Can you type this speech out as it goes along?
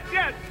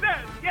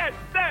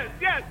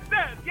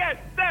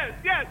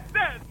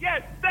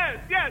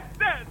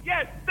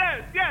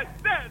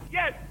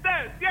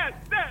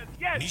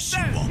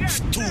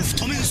超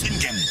太麺宣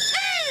言。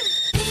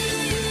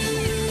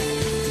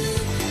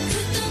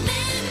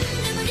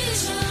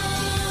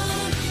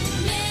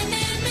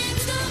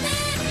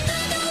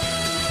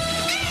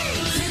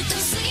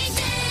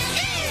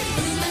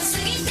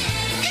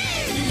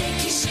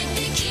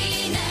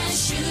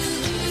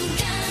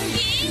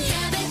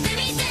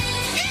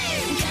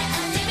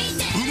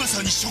うま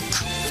さにショッ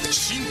ク。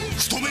新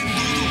太麺堂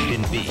々。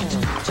 In beat,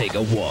 take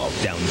a walk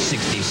down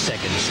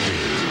 62nd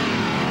Street,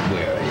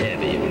 where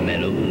heavy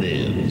metal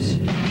lives.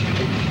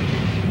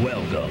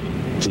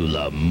 Welcome to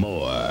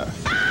L'Amour.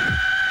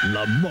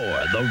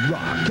 L'Amour, the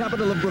rock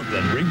capital of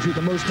Brooklyn, brings you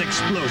the most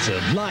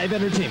explosive live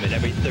entertainment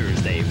every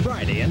Thursday,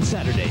 Friday, and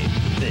Saturday.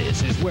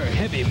 This is where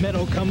heavy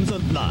metal comes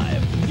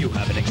alive. You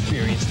haven't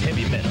experienced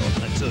heavy metal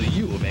until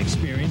you have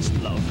experienced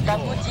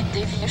L'Amour.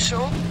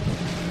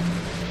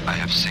 I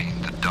have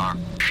seen the dark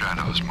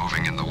shadows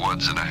moving in the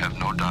woods, and I have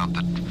no doubt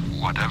that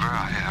whatever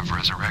I have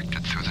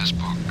resurrected through this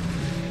book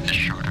is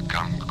sure to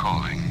come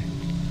calling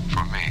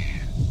for me.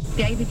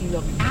 David, you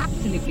look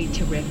absolutely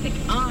terrific,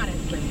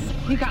 honestly.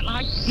 You've got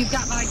like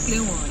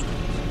glue on.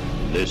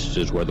 This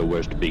is where the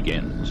worst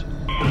begins.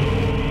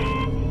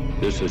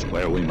 This is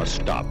where we must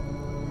stop.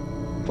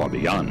 For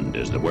beyond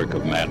is the work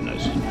of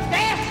madness.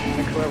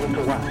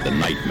 The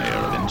nightmare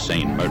of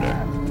insane murder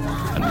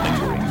and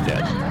lingering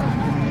death.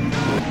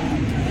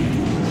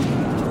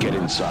 Get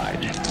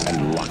inside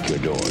and lock your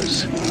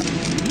doors.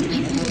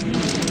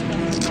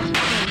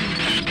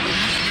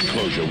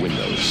 Close your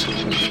windows.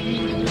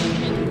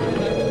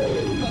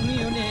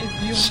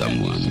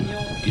 Someone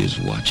is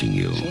watching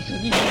you.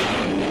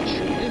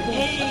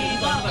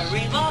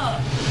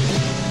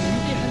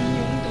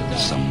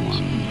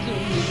 Someone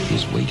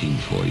is waiting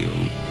for you.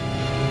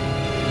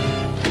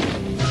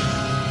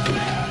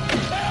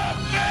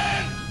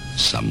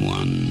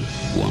 Someone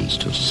wants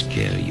to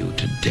scare you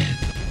to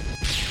death.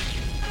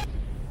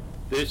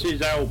 This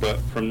is Albert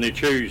from the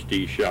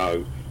Tuesday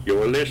Show.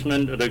 You're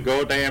listening to the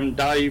goddamn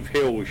Dave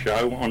Hill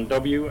Show on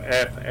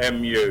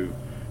WFMU.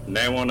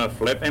 Now on a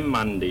flipping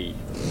Monday.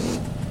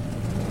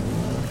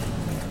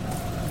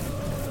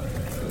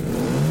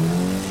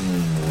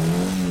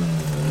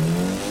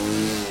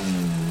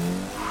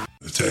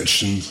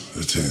 Attention,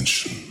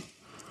 attention.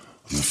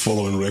 The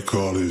following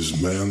record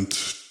is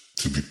meant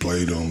to be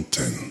played on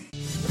 10.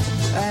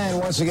 And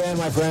once again,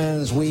 my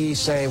friends, we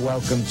say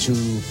welcome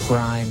to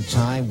prime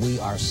time. We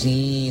are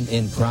seen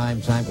in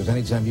prime time because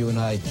anytime you and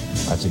I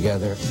are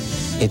together,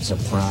 it's a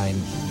prime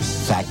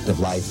fact of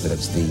life that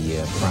it's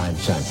the prime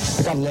time.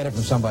 I got a letter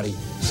from somebody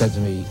who said to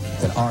me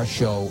that our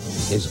show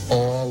is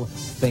all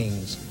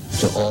things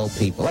to all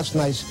people. That's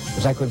nice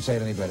because I couldn't say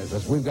it any better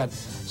because we've got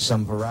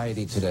some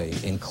variety today,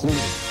 including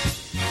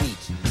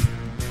feet.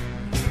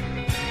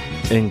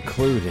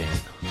 Including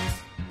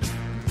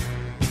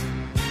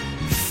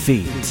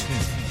feet.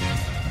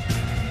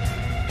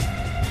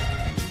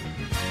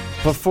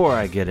 Before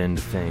I get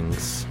into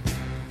things,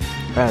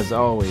 as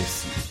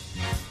always,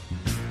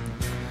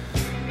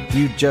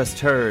 you just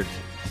heard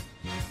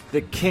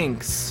the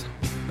Kinks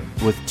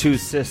with Two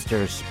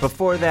Sisters.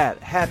 Before that,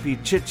 Happy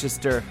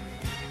Chichester,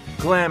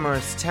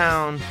 Glamorous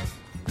Town.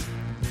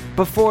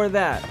 Before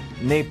that,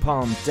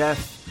 Napalm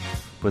Death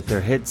with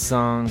their hit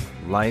song,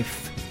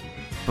 Life.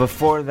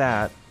 Before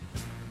that,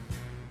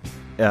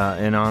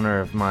 in honor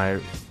of my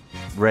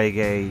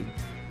reggae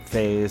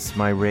phase,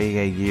 my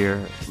reggae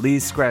year, Lee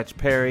Scratch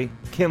Perry,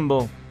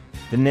 Kimball,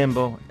 The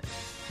Nimble.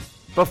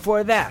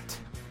 Before that,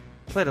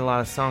 played a lot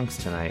of songs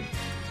tonight.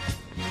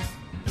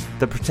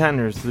 The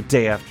Pretenders with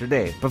Day After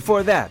Day.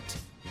 Before that,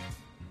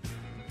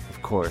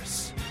 of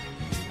course,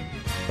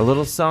 a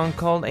little song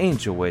called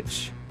Angel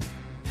Witch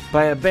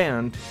by a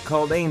band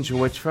called Angel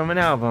Witch from an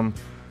album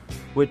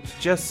which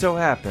just so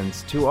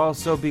happens to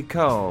also be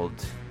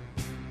called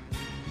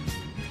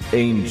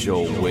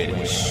Angel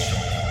Witch.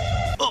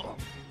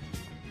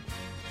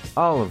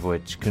 All of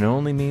which can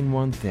only mean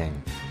one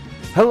thing.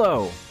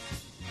 Hello,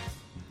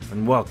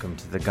 and welcome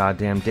to the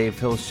goddamn Dave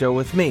Hill Show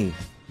with me,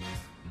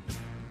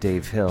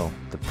 Dave Hill,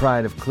 the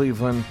pride of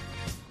Cleveland,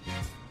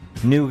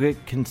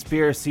 nougat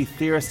conspiracy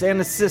theorist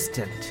and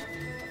assistant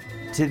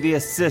to the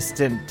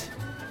assistant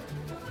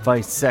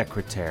vice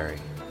secretary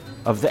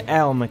of the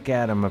Al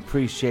McAdam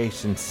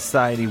Appreciation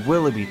Society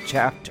Willoughby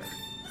chapter.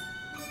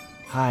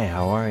 Hi,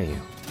 how are you?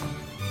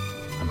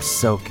 I'm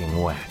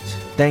soaking wet.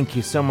 Thank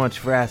you so much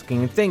for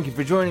asking, and thank you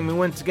for joining me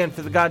once again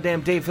for the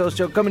goddamn Dave Hill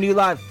Show, coming to you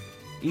live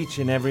each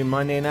and every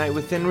Monday night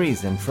within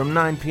reason, from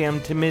 9 p.m.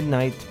 to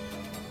midnight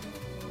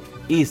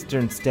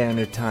Eastern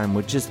Standard Time,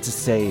 which is to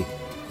say,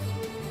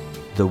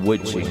 the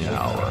witching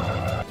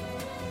hour.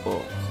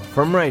 Oh,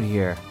 from right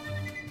here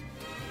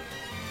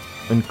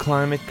in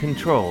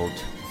climate-controlled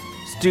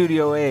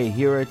Studio A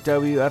here at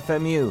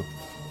WFMU,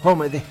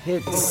 home of the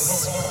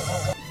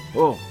hits.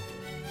 Oh,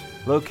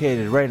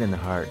 located right in the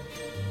heart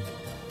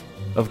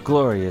of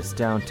glorious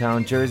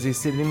downtown Jersey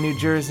City, New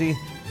Jersey,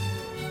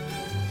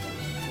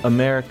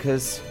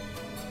 America's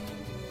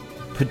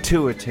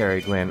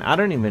pituitary gland. I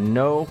don't even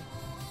know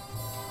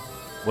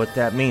what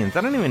that means.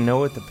 I don't even know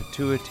what the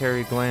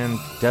pituitary gland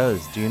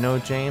does. Do you know,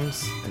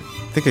 James? I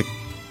think it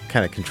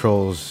kind of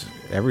controls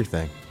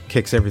everything.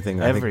 Kicks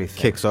everything. I think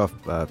kicks off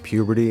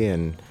puberty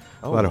and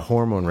a lot of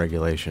hormone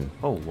regulation.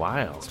 Oh,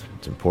 wild.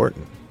 It's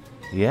important.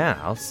 Yeah,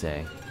 I'll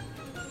say.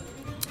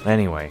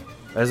 Anyway,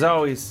 as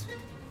always,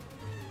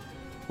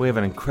 we have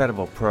an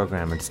incredible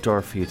program in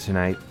store for you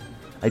tonight.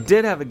 I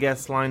did have a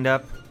guest lined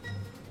up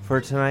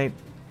for tonight,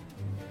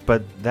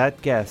 but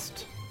that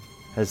guest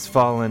has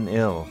fallen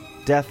ill,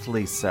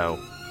 deathly so.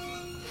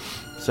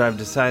 So I've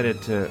decided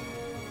to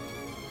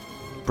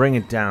bring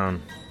it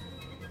down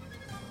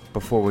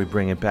before we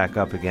bring it back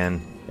up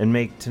again and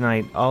make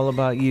tonight all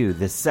about you,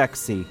 the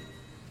sexy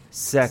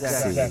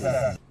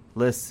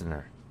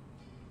listener.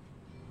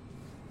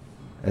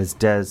 As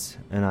Dez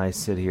and I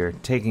sit here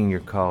taking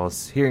your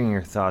calls, hearing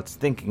your thoughts,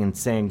 thinking and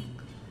saying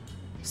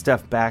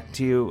stuff back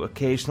to you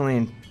occasionally,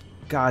 and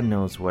God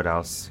knows what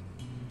else.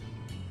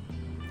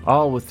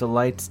 All with the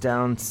lights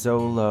down so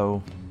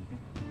low.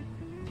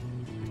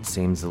 It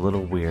seems a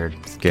little weird.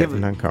 It's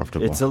getting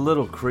uncomfortable. It's a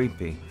little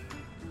creepy.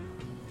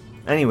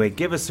 Anyway,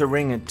 give us a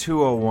ring at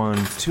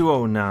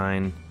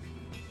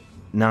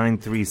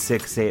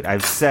 201-209-9368.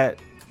 I've set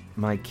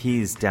my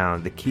keys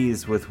down, the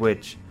keys with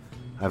which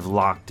I've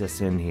locked us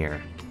in here.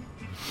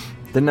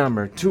 The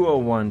number,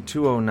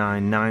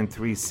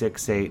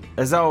 201-209-9368.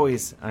 As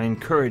always, I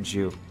encourage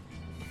you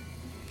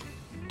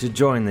to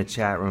join the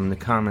chat room, the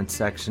comment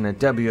section at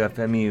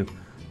wfmu.org.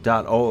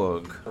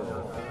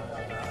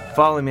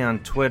 Follow me on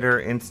Twitter,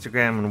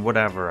 Instagram, and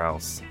whatever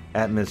else.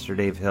 At Mr.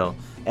 Dave Hill,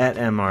 at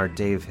Mr.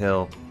 Dave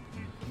Hill.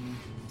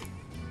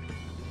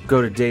 Go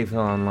to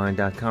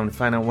davehillonline.com to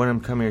find out when I'm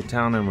coming to your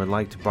town and would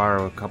like to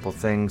borrow a couple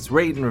things.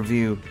 Rate and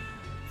review.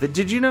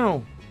 Did you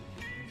know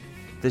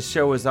this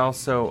show is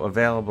also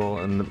available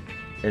in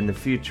the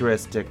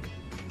futuristic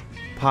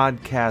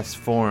podcast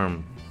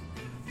form?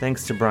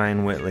 Thanks to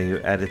Brian Whitley, who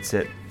edits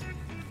it.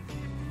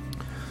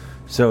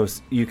 So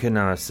you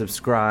can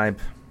subscribe,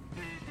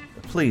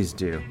 please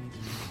do,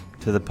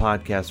 to the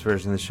podcast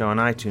version of the show on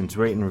iTunes.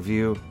 Rate and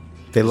review.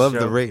 They love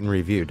the rate and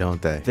review,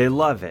 don't they? They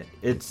love it.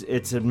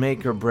 It's a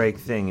make or break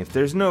thing. If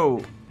there's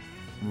no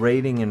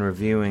rating and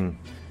reviewing,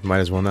 might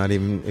as well not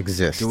even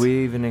exist. Do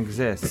we even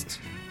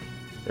exist?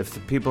 If the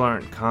people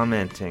aren't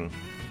commenting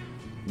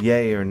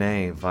yay or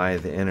nay via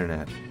the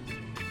internet,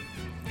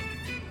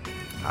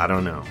 I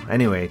don't know.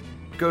 Anyway,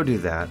 go do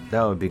that.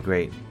 That would be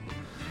great.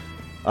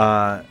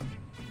 The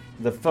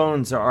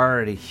phones are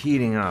already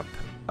heating up.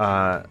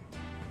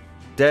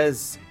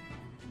 Dez,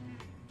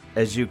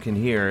 as you can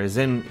hear, is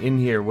in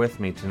here with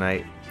me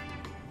tonight.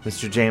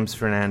 Mr. James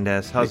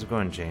Fernandez. How's it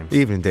going, James?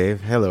 Evening, Dave.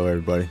 Hello,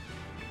 everybody.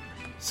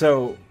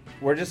 So,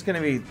 we're just going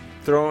to be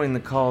throwing the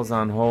calls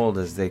on hold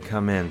as they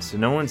come in, so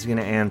no one's going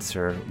to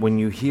answer. When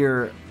you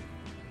hear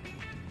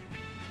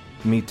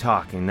me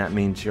talking, that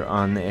means you're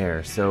on the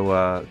air.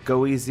 So,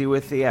 go easy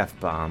with the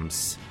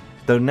F-bombs.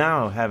 Though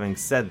now, having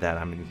said that,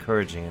 I'm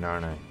encouraging it,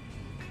 aren't I?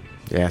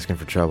 You're asking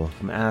for trouble.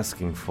 I'm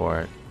asking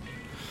for it.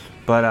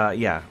 But,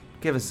 yeah.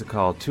 Give us a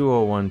call,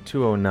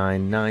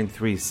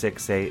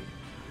 201-209-9368. I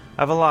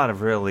have a lot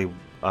of really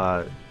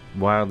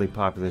wildly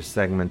popular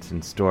segments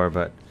in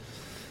store,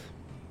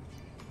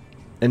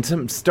 and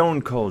some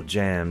stone cold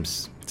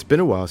jams. It's been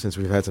a while since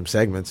we've had some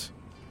segments.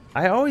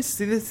 I always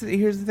see this.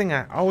 Here's the thing.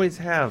 I always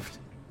have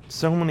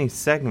so many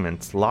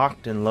segments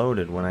locked and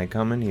loaded when I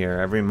come in here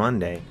every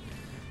Monday,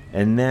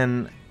 and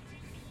then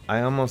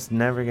I almost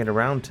never get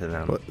around to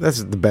them. Well,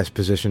 that's the best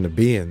position to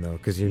be in, though,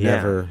 because you're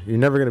never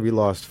going to be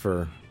lost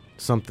for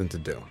something to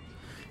do.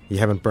 You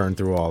haven't burned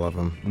through all of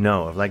them.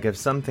 No, like if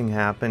something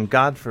happened,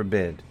 God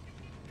forbid,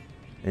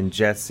 and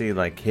Jesse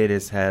hit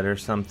his head or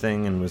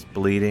something and was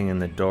bleeding in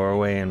the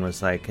doorway and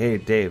was like, "Hey,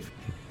 Dave,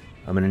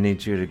 I'm gonna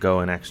need you to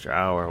go an extra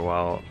hour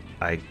while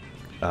I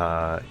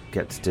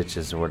get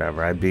stitches or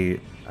whatever."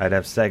 I'd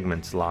have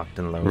segments locked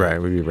and loaded.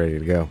 Right, we'd be ready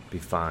to go. Be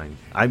fine.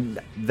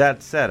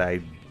 That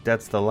said,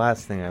 that's the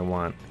last thing I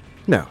want.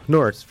 No,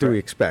 nor do we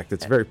expect.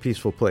 It's a very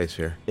peaceful place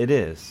here. It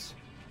is.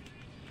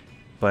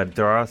 But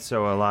there are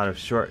also a lot of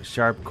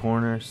sharp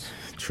corners.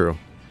 True.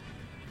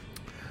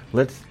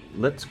 Let's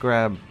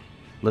grab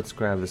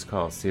this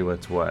call. See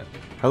what's what.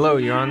 Hello,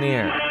 you're on the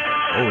air.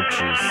 Oh,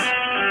 jeez.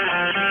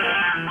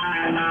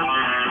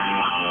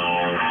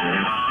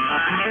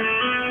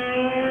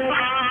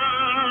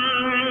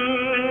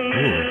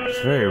 Ooh, it's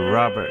very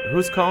Robert.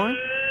 Who's calling?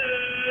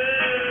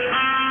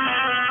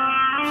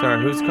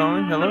 Sorry, who's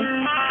calling? Hello?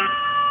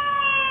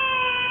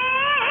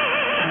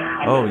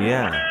 Oh,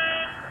 yeah.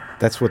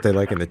 That's what they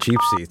like in the cheap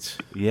seats.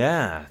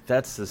 Yeah,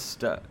 that's the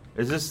stuff.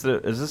 Is this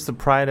the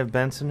pride of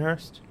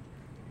Bensonhurst?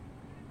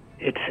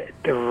 It's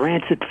the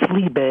rancid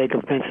flea bag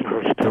of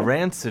Bensonhurst. The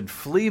rancid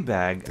flea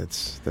bag.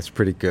 That's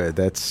pretty good.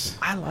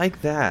 I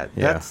like that.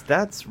 Yeah.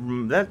 That's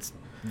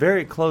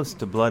very close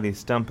to Bloody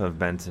Stump of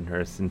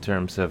Bensonhurst in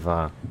terms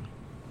of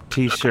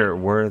T-shirt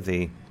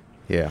worthy.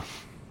 Yeah.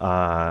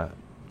 The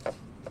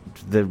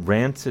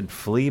rancid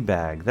flea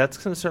bag.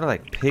 That's sort of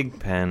like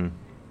Pigpen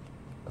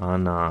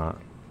on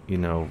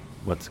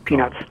what's it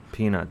called?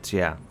 Peanuts,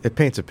 yeah. It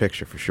paints a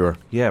picture for sure.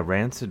 Yeah,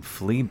 rancid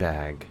flea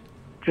bag.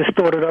 Just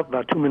thought it up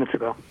about 2 minutes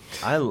ago.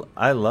 I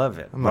love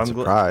it. I'm not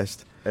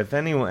surprised. If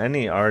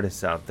any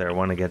artists out there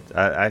want to get,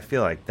 I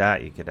feel like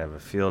that you could have a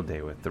field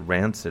day with the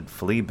Rancid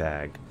flea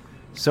bag.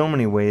 So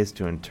many ways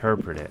to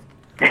interpret it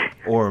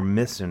or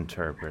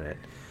misinterpret it.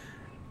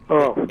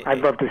 Oh, I'd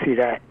love to see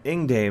that.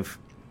 Dave.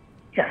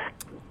 Yes.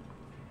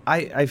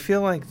 I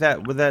feel like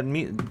that with that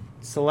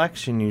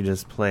selection you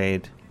just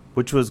played,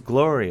 which was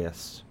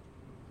glorious.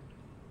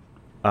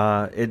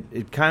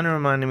 It kind of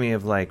reminded me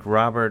of like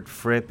Robert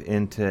Fripp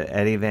into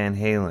Eddie Van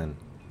Halen.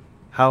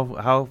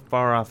 How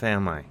far off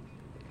am I?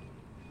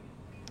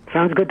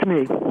 Sounds good to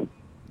me.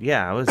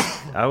 Yeah,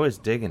 I was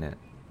digging it.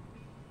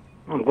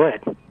 I'm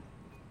glad.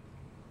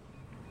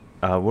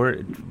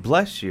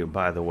 Bless you,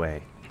 by the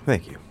way.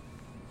 Thank you.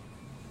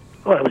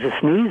 Oh, it was a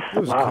sneeze?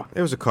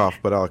 It was a cough,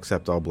 but I'll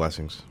accept all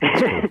blessings.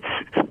 Cool.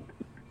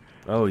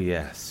 Oh,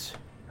 yes.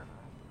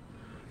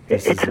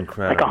 This is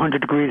incredible. Like 100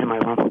 degrees in my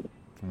room.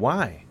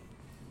 Why?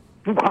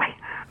 Why?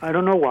 I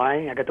don't know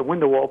why. I got the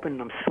window open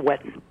and I'm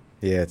sweating.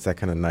 Yeah, it's that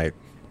kind of night.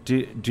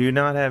 Do you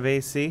not have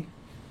AC?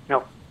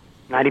 No,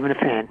 not even a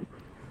fan.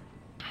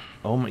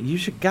 Oh my! You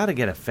gotta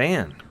get a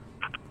fan.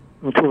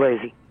 I'm too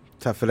lazy.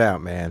 Tough it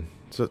out, man.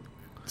 So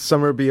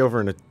summer will be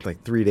over in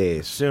like 3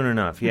 days. Soon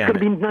enough, yeah. It's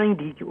gonna be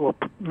 90 or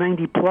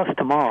 90 plus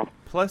tomorrow.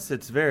 Plus,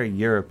 it's very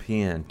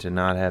European to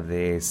not have the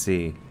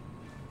AC.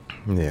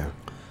 Yeah.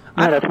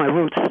 No, that's my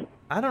roots.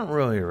 I don't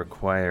really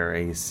require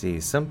AC.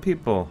 Some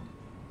people,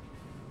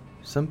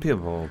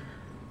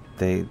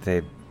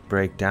 they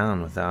break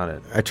down without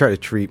it. I try to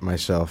treat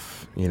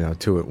myself,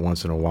 to it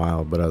once in a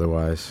while, but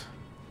otherwise,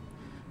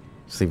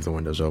 just leave the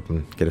windows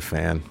open, get a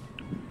fan.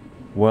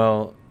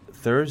 Well,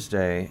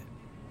 Thursday,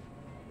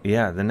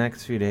 yeah, the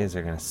next few days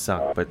are going to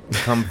suck, but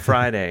come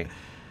Friday,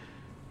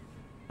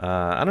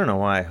 I don't know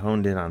why I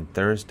honed in on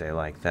Thursday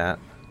like that,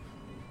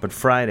 but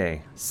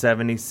Friday,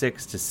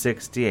 76 to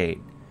 68,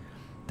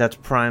 that's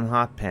prime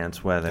hot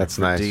pants weather. That's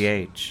for nice.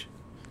 DH.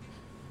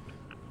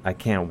 I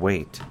can't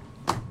wait.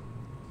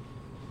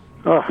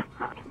 Oh,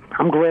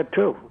 I'm glad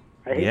too.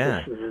 I hate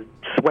Yeah. this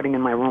sweating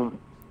in my room.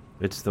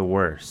 It's the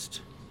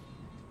worst.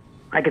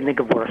 I can think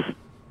of worse.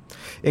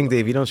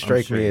 Dave, you don't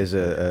strike sure me you as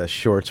a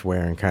shorts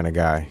wearing kind of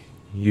guy.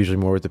 Usually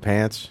more with the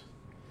pants.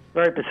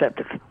 Very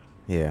perceptive.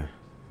 Yeah.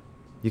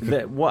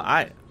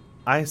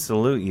 I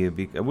salute you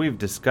because we've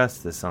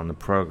discussed this on the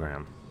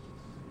program.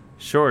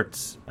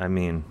 Shorts, I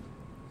mean,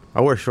 I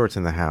wear shorts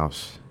in the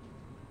house.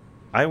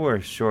 I wear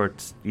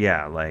shorts,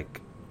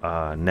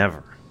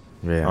 never.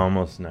 Yeah.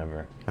 Almost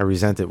never. I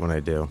resent it when I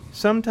do.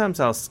 Sometimes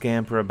I'll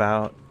scamper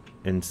about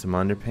in some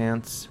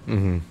underpants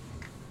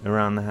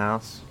around the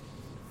house.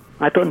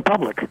 I thought in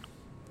public.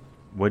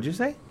 What'd you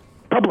say?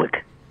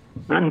 Public.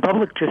 Not in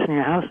public, just in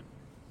your house.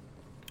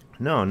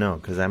 No,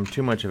 because I'm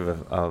too much of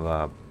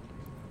a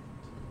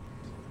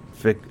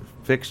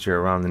fixture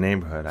around the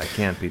neighborhood. I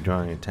can't be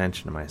drawing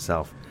attention to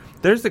myself.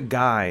 There's a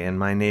guy in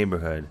my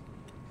neighborhood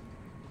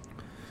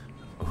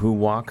who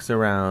walks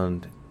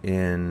around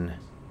in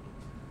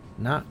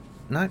not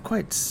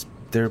quite.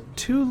 They're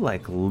too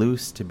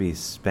loose to be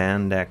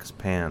spandex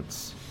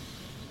pants,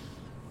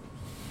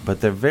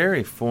 but they're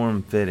very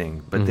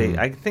form-fitting. But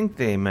I think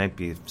they might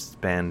be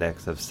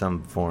spandex of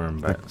some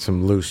form. But like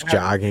some loose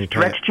jogging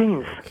stretch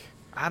jeans.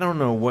 I don't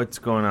know what's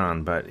going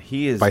on, but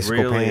he is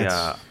bicycle really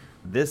pants.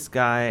 This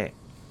guy.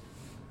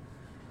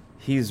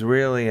 He's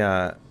really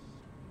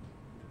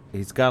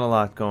he's got a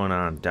lot going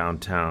on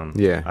downtown.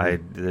 Yeah.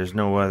 There's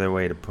no other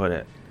way to put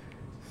it.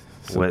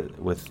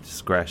 With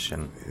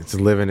discretion. It's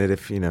living it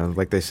if,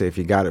 like they say, if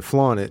you got it,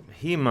 flaunt it.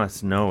 He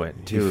must know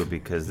it, too,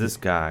 because this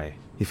guy...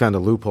 He found a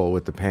loophole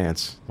with the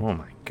pants. Oh,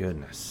 my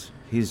goodness.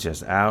 He's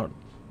just out.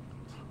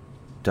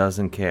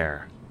 Doesn't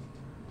care.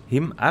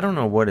 I don't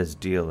know what his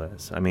deal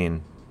is. I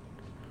mean,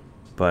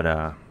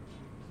 but,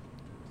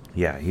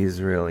 yeah, he's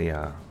really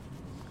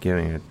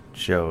giving a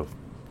show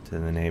to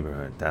the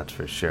neighborhood, that's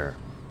for sure.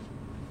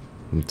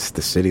 It's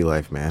the city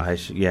life, man. I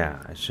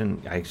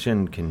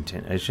shouldn't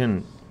continue. I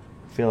shouldn't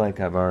feel like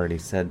I've already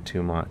said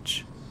too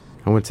much.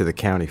 I went to the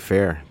county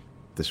fair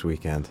this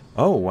weekend.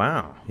 Oh,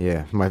 wow.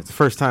 Yeah, the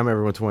first time I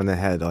ever went to one that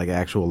had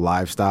actual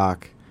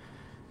livestock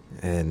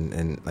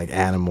and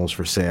animals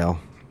for sale.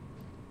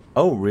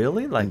 Oh,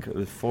 really? Like a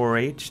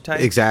 4-H type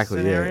Exactly,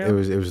 scenario?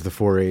 yeah. It was the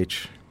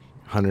 4-H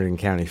Hunterdon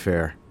County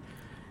Fair.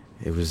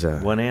 It was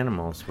what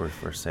animals were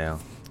for sale?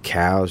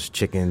 Cows,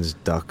 chickens,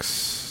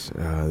 ducks.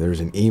 There was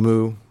an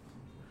emu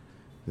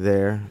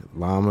there,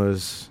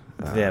 llamas.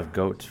 Do they have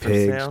goats for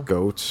pigs, sale?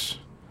 Goats.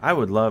 I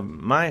would love.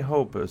 My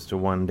hope is to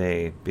one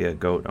day be a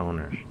goat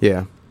owner.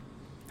 Yeah.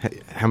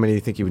 How many do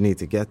you think you would need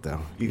to get,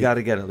 though? You got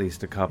to get at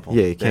least a couple.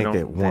 Yeah, you can't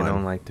get one. They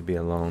don't like to be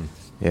alone.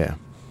 Yeah.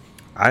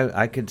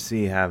 I could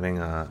see having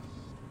a.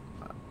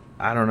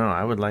 I don't know.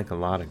 I would like a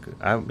lot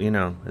of.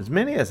 As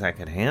many as I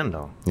could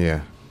handle.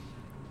 Yeah.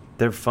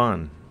 They're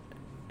fun,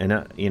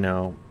 and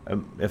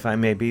if I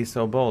may be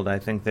so bold, I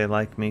think they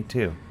like me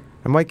too.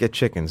 I might get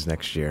chickens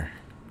next year.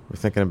 We're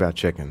thinking about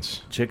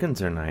chickens.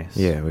 Chickens are nice.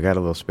 Yeah, we got a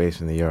little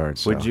space in the yard.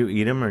 So. Would you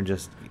eat them or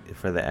just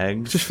for the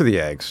eggs? Just for the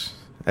eggs.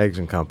 Eggs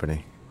and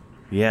company.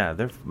 Yeah,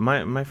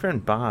 my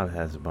friend Bob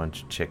has a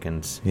bunch of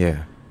chickens.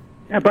 Yeah.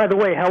 By the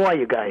way, how are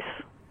you guys?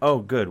 Oh,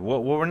 good.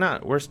 Well, we're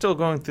not. We're still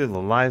going through the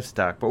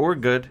livestock, but we're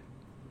good.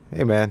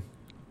 Hey, man.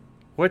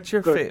 What's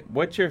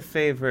your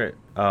favorite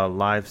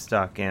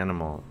livestock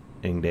animal,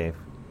 Dave?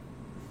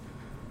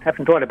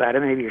 Haven't thought about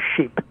it. Maybe a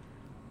sheep.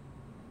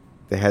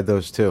 They had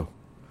those too.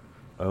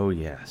 Oh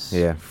yes.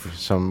 Yeah,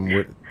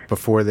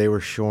 before they were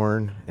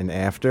shorn and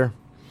after.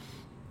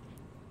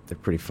 They're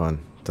pretty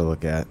fun to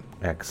look at.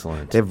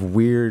 Excellent. They have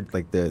weird,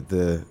 like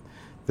the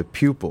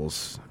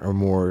pupils are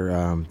more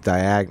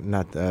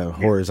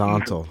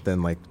horizontal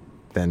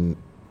than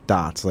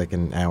dots like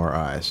in our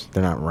eyes.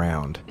 They're not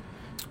round.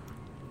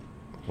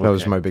 Okay. That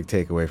was my big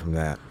takeaway from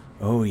that.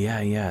 Oh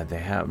yeah. They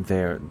have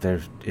they're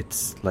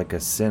it's like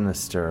a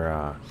sinister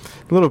a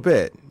little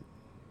bit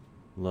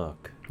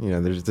look. You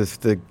know, there's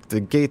the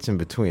gates in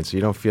between, so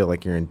you don't feel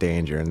like you're in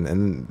danger.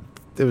 And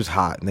it was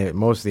hot, and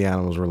most of the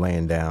animals were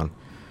laying down.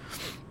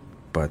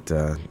 But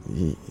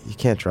you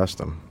can't trust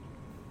them.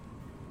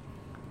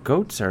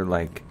 Goats are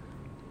like,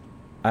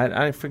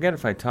 I forget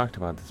if I talked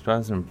about this, but I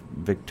was in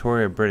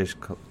Victoria, British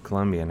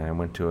Columbia, and I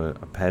went to a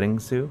petting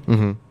zoo.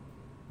 Mm-hmm.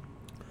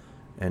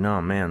 And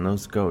oh man,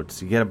 those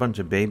goats! You get a bunch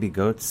of baby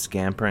goats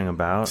scampering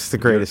about. It's the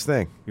greatest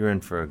thing. You're in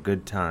for a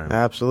good time.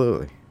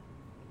 Absolutely.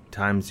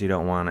 Times you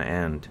don't want to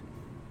end.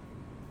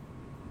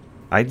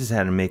 I just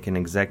had to make an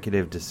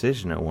executive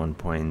decision at one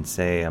point and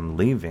say I'm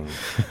leaving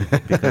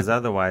because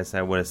otherwise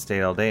I would have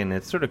stayed all day. And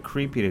it's sort of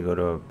creepy to go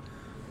to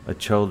a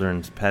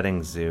children's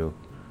petting zoo,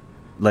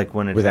 like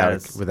when it without a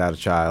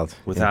child.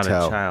 Without a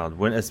child,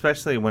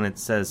 especially when it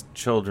says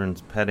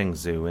children's petting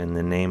zoo in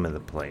the name of the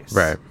place.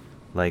 Right.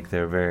 Like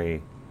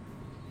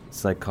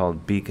it's like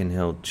called Beacon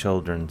Hill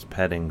Children's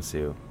Petting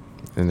Zoo.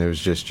 And it was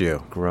just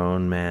you.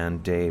 Grown man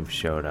Dave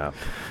showed up.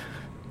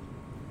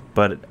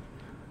 But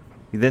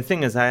the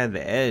thing is, I had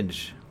the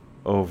edge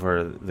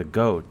over the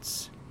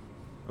goats,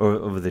 or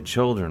over the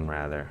children,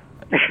 rather,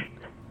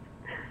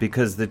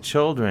 because the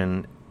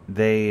children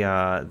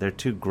they're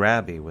too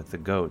grabby with the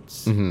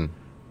goats, mm-hmm.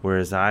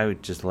 whereas I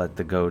would just let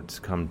the goats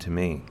come to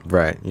me.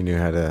 Right, you knew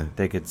how to.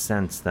 They could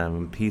sense that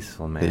I'm a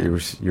peaceful man. That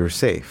you were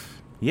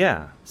safe.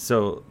 Yeah,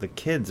 so the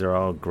kids are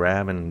all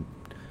grabbing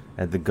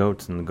at the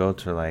goats, and the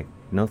goats are like,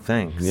 "No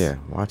thanks." Yeah,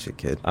 watch it,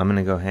 kid. I'm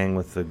gonna go hang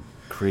with the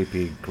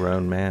creepy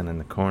grown man in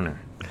the corner.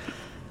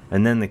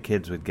 And then the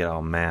kids would get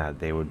all mad.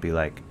 They would be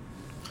like,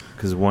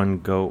 because one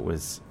goat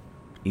was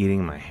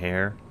eating my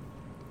hair.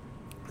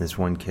 This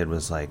one kid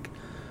was like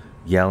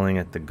yelling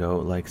at the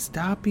goat, like,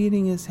 "Stop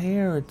eating his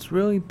hair. It's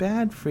really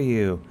bad for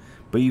you."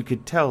 But you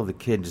could tell the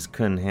kid just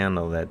couldn't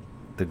handle that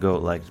the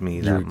goat liked me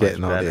that much better. You were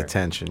getting all the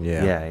attention,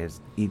 yeah. Yeah,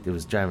 it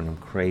was driving him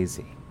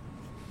crazy.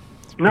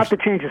 Not to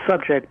change the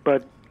subject,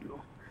 but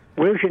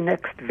where's your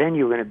next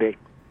venue going to be?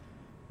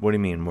 What do you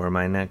mean, where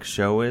my next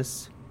show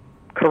is?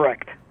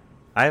 Correct.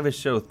 I have a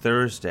show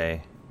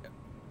Thursday.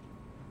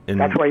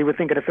 That's why you were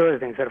thinking of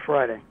Thursday instead of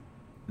Friday.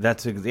 I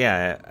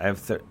have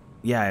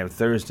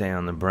Thursday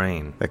on the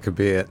brain. That could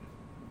be it.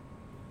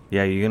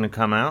 Yeah, you gonna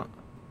come out?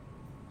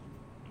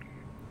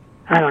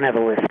 I don't have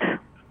a lift.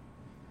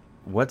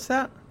 What's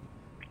that?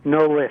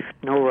 No lift,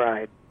 no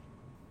ride.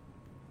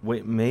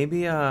 Wait,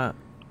 maybe take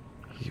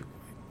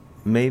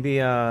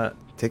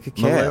a cab.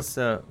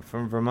 Melissa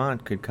from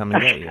Vermont could come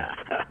and get you.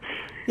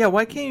 Yeah,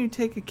 why can't you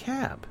take a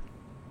cab?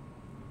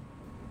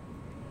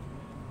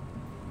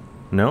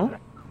 No?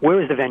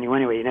 Where is the venue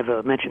anyway? You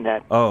never mentioned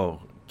that. Oh,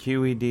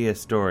 QED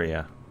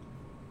Astoria.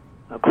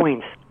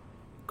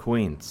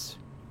 Queens.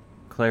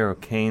 Claire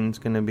O'Kane's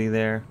going to be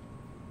there.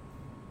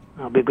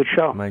 It'll be a good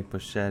show. Mike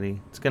Buschetti.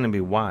 It's going to be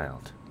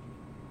wild.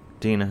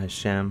 Dina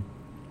Hashem.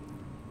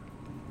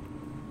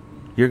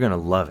 You're going to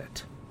love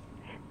it.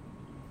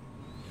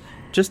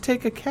 Just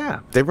take a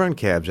cab. They run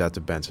cabs out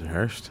to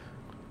Bensonhurst.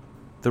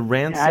 The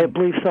rancid, I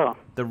believe so.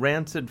 The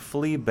rancid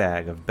flea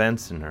bag of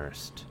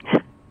Bensonhurst.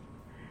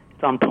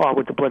 It's on par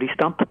with the Bloody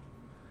Stump.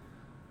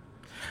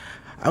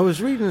 I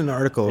was reading an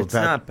article It's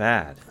not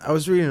bad. I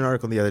was reading an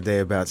article the other day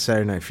about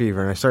Saturday Night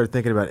Fever, and I started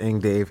thinking about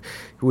Dave.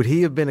 Would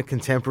he have been a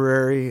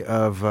contemporary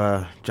of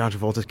John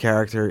Travolta's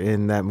character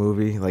in that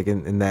movie, like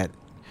in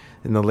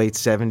the late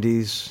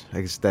 70s? I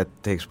guess that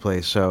takes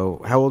place.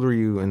 So, how old were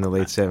you in the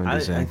late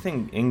 70s? I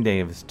think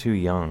Dave is too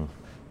young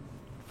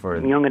for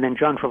younger than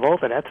John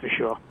Travolta, that's for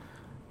sure.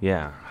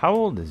 Yeah. How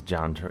old is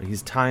John Travolta?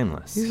 He's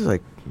timeless. He's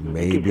like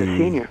maybe he's a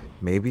senior.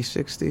 Maybe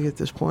 60 at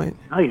this point.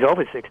 Oh, he's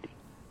over 60.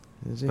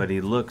 Is he? But he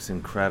looks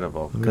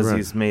incredible because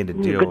he's made a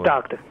deal. He's a good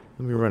doctor.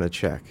 Let me run a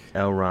check.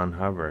 L. Ron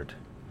Hubbard.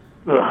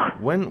 Ugh.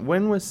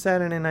 When was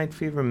Saturday Night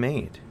Fever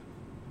made?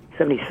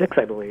 76,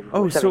 I believe.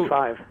 Oh,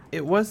 75. So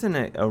it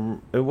wasn't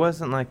it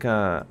wasn't like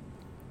a.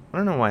 I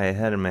don't know why I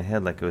had in my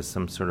head like it was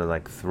some sort of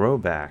like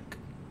throwback.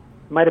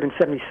 Might have been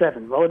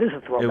 77. Well, it is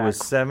a throwback. It was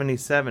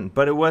 77,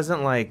 but it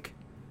wasn't like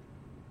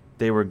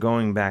they were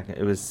going back.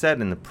 It was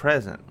set in the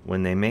present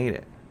when they made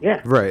it.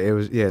 Yeah. Right. It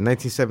was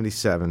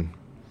 1977.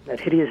 That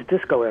hideous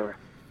disco era.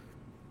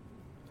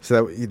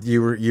 So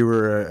you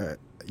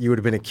would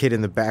have been a kid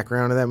in the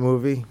background of that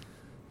movie.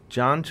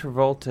 John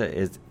Travolta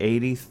is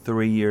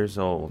 83 years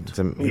old.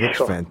 He looks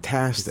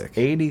fantastic.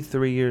 He's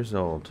 83 years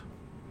old.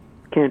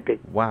 Can't be.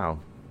 Wow.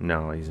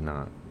 No, he's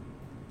not.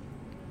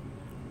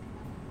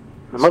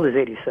 My mother's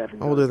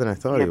 87. Older than I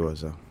thought he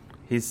was, though.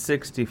 He's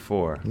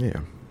 64. Yeah.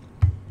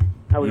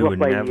 I was You off would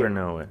by a never year.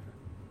 know it.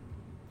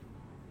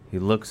 He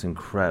looks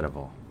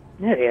incredible.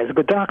 Yeah, he has a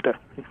good doctor.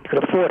 He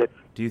could afford it.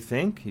 Do you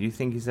think? Do you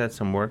think he's had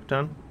some work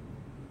done?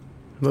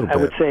 A little I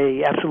would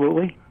say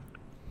absolutely.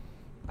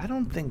 I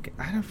don't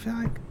feel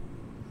like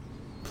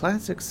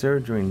plastic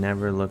surgery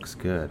never looks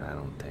good, I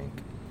don't think.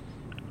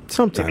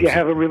 Sometimes. If you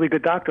have a really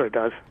good doctor, it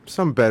does.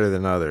 Some better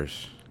than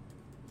others.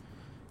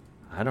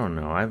 I don't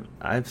know.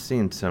 I've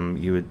seen some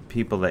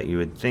people that you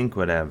would think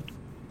would have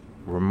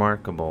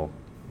remarkable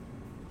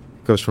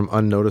Goes from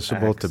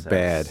unnoticeable to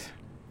bad.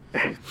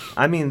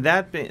 I mean,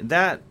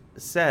 that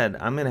said,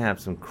 I'm going to have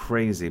some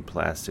crazy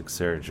plastic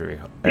surgery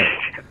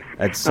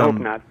at some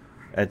hope not.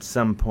 At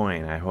some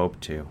point. I hope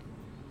to.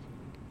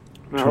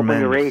 I hope when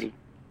you're 80.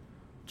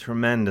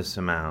 Tremendous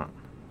amount.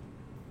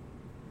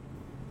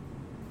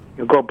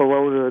 You'll go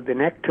below the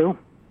neck, too?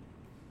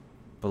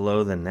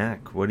 Below the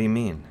neck? What do you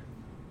mean?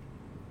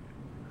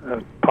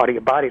 Part of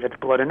your body that's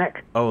below the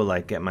neck. Oh,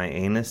 like get my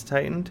anus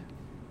tightened?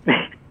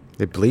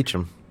 They bleach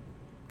them.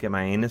 Get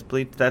my anus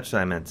bleached? That's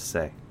what I meant to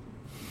say.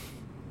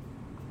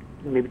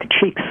 Maybe the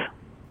cheeks.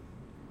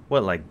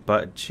 What, like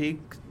butt cheek?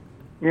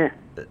 Yeah.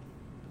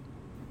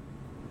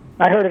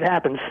 I heard it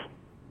happens.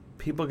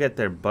 People get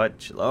their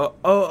butt...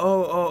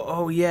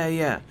 Oh,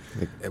 yeah.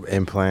 Like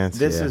implants,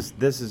 This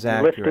is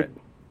accurate. Lifted.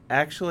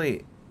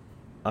 Actually,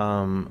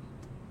 I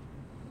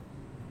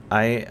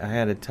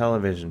had a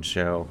television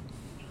show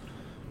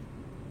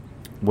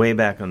way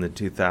back in the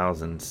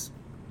 2000s.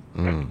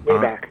 Way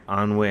back.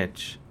 On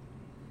which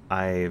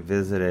I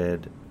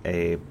visited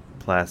a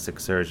plastic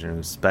surgeon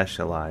who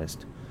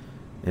specialized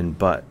in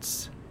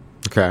butts.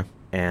 Okay.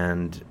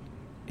 And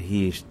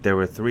there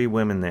were 3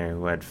 women there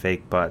who had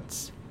fake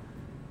butts.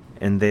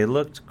 And they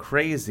looked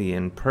crazy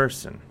in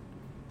person.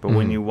 But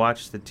when you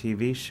watch the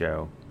TV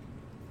show,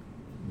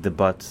 the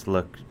butts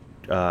look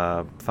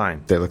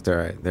fine. They looked all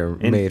right. They're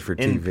made for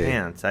TV. In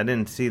pants. I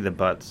didn't see the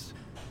butts.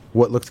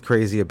 What looked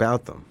crazy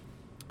about them?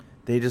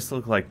 They just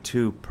look like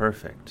too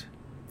perfect.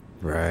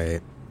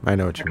 Right. I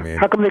know what you mean.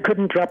 How come they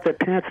couldn't drop their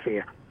pants for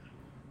you?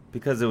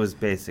 Because it was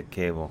basic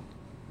cable.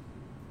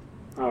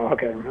 Oh,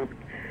 okay.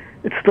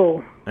 It's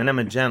still... And I'm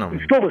a gentleman.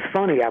 It still was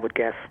funny, I would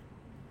guess.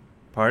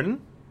 Pardon?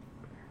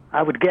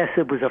 I would guess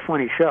it was a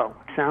funny show.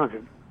 It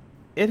sounded.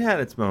 It had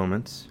its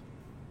moments.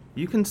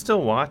 You can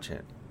still watch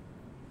it.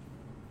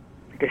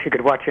 I guess you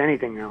could watch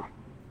anything now.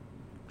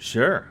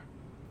 Sure.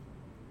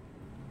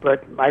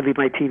 But I leave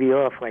my TV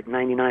off like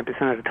 99%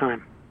 of the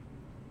time.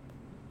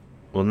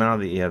 Well, now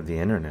that you have the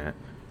internet,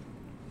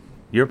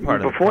 you're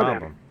part of the Before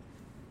problem.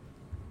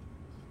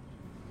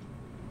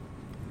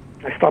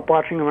 I stopped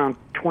watching around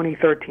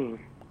 2013.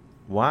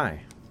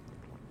 Why?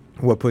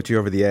 What put you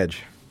over the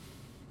edge?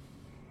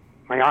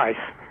 My eyes.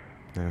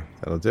 Yeah,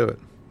 that'll do it.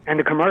 And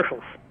the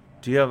commercials.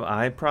 Do you have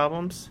eye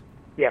problems?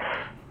 Yes.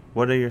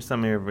 What are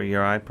some of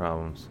your eye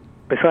problems?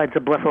 Besides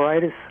the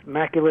blepharitis,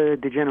 macular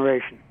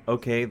degeneration.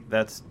 Okay,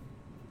 that's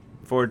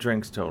 4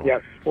 drinks total.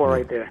 Yes, 4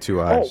 right there.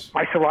 2 eyes. Oh,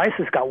 my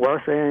psoriasis got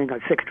worse. I only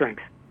got 6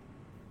 drinks.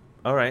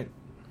 All right.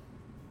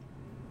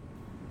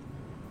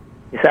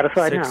 You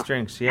satisfied 6 now?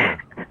 drinks, yeah.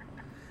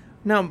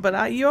 No,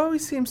 but you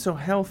always seem so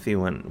healthy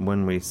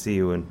when we see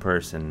you in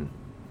person.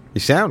 You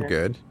sound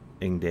good.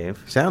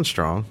 Dave. Sound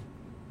strong.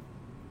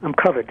 I'm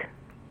covered.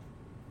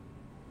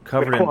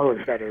 Covered With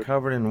clothes, that is.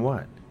 Covered in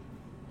what?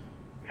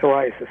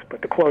 Psoriasis,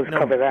 but the clothes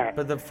cover that.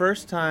 But the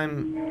first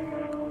time...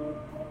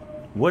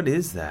 What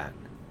is that?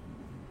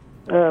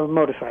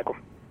 Motorcycle.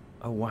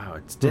 Oh, wow.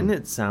 Didn't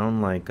it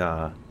sound like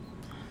It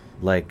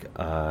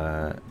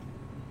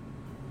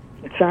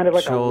sounded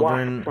like children, a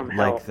walk from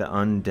hell. like the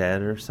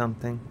undead or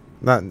something?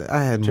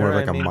 I had Do you more know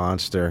like what I mean? a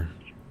monster.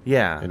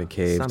 Yeah. In a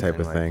cave type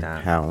something of like thing,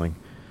 that. howling.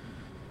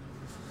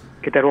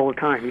 Get that all the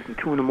time, even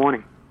 2 in the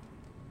morning.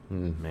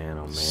 Man,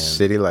 oh man.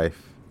 City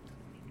life.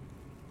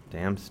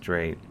 Damn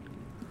straight.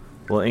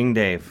 Well,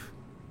 Dave.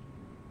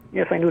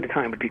 Yes, I knew the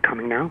time would be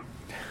coming now.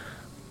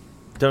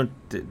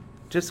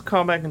 Just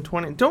call back in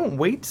 20... Don't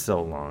wait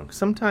so long.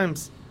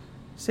 Sometimes,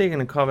 say you're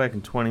going to call back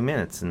in 20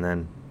 minutes, and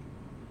then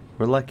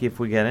we're lucky if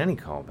we get any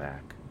call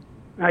back.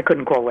 I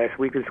couldn't call last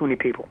week. There's too many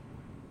people.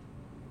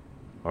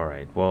 All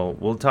right. Well,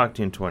 we'll talk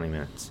to you in 20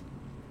 minutes.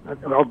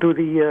 I'll do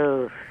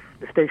the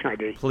station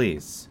ID.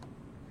 Please.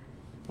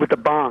 With the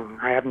bong.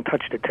 I haven't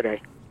touched it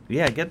today.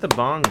 Yeah, get the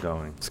bong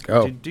going. Let's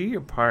go. Do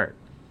your part.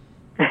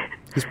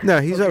 He's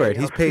Okay, all right.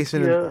 He's I'll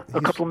pacing speak to it. you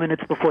a couple of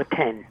minutes before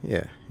 10.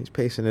 Yeah, he's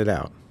pacing it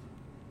out.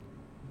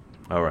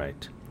 All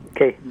right.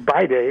 Okay,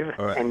 bye, Dave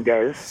All right. and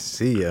Dez.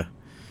 See ya.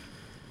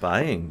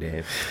 Bye,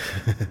 Dave.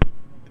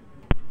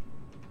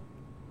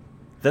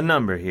 The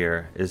number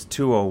here is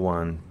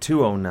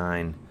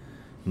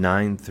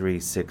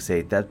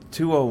 201-209-9368. That's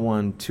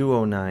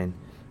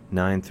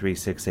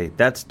 201-209-9368.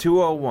 That's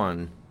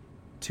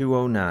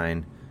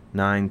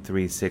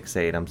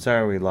 201-209-9368. I'm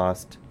sorry we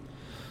lost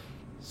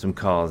some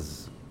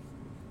calls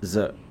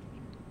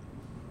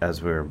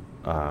as we're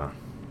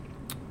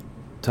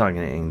talking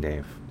to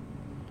Dave.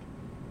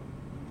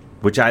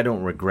 Which I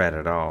don't regret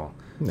at all.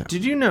 No.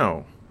 Did you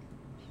know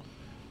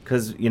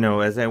Because, you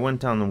know, as I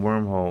went down the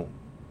wormhole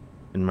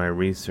in my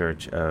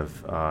research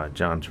of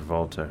John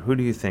Travolta, who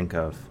do you think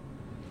of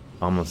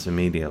almost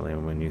immediately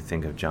when you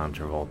think of John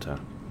Travolta?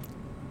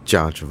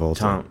 John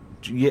Travolta.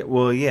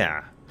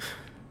 Yeah.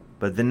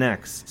 But the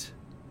next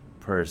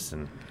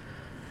person,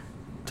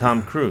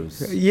 Tom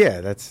Cruise. Yeah,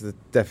 that's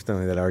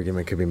definitely that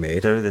argument could be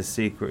made. They're the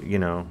secret, you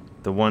know,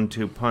 the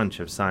 1-2 punch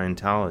of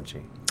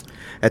Scientology.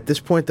 At this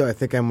point, though, I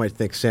think I might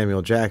think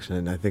Samuel Jackson,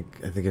 and I think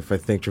if I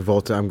think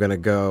Travolta, I'm gonna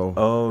go.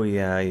 Oh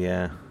yeah.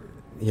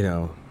 You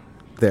know,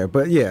 there,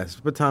 but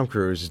Tom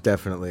Cruise is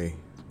definitely,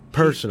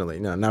 personally,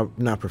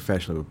 not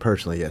professionally, but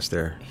personally, yes,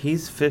 there.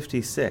 He's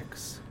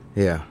 56.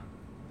 Yeah.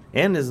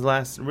 And his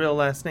real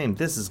last name.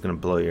 This is gonna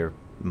blow your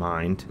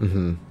mind.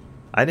 Mm-hmm.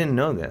 I didn't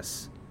know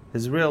this.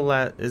 His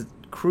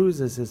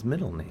Cruise is his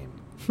middle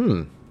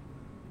name.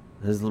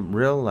 His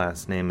real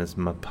last name is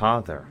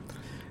Mapother.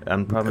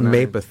 I'm probably not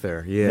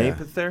Mapother, yeah.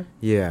 Mapother?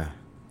 Yeah.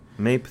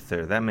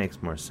 Mapother, that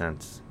makes more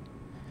sense.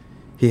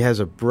 He has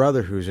a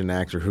brother who's an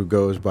actor who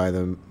goes by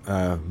the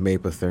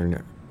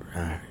Mapother.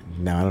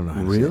 Now I don't know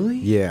how to Really?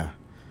 say it. Yeah.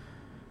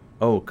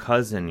 Oh,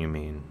 cousin, you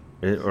mean?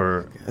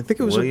 Or I think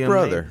it was William a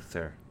brother.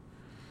 Mapother.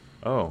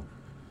 Oh.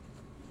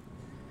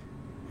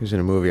 He was in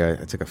a movie. I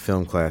took a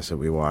film class that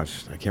we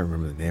watched. I can't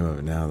remember the name of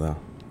it now, though.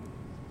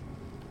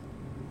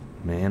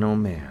 Man, oh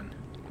man.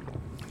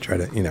 Try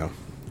to,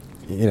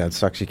 it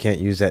sucks you can't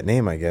use that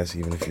name, I guess,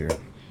 even if you're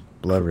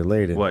blood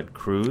related. What,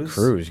 Cruz?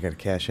 Cruz, you got to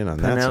cash in on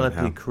that somehow.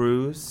 Penelope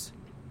Cruz?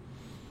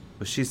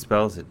 Well, she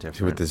spells it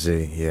different. With the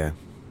Z, yeah.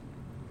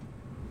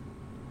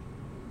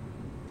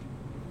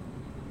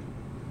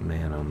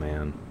 Man, oh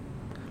man.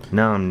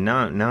 Now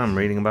I'm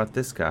reading about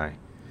this guy.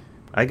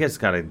 I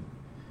gotta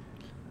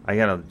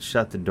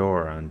shut the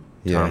door on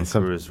Tom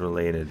Cruise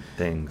related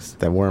things.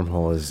 That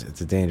wormhole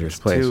it's a dangerous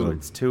place.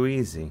 It's too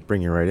easy.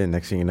 Bring you right in.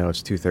 Next thing you know,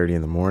 it's 2:30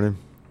 in the morning.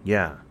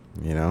 Yeah.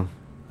 You know?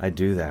 I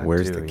do that.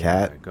 Where's too. the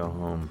cat? I go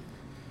home.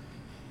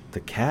 The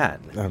cat?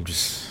 I'm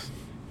just,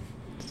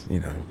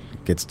 it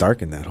gets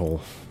dark in that hole.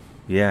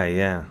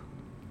 Yeah.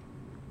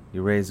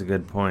 You raise a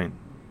good point.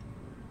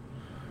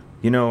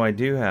 I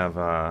do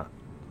have,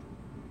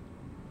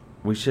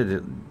 we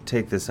should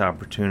take this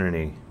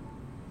opportunity.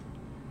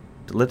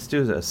 Let's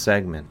do a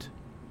segment.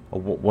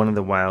 One of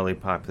the wildly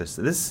popular.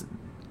 This,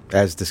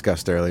 as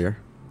discussed earlier.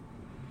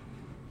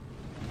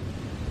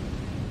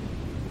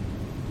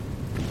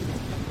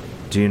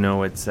 Do you know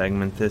what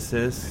segment this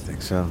is? I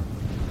think so.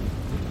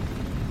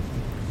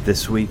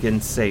 This Week in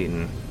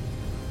Satan.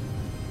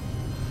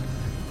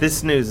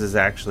 This news is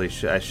actually,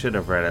 I should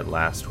have read it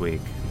last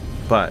week,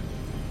 but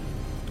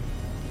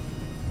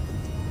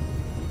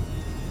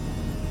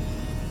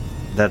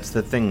that's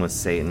the thing with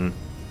Satan.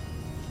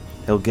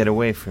 He'll get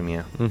away from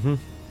you. Mm-hmm.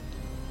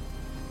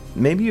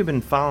 Maybe you've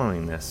been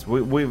following this.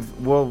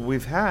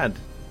 We've had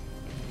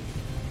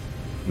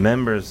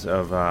members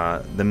of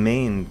the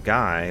main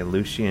guy,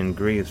 Lucien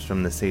Greaves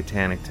from the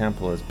Satanic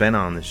Temple, has been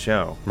on the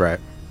show.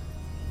 Right.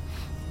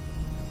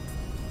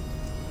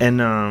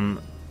 And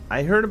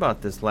I heard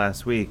about this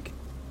last week,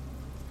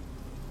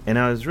 and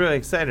I was really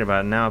excited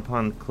about it. Now,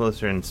 upon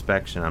closer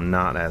inspection, I'm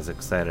not as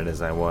excited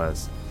as I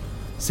was.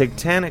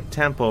 Satanic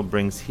Temple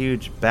brings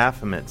huge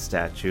Baphomet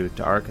statue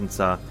to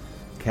Arkansas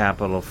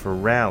Capitol for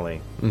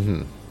rally.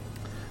 Mm-hmm.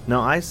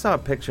 Now, I saw a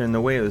picture, and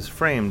the way it was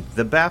framed,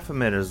 the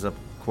Baphomet is, of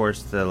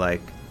course, the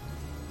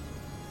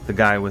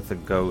guy with the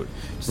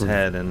goat's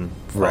head and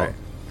right,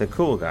 the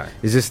cool guy.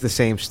 Is this the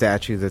same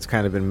statue that's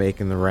kind of been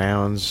making the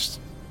rounds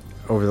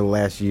over the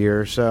last year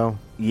or so?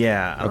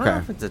 Yeah. I don't know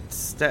if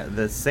it's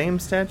the same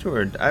statue,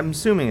 or I'm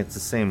assuming it's the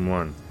same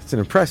one. It's an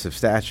impressive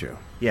statue.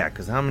 Yeah,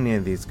 because how many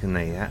of these can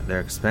they have? They're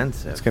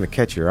expensive. It's going to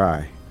catch your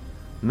eye.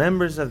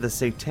 Members of the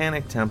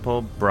Satanic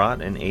Temple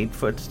brought an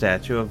 8-foot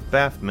statue of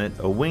Baphomet,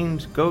 a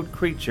winged goat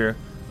creature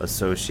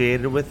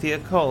associated with the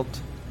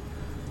occult,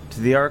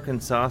 to the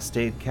Arkansas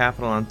State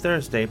Capitol on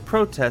Thursday,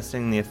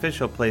 protesting the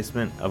official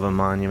placement of a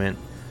monument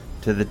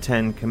to the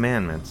 10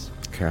 Commandments.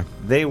 Okay.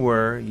 They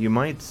were, you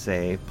might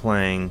say,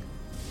 playing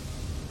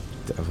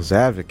Devil's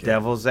Advocate.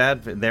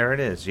 There it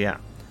is, yeah.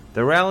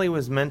 The rally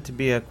was meant to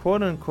be a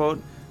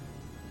quote-unquote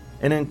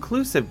an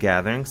inclusive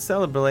gathering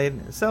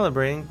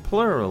celebrating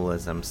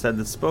pluralism, said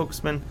the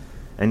spokesman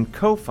and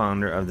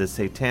co-founder of the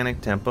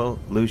Satanic Temple,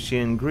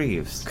 Lucien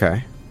Greaves.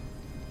 Okay.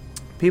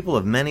 People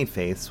of many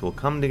faiths will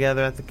come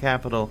together at the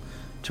Capitol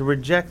to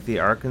reject the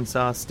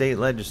Arkansas state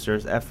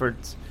legislature's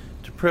efforts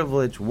to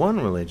privilege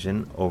one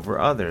religion over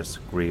others,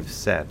 Greaves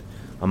said.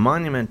 A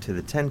monument to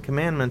the 10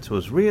 Commandments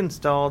was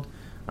reinstalled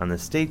on the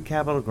state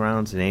capitol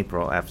grounds in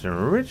April after an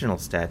original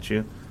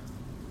statue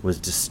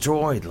was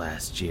destroyed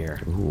last year.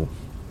 Ooh.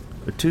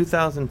 A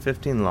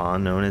 2015 law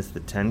known as the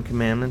 10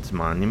 Commandments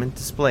Monument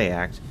Display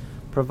Act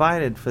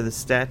provided for the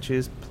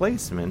statue's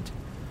placement.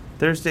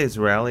 Thursday's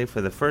rally for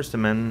the First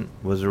Amendment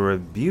was a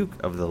rebuke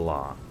of the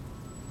law.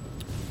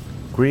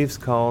 Greaves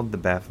called the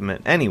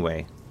Baphomet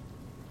anyway.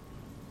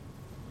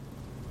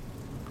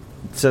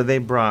 So they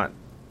brought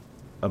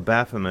a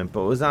Baphomet,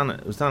 but it was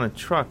on a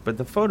truck. But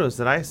the photos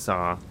that I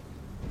saw,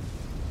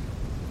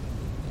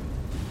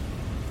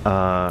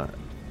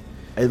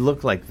 It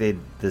looked like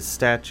the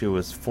statue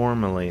was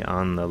formerly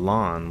on the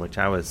lawn, which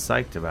I was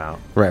psyched about.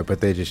 Right,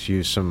 but they just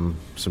used some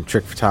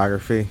trick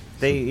photography.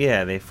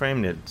 They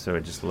framed it so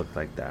it just looked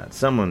like that.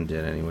 Someone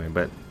did anyway,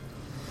 but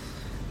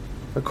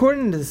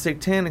according to the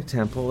Satanic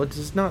Temple, it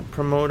does not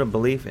promote a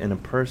belief in a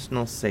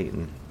personal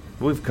Satan.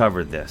 We've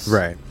covered this.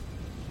 Right.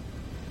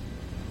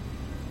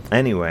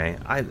 Anyway,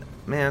 I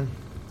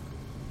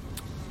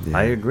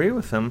agree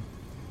with him.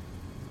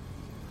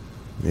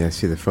 Yeah, I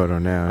see the photo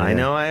now. I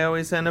know I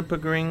always end up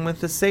agreeing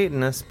with the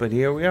Satanists, but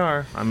here we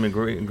are. I'm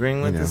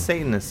agreeing with the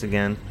Satanists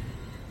again.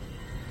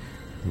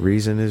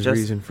 Reason is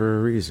reason for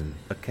a reason.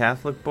 A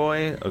Catholic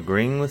boy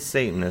agreeing with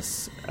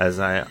Satanists, as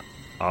I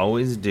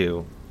always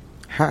do.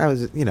 How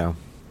is it,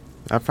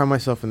 I find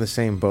myself in the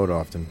same boat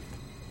often.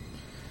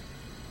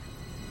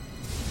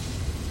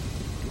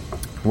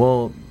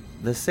 Well,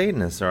 the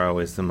Satanists are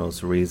always the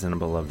most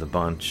reasonable of the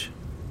bunch.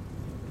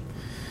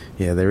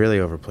 Yeah, they really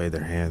overplayed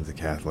their hand, the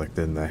Catholic,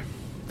 didn't they?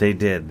 They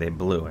did. They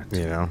blew it.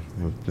 They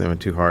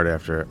went too hard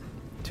after it.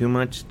 Too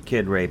much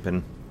kid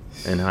raping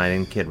and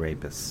hiding kid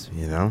rapists.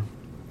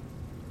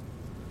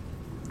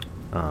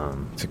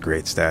 It's a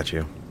great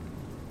statue.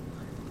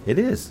 It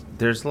is.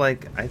 There's I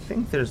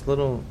think there's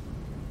little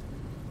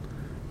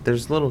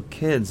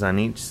kids on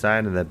each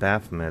side of the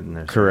Baphomet, and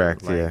there's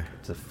correct. Yeah,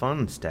 it's a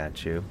fun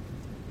statue.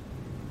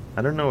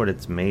 I don't know what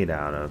it's made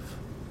out of.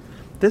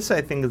 This,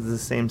 I think, is the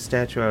same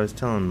statue I was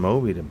telling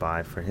Moby to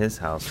buy for his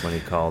house when he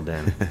called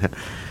in.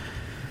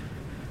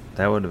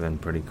 That would have been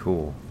pretty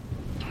cool.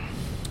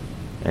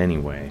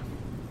 Anyway.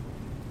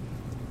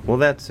 Well,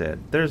 that's it.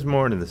 There's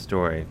more to the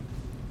story.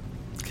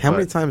 How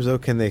many times, though,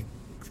 can they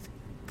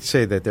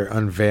say that they're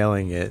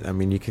unveiling it? I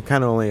mean, you can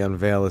kind of only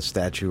unveil a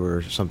statue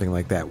or something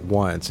like that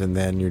once, and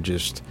then you're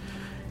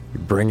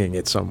bringing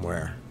it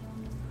somewhere.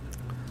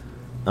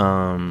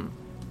 The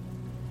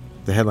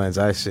headlines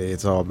I see,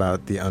 it's all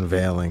about the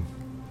unveiling.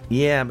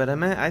 Yeah, but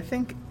I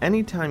think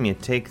anytime you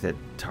take the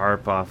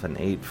tarp off an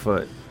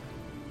 8-foot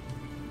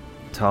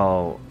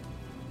tall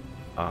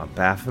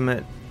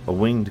Baphomet, a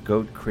winged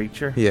goat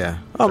creature,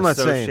 I'm not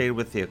associated saying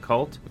with the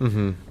occult,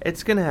 mm-hmm.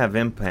 It's going to have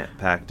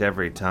impact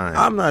every time.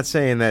 I'm not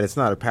saying that it's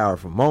not a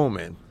powerful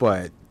moment,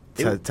 but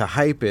to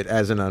hype it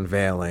as an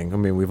unveiling, I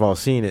mean, we've all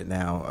seen it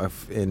now.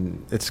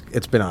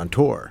 It's been on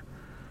tour.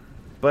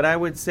 But I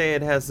would say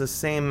it has the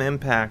same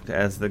impact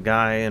as the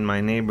guy in my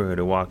neighborhood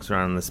who walks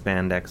around in the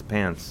spandex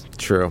pants.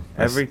 True.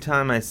 Every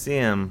time I see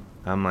him,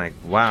 I'm like,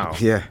 wow.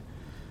 Yeah.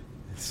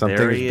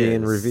 Something's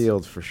being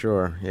revealed for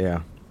sure.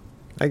 Yeah.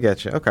 I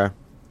get you. Okay.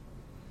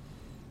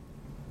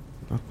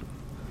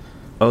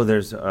 Oh,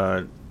 there's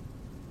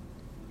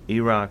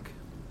Iraq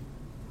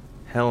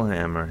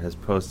Hellhammer has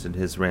posted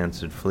his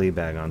rancid flea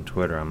bag on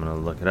Twitter. I'm going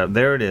to look it up.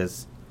 There it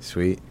is.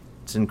 Sweet.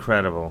 It's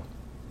incredible.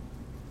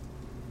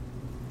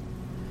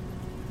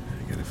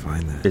 I got to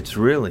find that. It's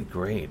really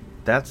great.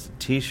 That's a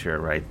t-shirt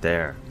right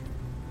there.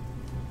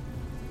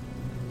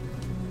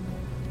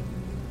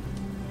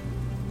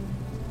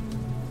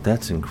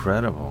 That's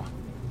incredible.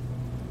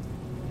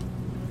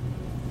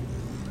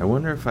 I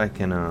wonder if I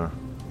can,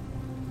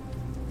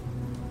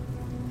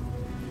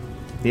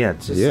 yeah,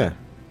 it's just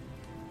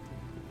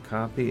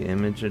copy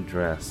image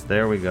address.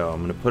 There we go.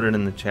 I'm going to put it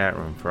in the chat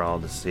room for all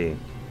to see.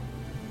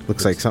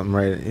 Looks like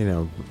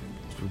something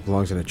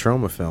belongs in a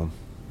trauma film.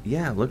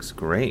 Yeah, it looks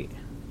great.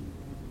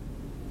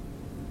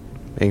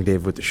 Ing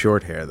Dave with the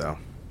short hair, though.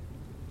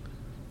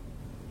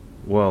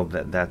 Well,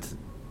 that's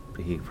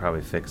he could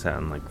probably fix that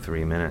in like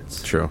 3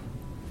 minutes. True.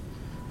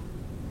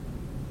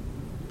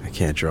 I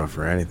can't draw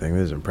for anything.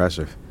 This is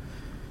impressive.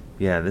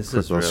 Yeah, this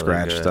is really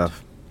scratch good.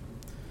 Stuff.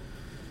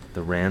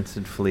 The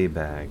rancid flea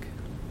bag.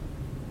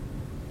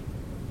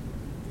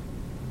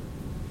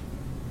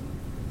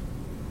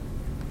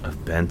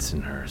 Of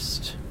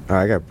Bensonhurst. Oh,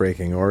 I got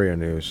breaking Oreo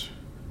news.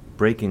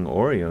 Breaking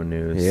Oreo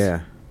news?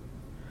 Yeah.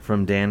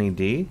 From Danny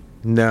D?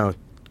 No,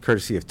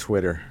 courtesy of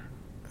Twitter.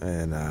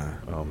 And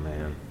oh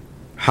man.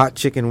 Hot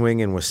chicken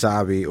wing and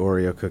wasabi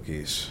Oreo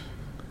cookies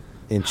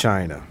in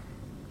China.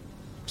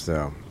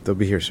 So they'll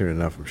be here soon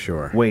enough, I'm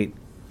sure. Wait.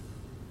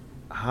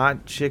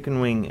 Hot chicken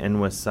wing and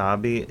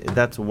wasabi,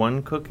 that's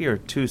one cookie or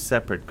two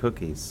separate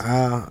cookies?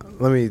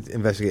 Let me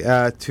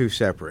investigate. Two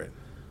separate.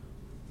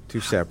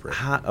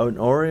 An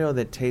Oreo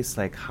that tastes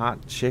like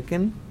hot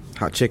chicken?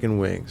 Hot chicken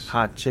wings.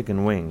 Hot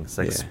chicken wings,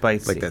 like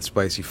spicy. Like that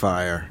spicy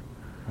fire.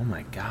 Oh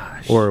my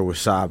gosh. Or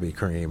wasabi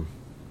cream.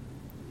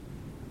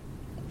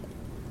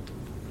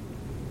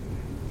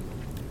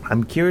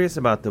 I'm curious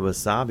about the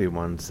wasabi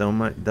one.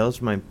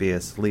 Those might be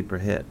a sleeper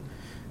hit.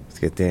 Let's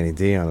get Danny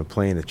D on a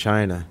plane to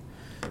China.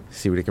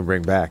 See what he can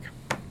bring back.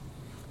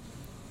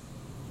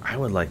 I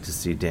would like to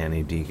see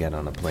Danny D get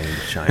on a plane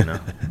to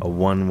China. A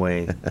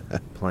one-way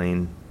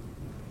plane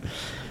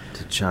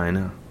to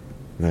China.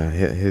 No,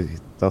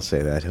 they'll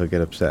say that. He'll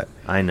get upset.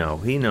 I know.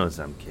 He knows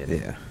I'm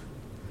kidding. Yeah.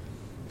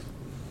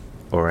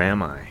 Or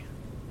am I?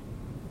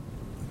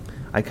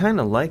 I kind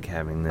of like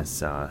having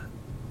this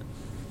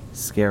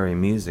scary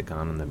music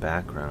on in the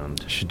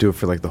background. Should do it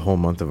for like the whole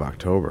month of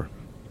October.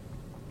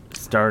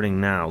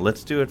 Starting now.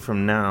 Let's do it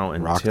from now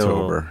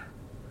until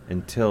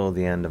until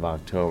the end of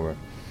October.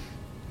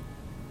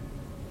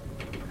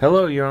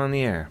 Hello, you're on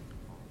the air.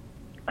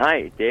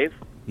 Hi, Dave?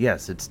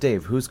 Yes, it's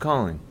Dave. Who's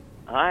calling?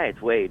 Hi,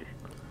 it's Wade.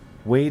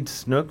 Wade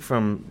Snook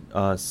from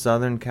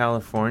Southern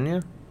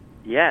California?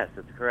 Yes,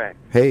 that's correct.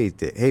 Hey,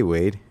 hey,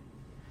 Wade.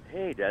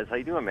 Hey, Dez. How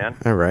you doing, man?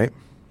 All right.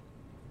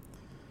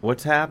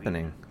 What's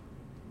happening?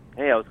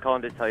 Hey, I was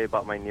calling to tell you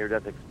about my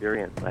near-death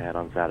experience I had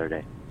on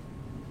Saturday.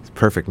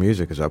 Perfect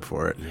Music is up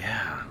for it.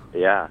 Yeah.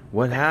 Yeah.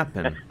 What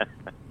happened?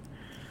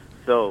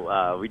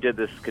 So, we did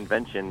this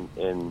convention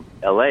in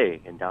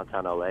L.A., in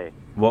downtown L.A.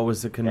 What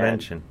was the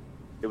convention?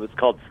 And it was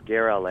called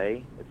Scare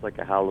L.A. It's like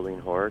a Halloween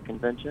horror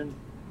convention.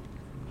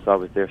 So I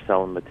was there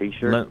selling the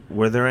T-shirts.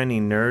 Were there any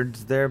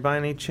nerds there by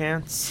any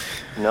chance?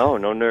 No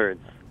nerds.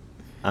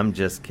 I'm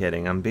just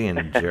kidding. I'm being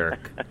a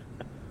jerk.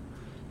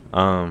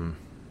 No,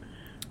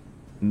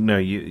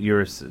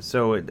 you're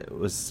so it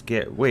was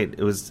wait,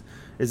 it was.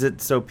 Is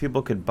it so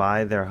people could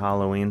buy their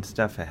Halloween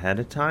stuff ahead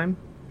of time?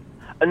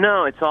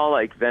 No, it's all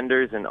like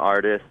vendors and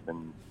artists,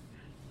 and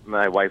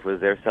my wife was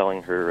there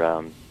selling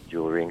her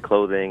jewelry and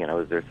clothing, and I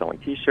was there selling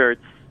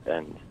T-shirts,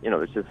 and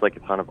there's just like a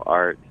ton of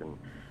art, and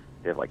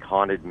they have like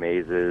haunted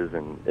mazes,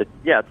 and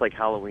it's like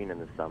Halloween in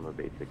the summer,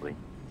 basically.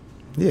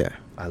 Yeah,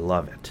 I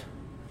love it.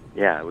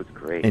 Yeah, it was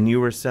great. And you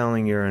were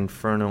selling your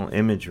Infernal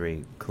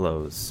Imagery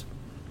clothes.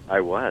 I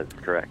was,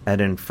 correct. At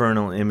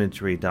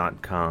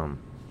infernalimagery.com.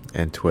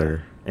 And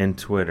Twitter. And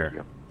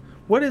Twitter.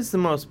 What is the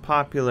most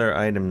popular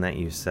item that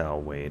you sell,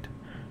 Wade?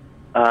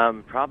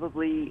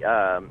 Probably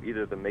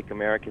either the Make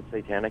America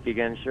Satanic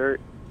Again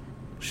shirt.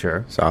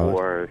 Sure. Solid.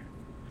 Or,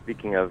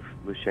 speaking of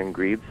Lucien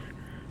Greaves,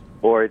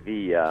 or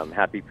the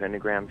Happy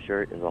Pentagram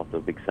shirt is also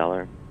a big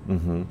seller.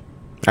 Mm-hmm.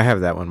 I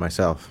have that one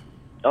myself.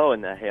 Oh,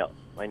 and the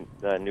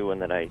new one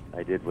that I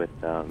did with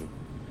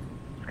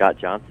Scott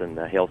Johnson,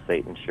 the Hail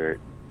Satan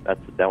shirt.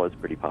 That was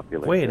pretty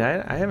popular. Wait,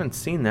 I haven't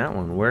seen that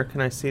one. Where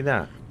can I see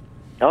that?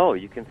 Oh,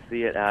 you can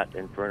see it at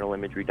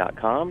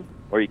infernalimagery.com,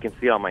 or you can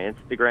see it on my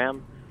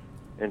Instagram,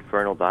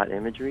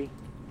 infernal.imagery.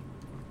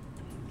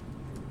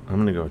 I'm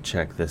going to go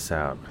check this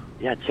out.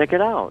 Yeah, check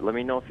it out. Let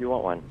me know if you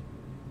want one.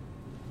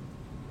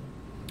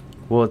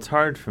 Well, it's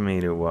hard for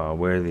me to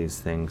wear these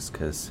things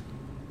because,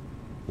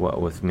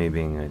 with me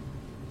being a,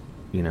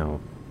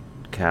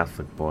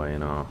 Catholic boy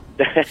and all.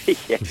 Yeah.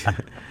 You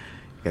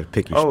got to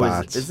pick your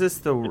spots. Is this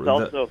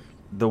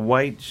the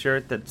white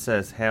shirt that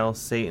says Hail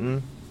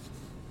Satan?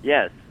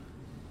 Yes.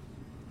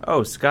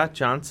 Oh, Scott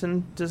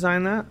Johnson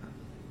designed that?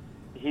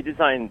 He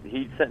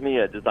sent me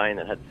a design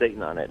that had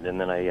Satan on it, and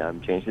then I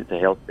changed it to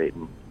Hail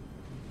Satan.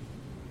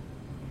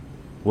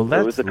 Well,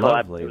 that's it was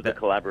lovely. It was a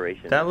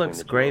collaboration. That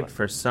looks great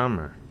for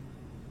summer.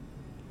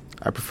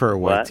 I prefer a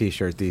white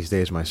T-shirt these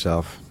days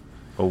myself.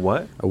 A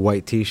what? A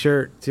white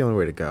T-shirt. It's the only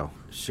way to go.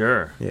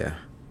 Sure. Yeah.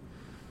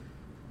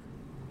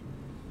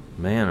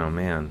 Man, oh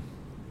man.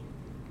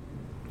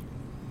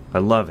 I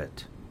love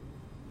it.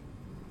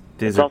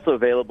 It's also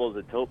available as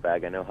a tote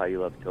bag. I know how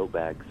you love tote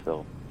bags,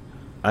 so.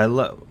 I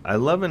love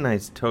a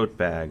nice tote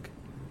bag.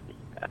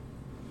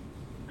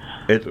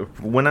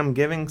 When I'm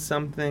giving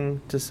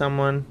something to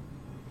someone,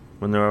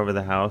 when they're over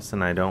the house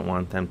and I don't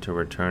want them to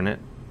return it,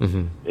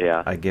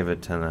 yeah, I give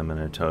it to them in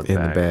a tote bag.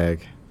 In the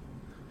bag.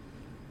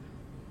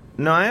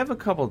 No, I have a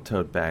couple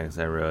tote bags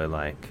I really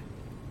like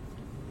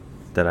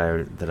that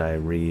I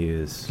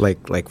reuse.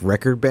 Like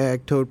record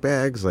bag tote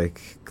bags,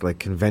 like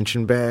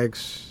convention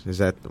bags. Is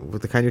that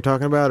what the kind you're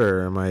talking about,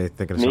 or am I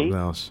thinking of something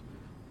else?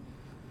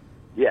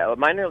 Yeah,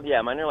 mine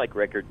are like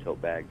record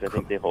tote bags. I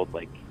think they hold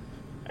I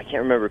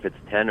can't remember if it's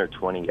 10 or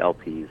 20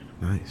 LPs.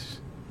 Nice.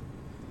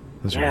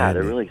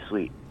 They're really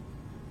sweet.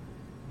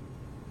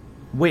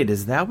 Wait,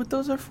 is that what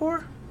those are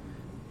for?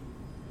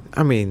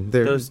 I mean,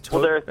 those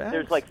tote bags?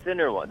 There's like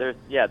thinner ones. There's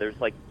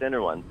like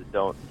thinner ones that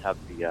don't have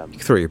the. You can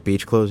throw your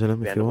beach clothes in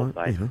them if you want.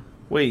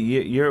 Wait,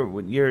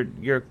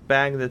 your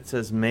bag that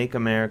says "Make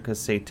America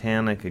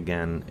Satanic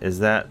Again" is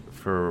that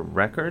for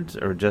records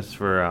or just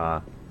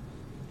for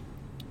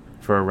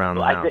around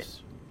the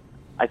house?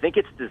 I think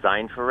it's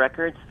designed for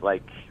records,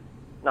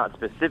 not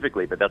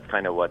specifically, but that's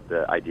kind of what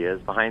the idea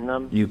is behind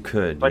them. You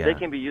could, but they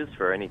can be used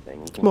for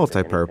anything. It's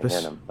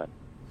multi-purpose.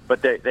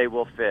 But they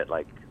will fit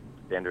like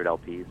standard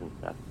LPs and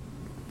stuff.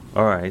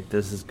 All right,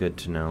 this is good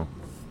to know.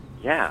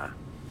 Yeah.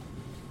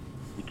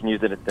 You can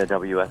use it at the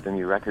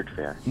WFMU Record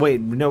Fair. Wait,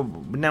 no,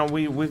 now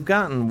we've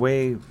gotten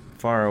way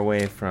far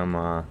away from,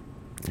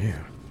 Yeah.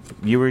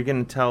 You were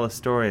going to tell a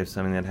story of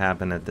something that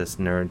happened at this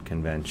nerd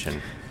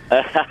convention.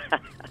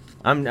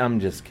 I'm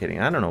just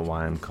kidding. I don't know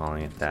why I'm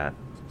calling it that.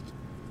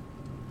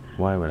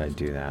 Why would I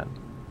do that?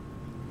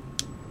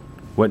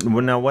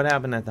 What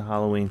happened at the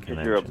Halloween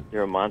convention?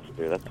 You're a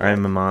monster, that's right.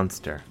 I'm a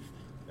monster.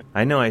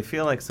 I know, I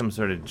feel like some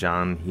sort of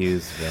John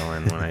Hughes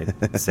villain when I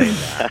say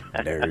that.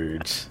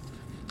 Nerds.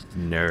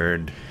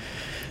 Nerd.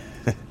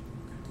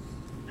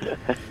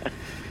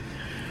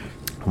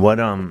 What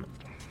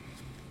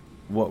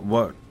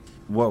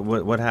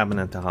happened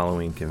at the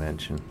Halloween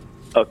convention?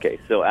 Okay,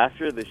 so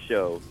after the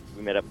show,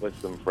 we met up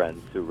with some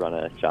friends who run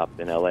a shop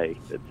in LA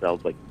that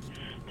sells like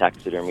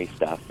taxidermy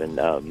stuff, and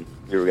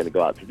we were going to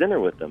go out to dinner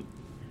with them.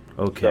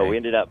 Okay. So we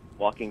ended up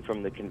walking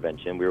from the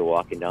convention. We were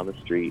walking down the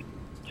street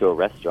to a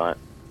restaurant.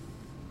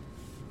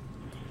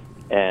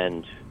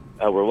 And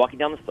we're walking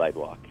down the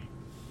sidewalk.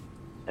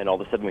 And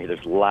all of a sudden we hear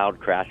this loud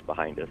crash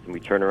behind us. And we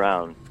turn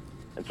around.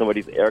 And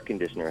somebody's air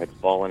conditioner had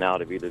fallen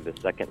out of either the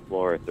second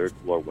floor or third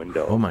floor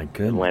window. Oh, my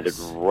goodness. And landed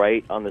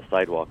right on the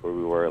sidewalk where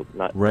we were,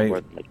 not Right. more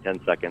than like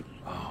 10 seconds.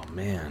 Oh,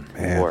 man.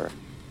 Before.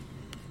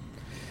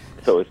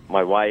 So it was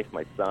my wife,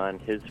 my son,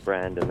 his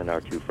friend, and then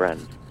our two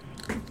friends.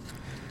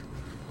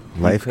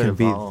 Life could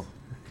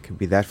can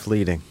be that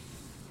fleeting.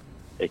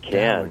 It can.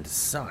 That would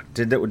suck.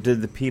 Did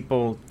the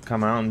people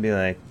come out and be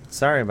like,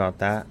 sorry about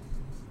that?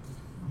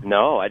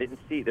 No, I didn't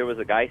see. There was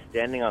a guy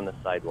standing on the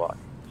sidewalk,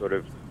 sort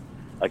of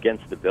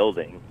against the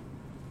building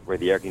where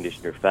the air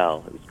conditioner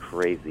fell. It was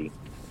crazy.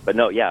 But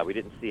no, yeah, we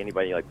didn't see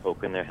anybody like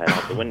poking their head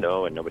out the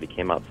window, and nobody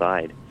came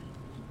outside.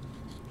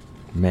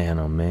 Man,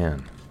 oh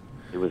man.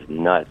 It was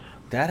nuts.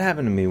 That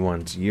happened to me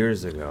once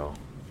years ago.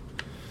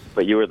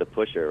 But you were the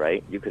pusher,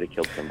 right? You could have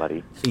killed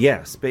somebody.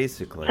 Yes,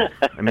 basically.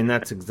 I mean,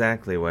 that's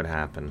exactly what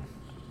happened.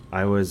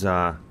 I was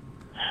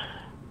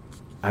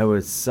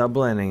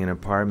subletting an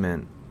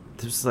apartment.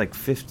 This was like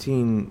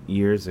 15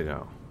 years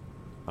ago.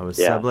 I was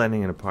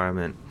subletting an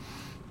apartment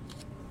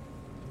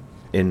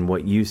in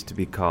what used to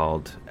be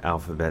called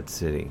Alphabet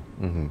City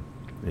in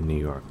New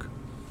York.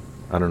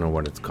 I don't know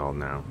what it's called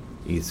now.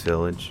 East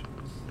Village.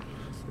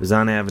 It was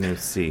on Avenue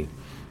C.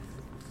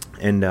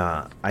 And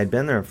I'd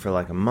been there for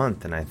like a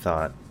month, and I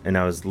thought, and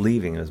I was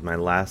leaving. It was my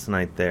last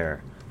night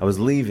there. I was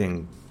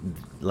leaving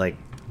like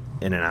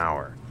in an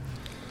hour.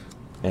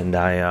 And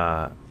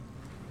I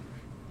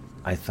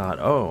thought,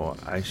 oh,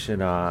 I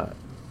should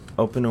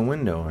open a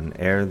window and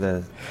air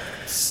the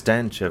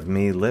stench of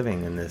me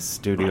living in this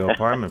studio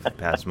apartment for the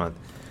past month.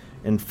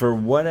 And for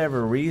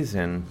whatever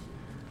reason,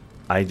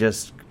 I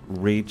just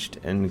reached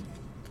and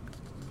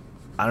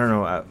I don't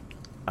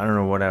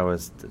know what I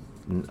was.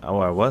 I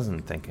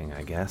wasn't thinking,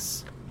 I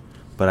guess.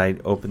 But I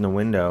opened the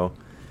window,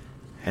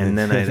 and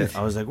then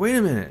I was like, wait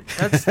a minute,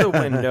 that's the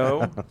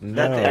window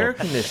that the air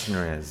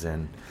conditioner is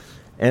in.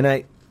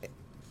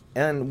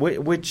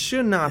 Which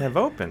should not have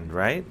opened,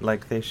 right?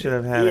 Like they should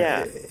have had.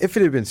 Yeah. If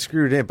it had been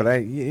screwed in, but I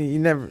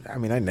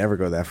never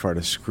go that far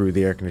to screw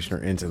the air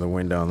conditioner into the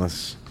window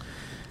unless.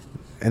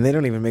 And they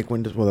don't even make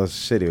windows. Well,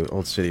 those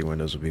old city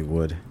windows would be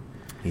wood.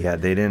 Yeah,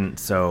 they didn't.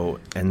 So,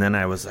 and then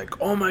I was like,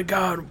 oh my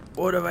God,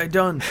 what have I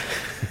done?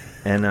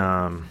 And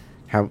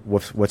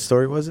what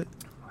story was it?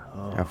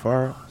 How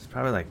far? It's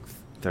probably like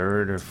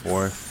third or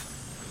fourth.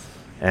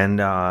 And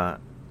the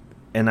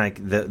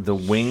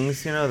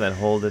wings, that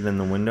hold it in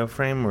the window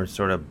frame were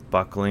sort of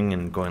buckling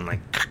and going like,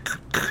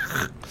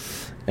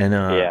 and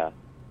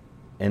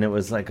and it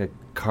was like a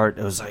cart.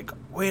 It was like,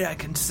 wait, I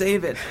can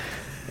save it,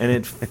 and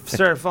it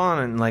started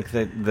falling, and like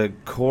the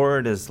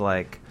cord is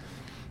like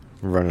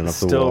running up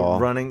the still wall,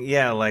 running,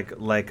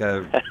 like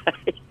a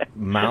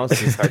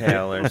mouse's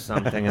tail or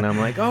something. And I'm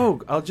like,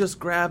 oh, I'll just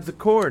grab the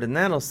cord and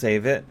that'll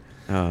save it.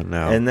 Oh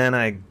no! And then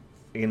I.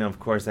 Of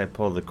course, I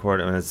pulled the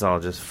cord and it's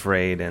all just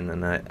frayed, and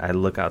then I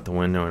look out the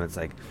window and it's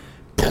like,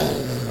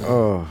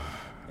 oh,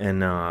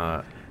 and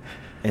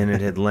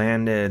it had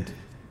landed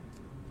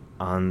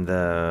on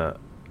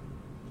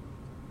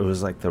it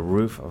was like the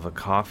roof of a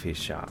coffee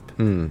shop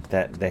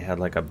that they had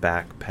like a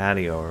back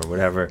patio or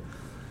whatever,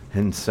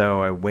 and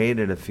so I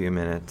waited a few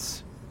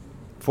minutes.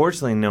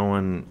 Fortunately, no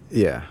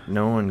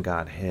one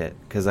got hit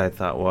because I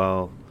thought,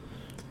 well,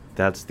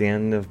 that's the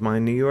end of my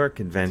New York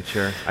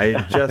adventure. I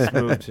had just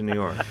moved to New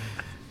York.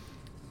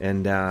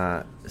 And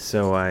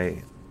so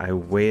I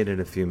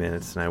waited a few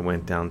minutes and I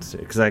went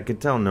downstairs because I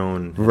could tell no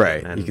one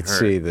had you could hurt.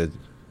 see the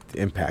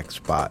impact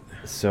spot.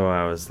 So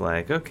I was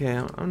like, okay,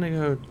 I'm going to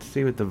go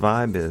see what the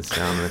vibe is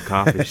down in the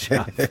coffee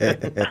shop.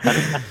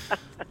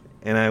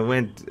 And I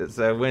went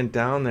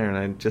down there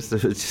and it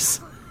was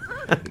just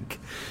like,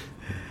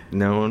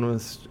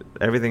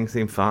 everything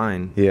seemed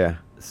fine. Yeah.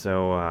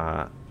 So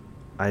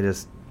I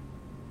just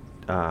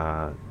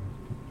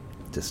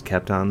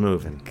kept on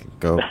moving.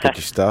 Go get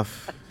your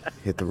stuff,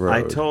 hit the road.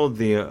 I told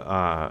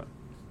the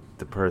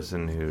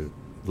person who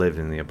lived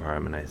in the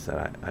apartment, I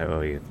said, I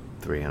owe you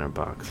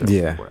 $300.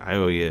 Yeah. I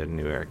owe you a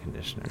new air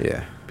conditioner.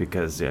 Yeah.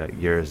 Because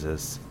yours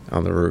is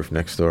on the roof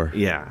next door.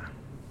 Yeah.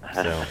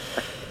 So,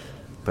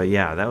 but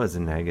yeah, that was a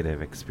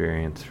negative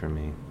experience for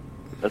me.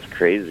 That's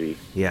crazy.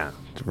 Yeah.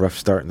 It's a rough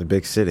start in the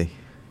big city.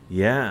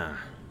 Yeah.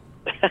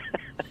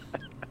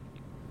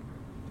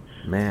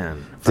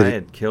 Man, if I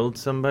had killed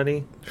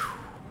somebody,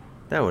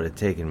 that would have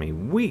taken me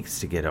weeks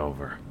to get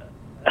over.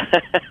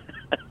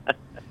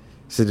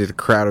 So did a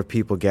crowd of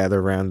people gather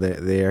around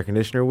the air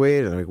conditioner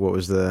wait? Like, what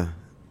was the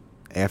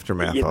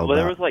aftermath all about?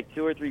 There was like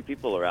 2 or 3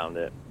 people around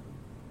it.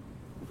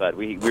 But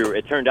we were.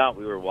 It turned out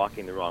we were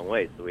walking the wrong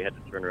way, so we had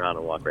to turn around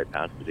and walk right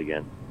past it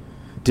again.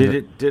 Did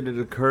it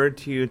occur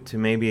to you to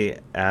maybe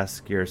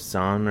ask your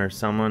son or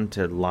someone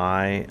to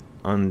lie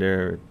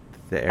under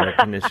the air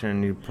conditioner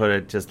and you put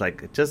it just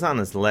on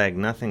his leg,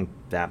 nothing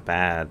that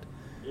bad,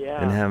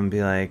 and have him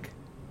be like,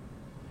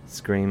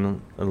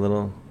 scream a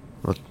little?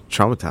 Well,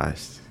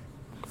 traumatized,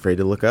 afraid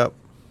to look up.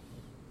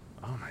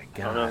 Oh my I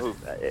don't know who,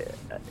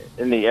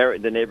 in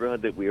the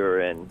neighborhood that we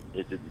were in,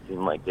 it didn't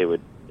seem like they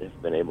would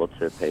have been able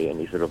to pay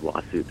any sort of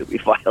lawsuit that we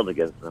filed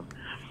against them.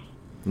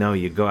 No,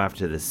 you go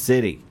after the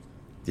city.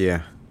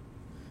 Yeah.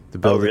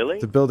 Really?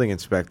 The building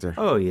inspector.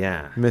 Oh,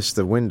 yeah. Missed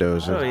the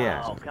windows. Oh,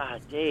 yeah. Oh,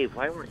 God, Dave,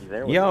 why weren't you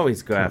there? You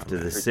always go after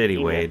the city,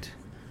 Wade.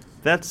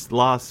 That's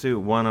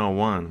lawsuit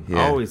 101.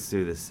 Yeah. Always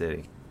sue the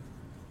city.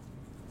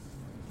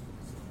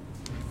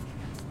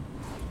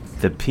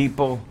 The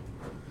people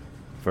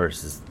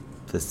versus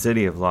the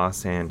city of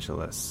Los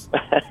Angeles.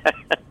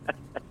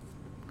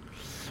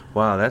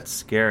 Wow, that's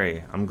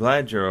scary. I'm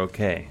glad you're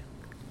okay.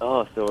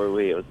 Oh, so are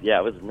we. It was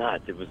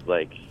nuts. It was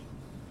like,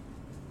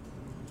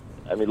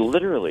 I mean,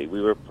 literally,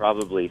 we were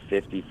probably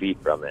 50 feet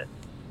from it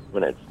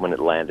when it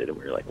landed, and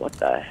we were like, what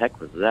the heck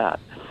was that?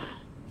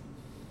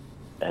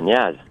 And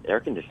yeah, air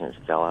conditioners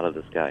fell out of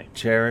the sky.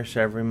 Cherish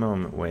every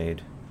moment,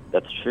 Wade.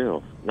 That's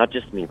true. Not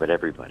just me, but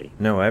everybody.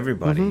 No,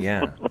 everybody,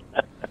 yeah.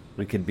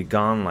 We could be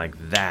gone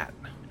like that.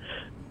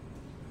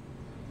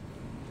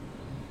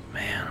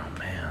 Man, oh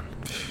man.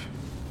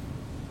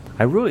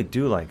 I really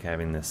do like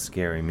having this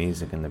scary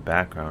music in the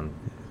background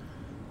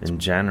in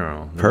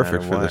general.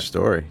 Perfect for the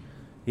story.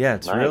 Yeah,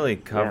 it's really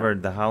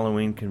covered the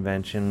Halloween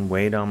convention,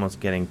 Wade almost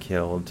getting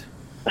killed.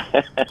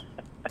 I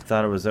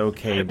thought it was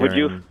okay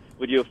during...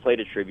 Would you have played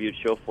a tribute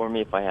show for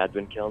me if I had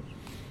been killed?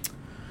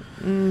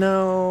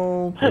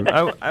 No.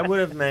 I would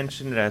have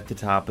mentioned it at the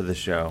top of the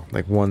show.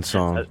 Like one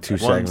song, 2 one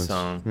segments.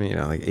 Song. You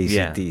know, like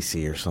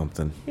AC/DC or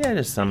something. Yeah,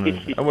 just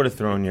something. I would have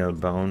thrown you a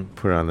bone.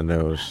 Put it on the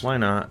nose. Why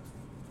not?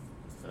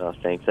 Oh,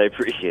 thanks. I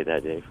appreciate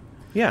that, Dave.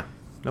 Yeah,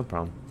 no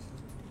problem.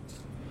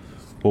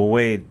 Well,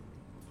 Wade,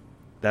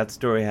 that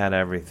story had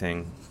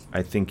everything.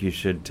 I think you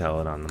should tell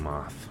it on the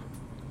Moth.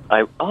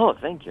 Oh,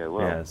 thank you. I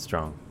will. Yeah, it's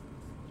strong.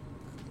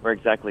 Where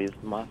exactly is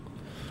the Moth?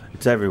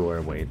 It's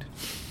everywhere, Wade.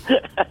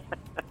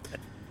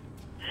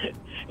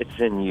 It's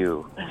in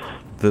you.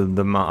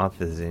 The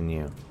Moth is in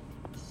you.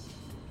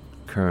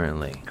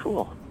 Currently.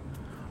 Cool.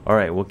 All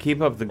right, well,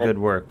 keep up the good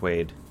work,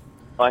 Wade.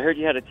 Oh, I heard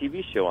you had a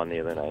TV show on the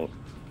other night.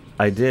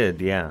 I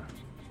did, yeah.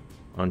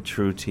 On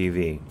True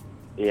TV.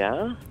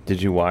 Yeah?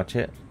 Did you watch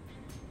it?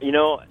 You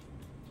know,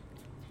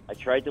 I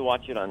tried to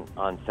watch it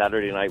on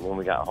Saturday night when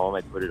we got home.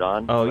 I put it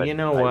on. Oh, you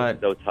know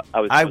what?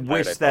 I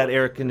wish that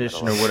air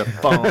conditioner would have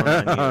fallen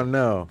on you. Oh,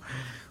 no.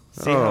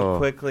 See how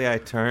quickly I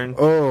turned?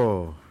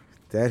 Oh,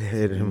 that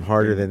hit him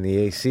harder than the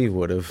AC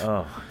would have.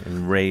 Oh,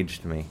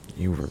 enraged me.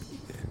 You were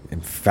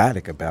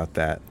emphatic about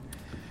that.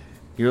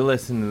 You're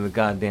listening to the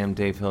goddamn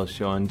Dave Hill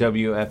Show on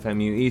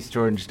WFMU East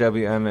Orange,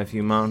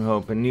 WMFU Mount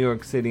Hope, in New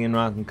York City and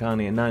Rockland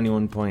County at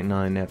 91.9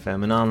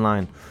 FM, and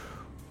online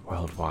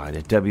worldwide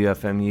at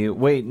WFMU.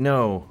 Wait,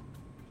 no.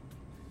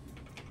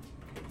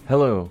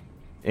 Hello,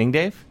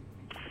 Dave?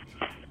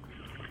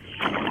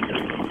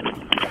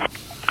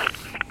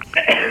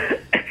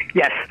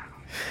 Yes.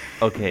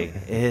 Okay,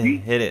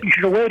 hit it. You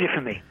should have waited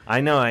for me.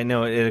 I know.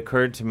 It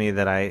occurred to me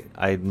that I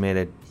made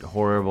a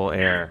horrible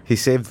error. He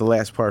saved the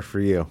last part for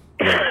you.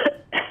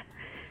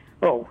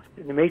 Oh,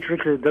 in the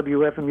matrix of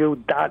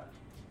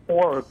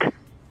WFMU.org.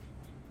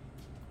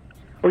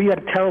 Oh, you had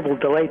a terrible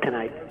delay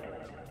tonight.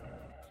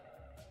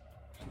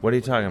 What are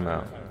you talking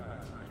about?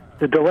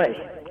 The delay.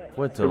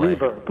 What delay? The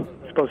reverb.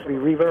 It's supposed to be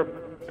reverb.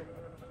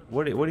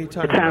 What are you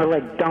talking about?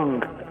 It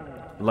sounded about?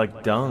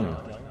 like dung. Like dung?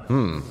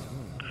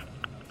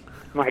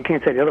 Well, I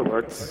can't say the other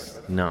word.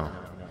 No.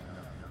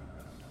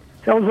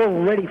 So I was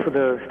all ready for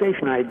the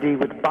station ID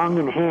with bong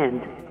in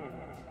hand.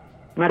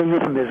 Not a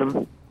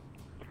euphemism.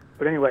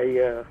 But anyway,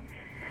 you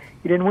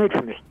didn't wait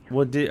for me.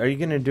 Well, are you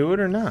going to do it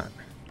or not?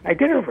 I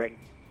did it already.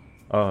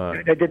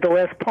 I did the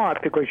last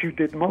part because you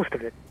did most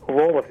of it,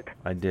 or all of it.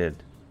 I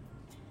did.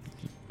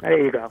 There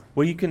you go.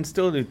 Well, you can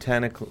still do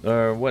 10 o'clock,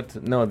 or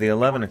what? No, the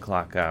 11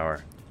 o'clock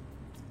hour.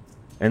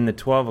 And the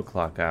 12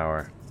 o'clock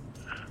hour.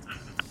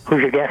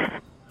 Who's your guest?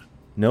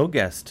 No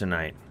guest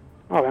tonight.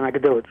 Oh, then I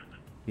could do it.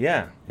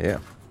 Yeah. Yeah.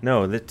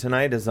 No,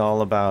 tonight is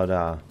all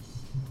about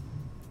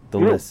the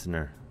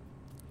listener.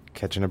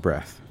 Catching a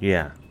breath.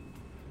 Yeah.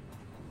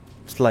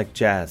 It's like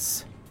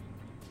jazz.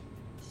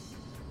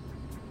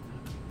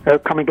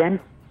 Come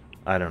again?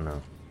 I don't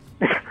know.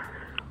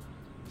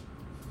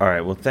 All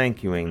right, well,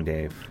 thank you,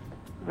 Dave.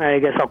 I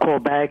guess I'll call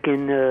back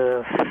in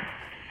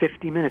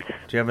 50 minutes.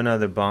 Do you have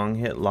another bong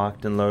hit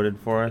locked and loaded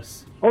for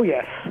us? Oh,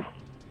 yes.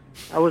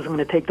 I was going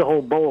to take the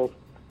whole bowl.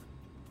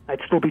 I'd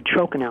still be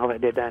choking now if I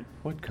did that.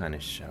 What kind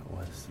of show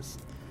was this?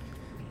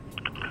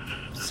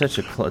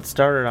 It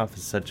started off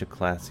as such a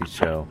classy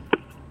show,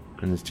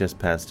 and it's just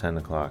past 10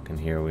 o'clock, and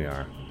here we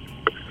are.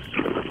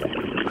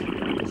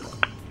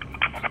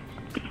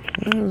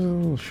 It was a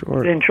little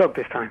short. I didn't choke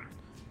this time.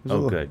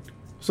 Good. It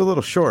was a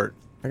little short,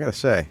 I gotta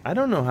say. I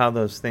don't know how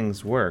those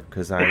things work,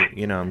 because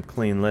I'm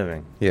clean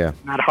living. Yeah.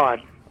 Not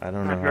hard. I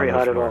don't know Not how very those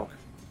hard at work.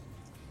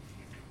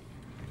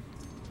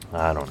 all.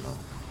 I don't know.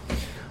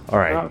 All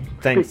right,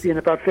 thanks. Speak to you in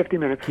about 50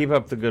 minutes. Keep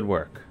up the good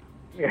work.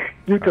 Yeah,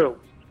 you too.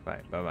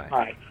 Bye. Bye-bye.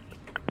 Bye.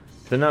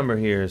 The number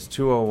here is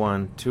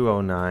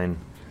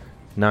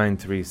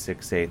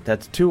 201-209-9368.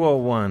 That's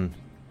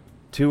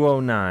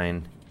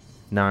 201-209-9368.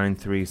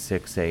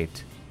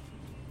 9368.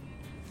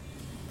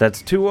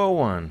 That's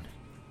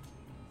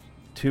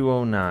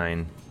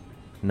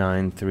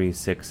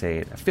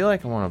 201-209-9368. I feel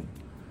like I want to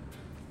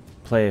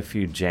play a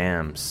few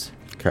jams.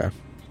 Okay.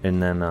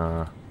 And then,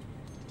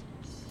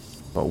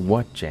 but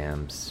what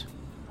jams?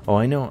 Oh,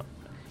 I know.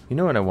 You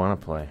know what I want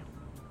to play?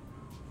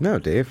 No,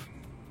 Dave.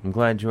 I'm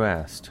glad you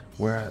asked.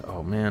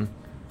 Oh man,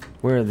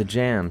 where are the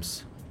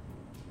jams?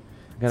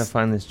 I gotta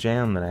find this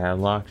jam that I had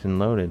locked and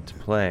loaded to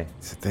play.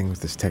 It's the thing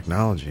with this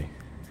technology.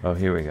 Oh,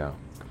 here we go.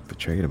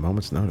 Betray at a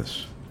moment's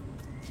notice.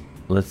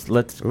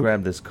 Let's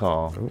grab this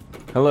call. Ooh.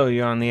 Hello,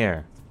 you're on the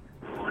air.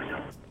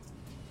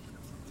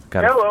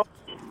 Hello.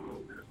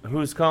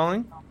 Who's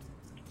calling?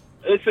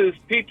 This is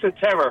Pizza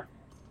Terror.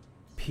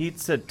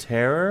 Pizza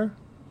Terror?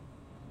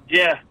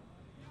 Yeah.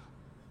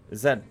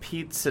 Is that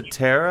Pizza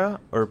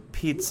Terra or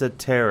Pizza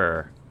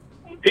Terror?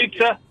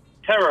 Pizza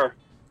Terror.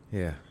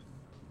 Yeah.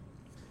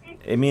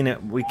 I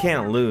mean, we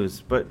can't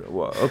lose, but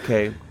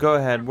okay, go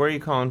ahead. Where are you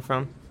calling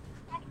from?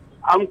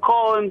 I'm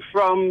calling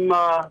from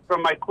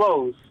my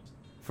clothes.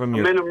 From I'm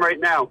your... in them right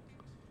now.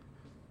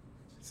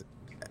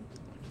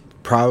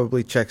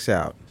 Probably checks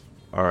out.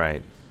 All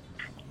right.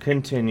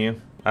 Continue.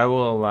 I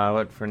will allow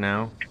it for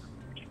now.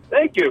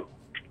 Thank you.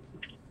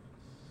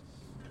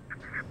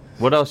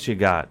 What else you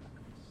got?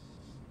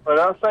 What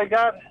else I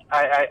got?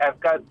 I've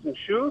got some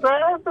shoes.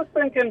 I was just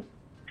thinking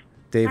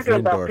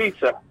about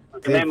pizza.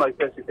 With a name like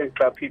this, you think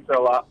about pizza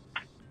a lot.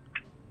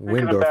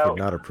 Windorf would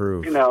not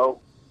approve. You know,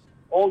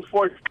 Old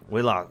Fort.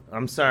 We lost.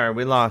 I'm sorry,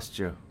 we lost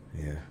you.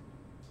 Yeah.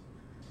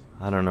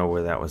 I don't know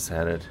where that was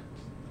headed.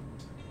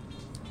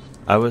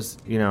 I was,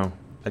 I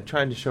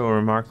tried to show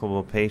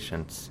remarkable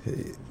patience.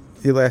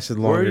 You lasted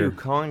longer. Where are you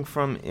calling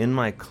from? In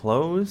my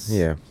clothes?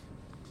 Yeah.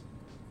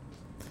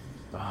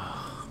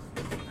 Oh.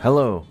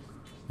 Hello.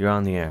 You're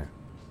on the air.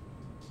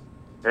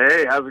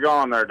 Hey, how's it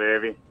going there,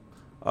 Davey?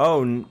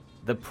 Oh,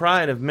 the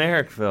pride of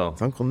Merrickville.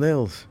 It's Uncle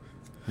Nils.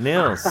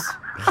 Nils.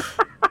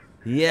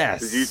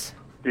 Yes.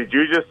 Did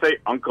you just say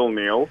Uncle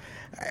Neil?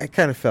 I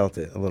kind of felt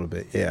it a little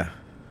bit, yeah.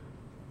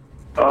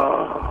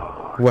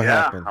 Oh. What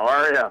happened? How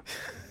are you?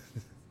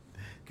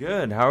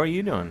 Good. How are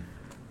you doing?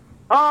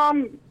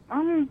 I'm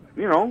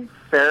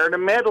fair to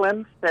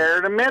middling.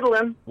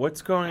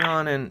 What's going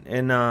on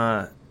in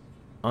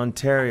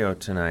Ontario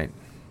tonight?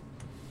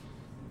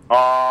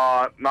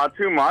 Not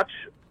too much.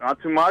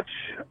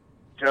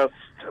 Just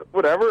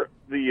whatever.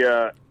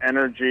 The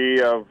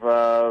energy of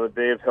the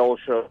Dave Hill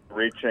show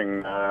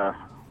reaching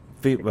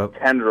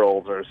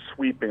tendrils are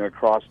sweeping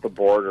across the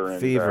border and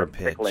fever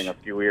pitch. tickling a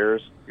few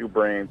ears, few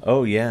brains.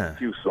 Oh, yeah. A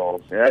few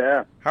souls.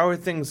 Yeah. How are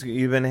things?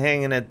 You've been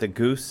hanging at the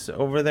Goose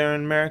over there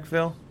in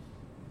Merrickville?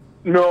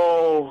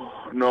 No,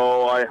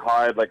 I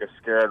hide like a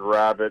scared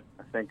rabbit.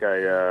 I think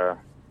I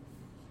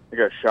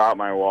shot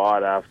my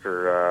wad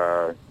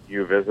after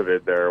you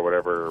visited there or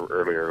whatever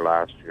earlier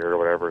last year or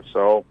whatever.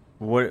 So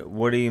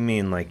what do you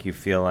mean? Like you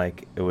feel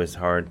like it was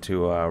hard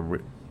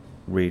to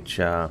reach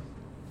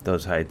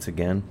those heights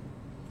again?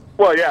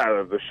 Well,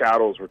 yeah, the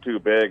shadows were too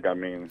big. I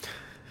mean,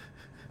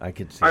 I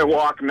could see. I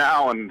walk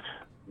now and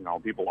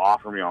people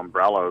offer me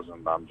umbrellas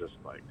and I'm just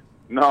like,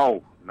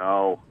 no.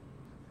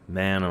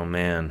 Man, oh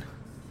man.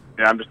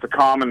 Yeah, I'm just a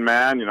common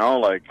man,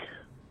 like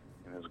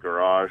in his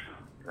garage,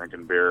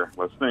 drinking beer,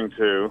 listening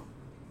to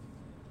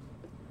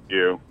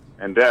you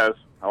and Dez.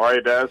 How are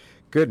you, Dez?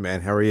 Good,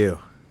 man. How are you?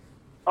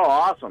 Oh,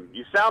 awesome.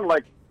 You sound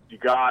like you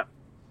got,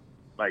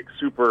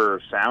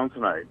 super sound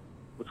tonight.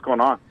 What's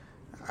going on?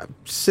 I'm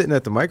sitting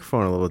at the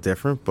microphone a little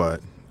different,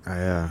 but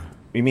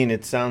You mean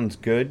it sounds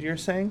good, you're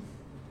saying?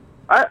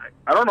 I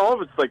don't know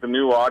if it's like the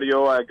new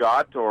audio I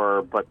got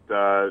but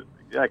I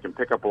can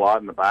pick up a lot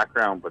in the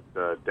background, but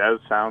Dez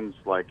sounds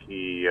like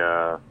he's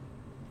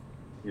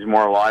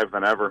more alive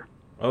than ever.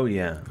 Oh,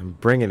 yeah. I'm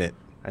bringing it.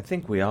 I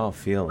think we all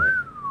feel it.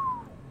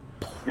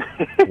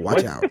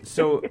 Watch out.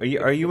 So,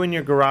 are you in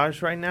your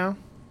garage right now?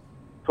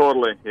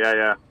 Totally.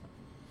 Yeah.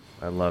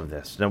 I love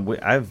this. No,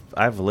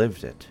 I've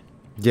lived it.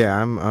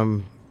 Yeah,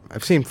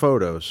 I've seen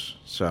photos,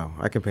 so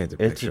I can paint a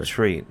picture. It's a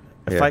treat.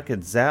 If I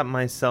could zap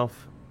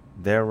myself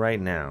there right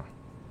now.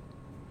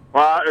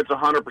 Well, it's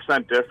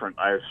 100% different.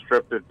 I've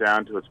stripped it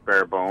down to its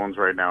bare bones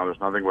right now. There's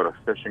nothing but a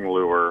fishing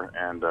lure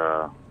and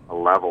a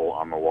level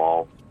on the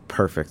wall.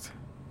 Perfect.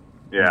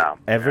 Yeah.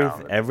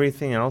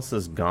 Everything else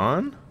is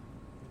gone?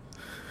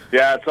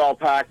 Yeah, it's all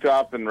packed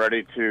up and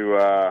ready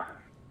to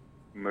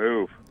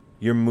move.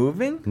 You're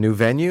moving? New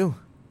venue?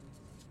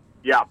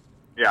 Yeah.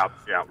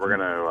 We're going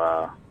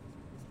to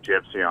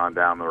gypsy on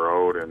down the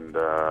road and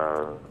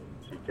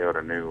seek out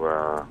a new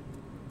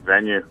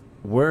venue.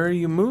 Where are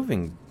you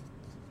moving?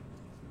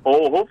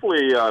 Oh,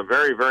 hopefully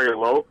very, very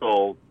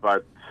local,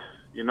 but,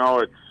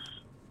 it's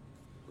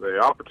the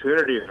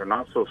opportunities are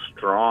not so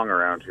strong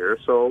around here,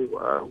 so,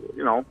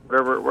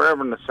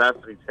 wherever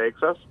necessity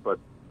takes us, but...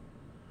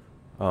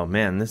 Oh,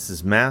 man, this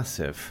is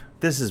massive.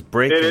 This is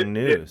breaking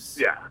news.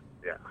 Yeah.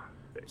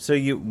 So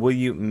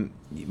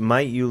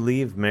might you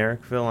leave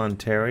Merrickville,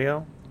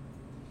 Ontario?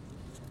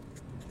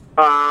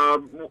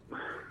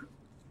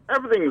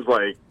 Everything's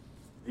like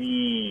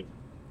the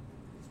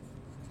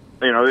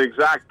the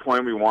exact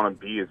point we want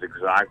to be is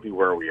exactly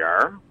where we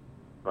are,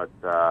 but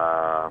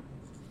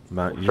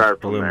we'll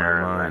start from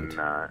there, and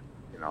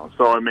then,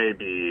 so it may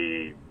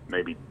be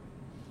maybe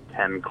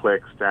 10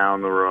 clicks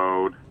down the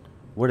road.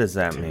 What does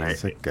that mean?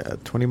 It's like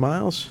 20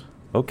 miles?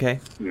 Okay.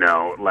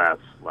 No, less.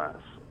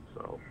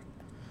 So,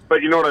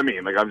 but you know what I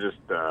mean? Like, I'm just,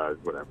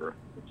 whatever.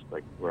 It's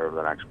like wherever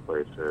the next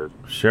place is.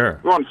 Sure.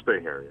 We want to stay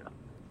here, yeah.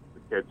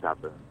 The kids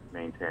have to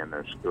maintain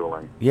their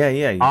schooling.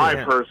 Yeah. I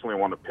personally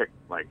want to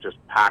just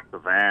pack the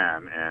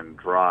van and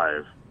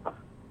drive to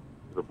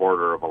the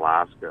border of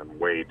Alaska and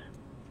wait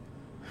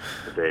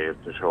for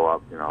Dave to show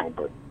up,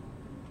 but...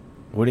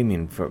 What do you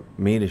mean, for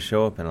me to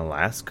show up in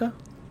Alaska?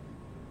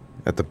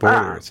 At the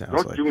border, it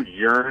sounds like. Don't you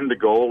yearn to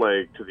go,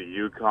 to the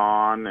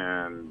Yukon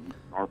and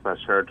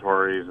Northwest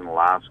Territories and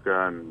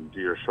Alaska and do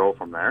your show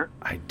from there?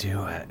 I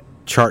do it.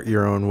 Chart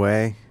your own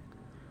way?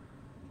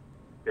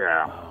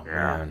 Yeah. Oh,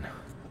 man.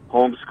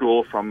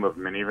 Homeschool from the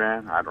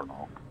minivan? I don't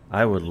know.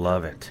 I would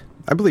love it.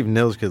 I believe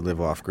Nils could live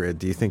off-grid.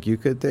 Do you think you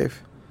could,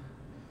 Dave?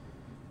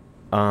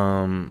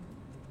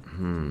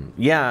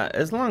 Yeah,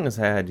 as long as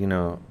I had,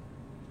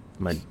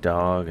 my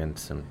dog and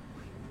some,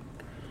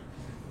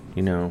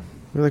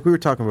 Like we were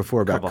talking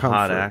before about comfort.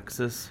 Hot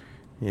axes.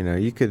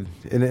 You could,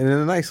 in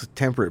a nice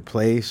temperate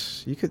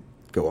place, you could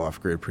go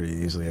off-grid pretty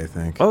easily, I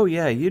think. Oh,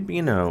 yeah, you'd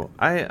be,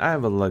 I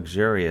have a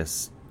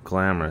luxurious,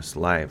 glamorous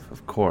life,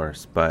 of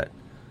course, but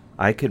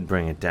I could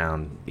bring it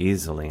down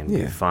easily and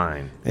be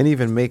fine. And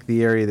even make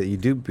the area that you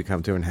do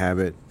become to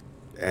inhabit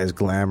as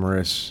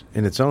glamorous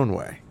in its own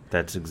way.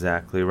 That's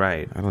exactly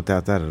right. I don't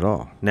doubt that at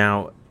all.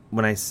 Now,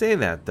 when I say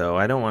that, though,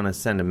 I don't want to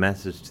send a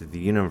message to the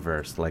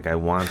universe like I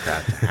want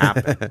that to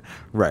happen.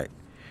 Right.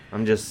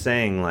 I'm just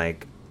saying, I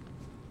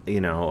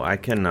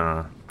can...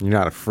 You're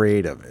not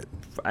afraid of it.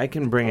 I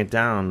can bring it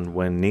down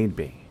when need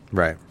be.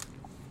 Right.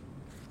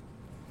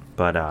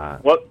 But,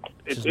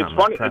 it's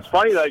funny. It's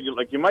funny that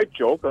you might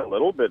joke a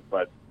little bit,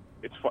 but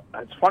it's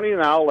funny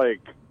now,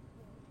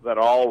 that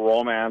all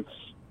romance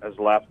has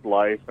left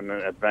life and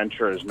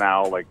adventure is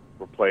now,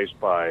 replaced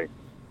by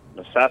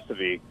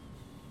necessity.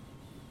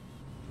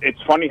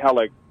 It's funny how,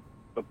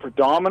 the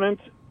predominant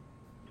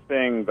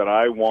thing that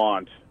I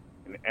want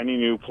in any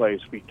new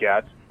place we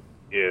get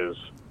is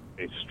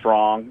a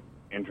strong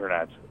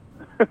internet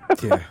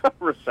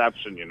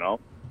reception,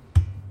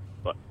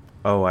 But,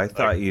 I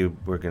thought you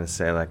were going to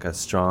say, a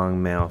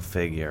strong male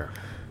figure.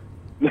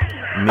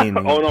 Meaning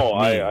oh, no,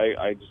 me.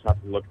 I just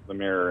have to look in the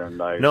mirror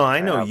and I... No,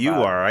 I know you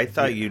are. I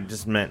thought you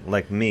just meant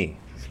like me.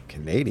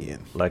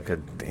 Canadian.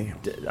 Damn.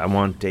 I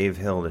want Dave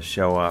Hill to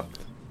show up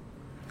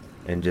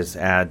and just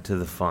add to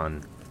the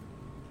fun.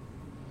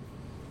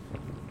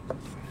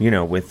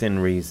 Within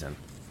reason.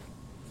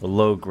 A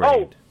low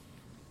grade.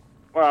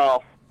 Oh.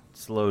 Well...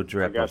 Slow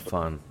drip of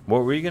fun. What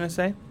were you going to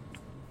say?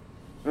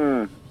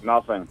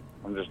 Nothing.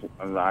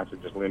 I'm actually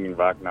just leaning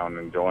back now and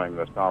enjoying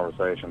this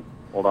conversation.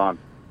 Hold on.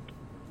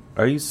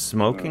 Are you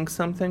smoking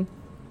something?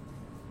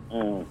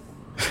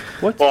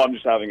 What? Well, I'm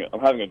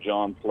having a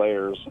John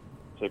Player's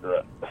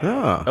cigarette.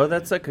 Oh,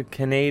 that's like a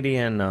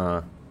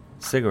Canadian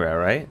cigarette,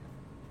 right?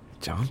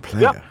 John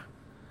Player.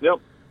 Yep.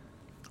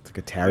 It's like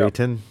a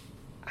Tarryton.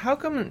 How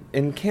come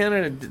in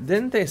Canada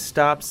didn't they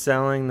stop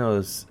selling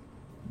those?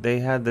 They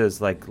had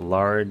those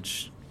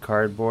large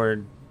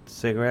cardboard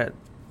cigarette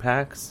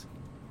packs.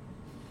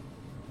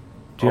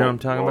 Do you know what I'm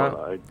talking about?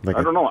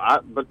 I don't know.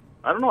 But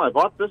I don't know. I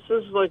bought this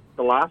is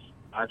the last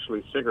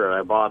actually cigarette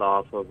I bought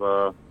off of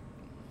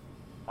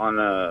on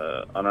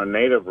a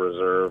native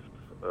reserve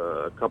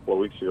a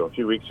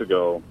few weeks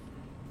ago.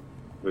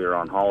 We were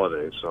on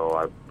holiday, so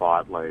I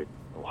bought a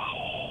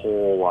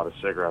whole lot of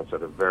cigarettes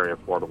at a very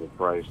affordable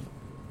price.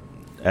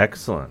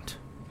 Excellent.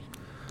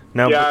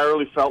 Now, I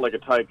really felt like a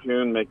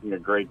tycoon making a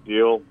great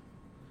deal.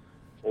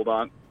 Hold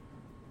on.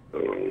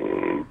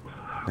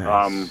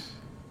 Nice.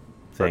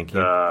 Thank you.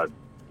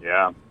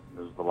 Yeah,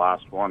 this is the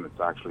last one. It's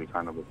actually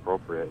kind of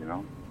appropriate,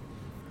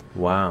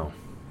 Wow.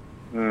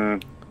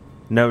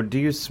 No, do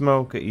you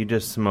smoke? You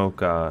just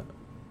smoke, not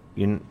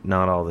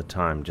all the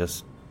time,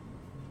 just...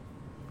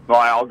 No,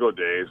 I'll go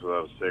days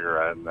without a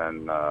cigarette and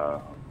then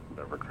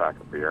never crack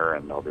a beer,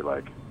 and I'll be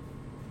like,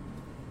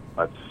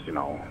 let's,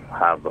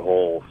 have the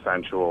whole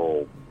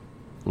sensual...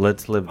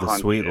 Let's live the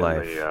sweet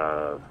life.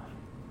 The,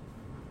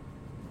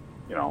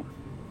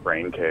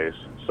 brain case.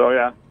 So,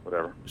 yeah,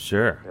 whatever.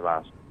 Sure. They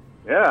last.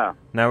 Yeah.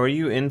 Now, are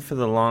you in for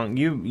the long...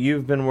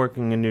 You've been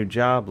working a new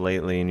job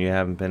lately, and you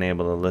haven't been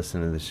able to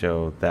listen to the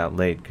show that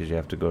late because you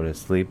have to go to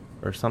sleep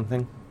or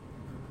something?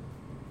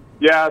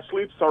 Yeah,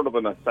 sleep's sort of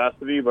a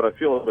necessity, but I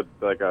feel a bit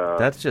like a...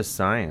 That's just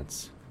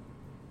science.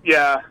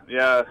 Yeah.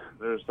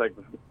 There's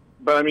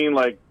But I mean,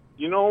 when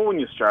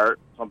you start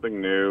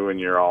something new and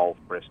you're all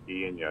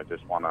frisky and you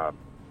just want to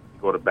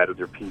go to bed with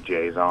your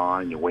PJs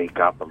on and you wake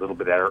up a little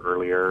bit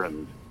earlier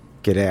and...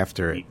 Get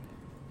after it.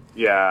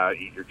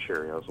 Eat your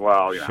Cheerios.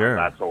 Well, sure.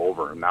 That's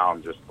over. And now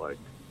I'm just I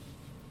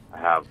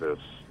have this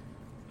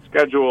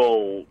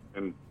schedule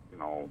and,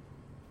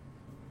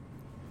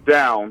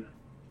 down,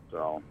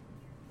 so...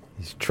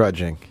 He's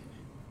trudging.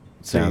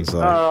 Sounds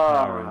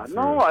like.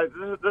 No,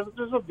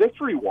 there's a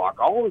victory walk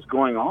always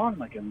going on,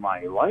 like in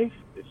my life.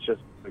 It's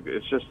just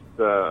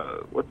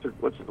what's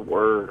the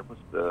word?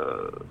 What's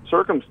the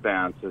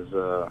circumstances?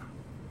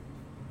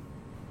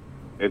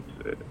 It's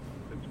a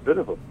bit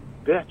of a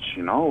bitch,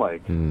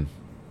 like.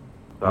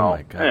 Oh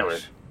my gosh.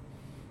 Anyways.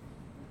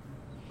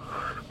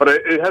 But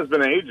it has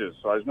been ages,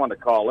 so I just wanted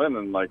to call in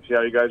and see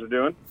how you guys are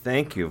doing.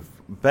 Thank you.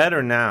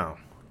 Better now.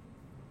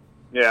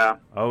 Yeah.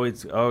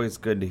 Always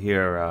good to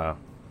hear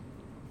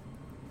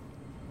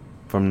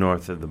from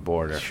north of the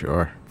border.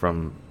 Sure.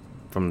 From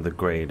the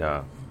great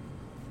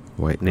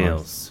White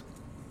Niels.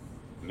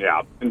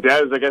 Yeah. And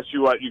Dez, I guess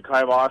you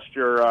kiboshed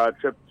your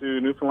trip to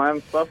Newfoundland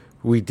and stuff?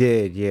 We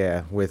did,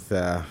 yeah, with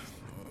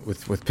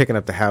picking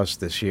up the house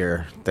this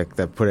year.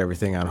 That put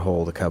everything on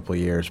hold a couple of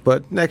years.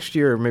 But next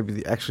year,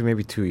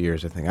 maybe 2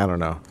 years, I think. I don't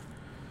know.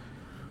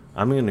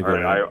 I'm going to go.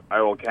 Right,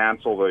 I will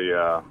cancel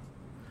the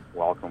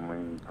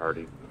welcoming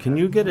party. Can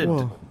you get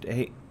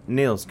hey,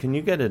 Niels, can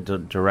you get a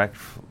direct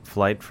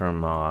flight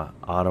from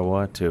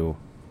Ottawa to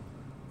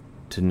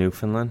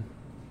Newfoundland?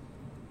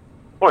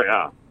 Oh,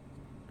 yeah.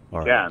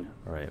 All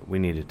right, we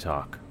need to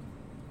talk.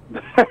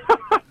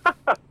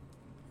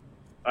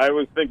 I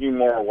was thinking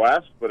more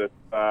west, but if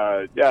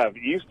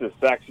east is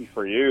sexy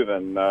for you,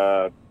 then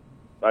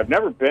I've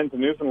never been to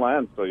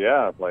Newfoundland, so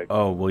yeah.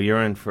 Oh, well,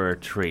 you're in for a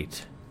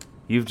treat.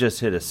 You've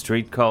just hit a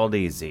street called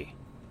easy.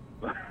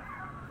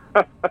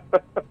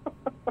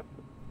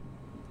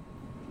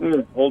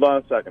 Hold on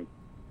a second.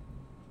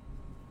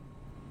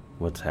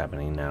 What's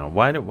happening now?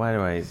 Why do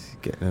I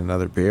getting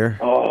another beer?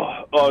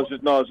 It's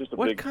just a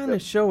what big. What kind of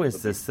show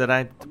is this that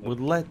I would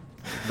let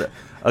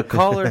a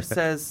caller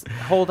says,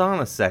 "Hold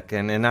on a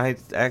second," and I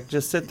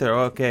just sit there.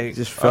 Okay,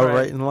 just fell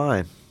right in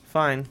line.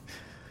 Fine,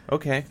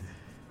 okay.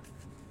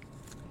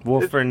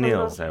 Well, it's for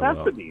Niels, I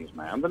will.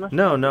 Man.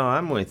 No,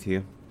 I'm with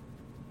you.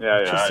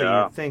 Yeah. Just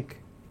so you think.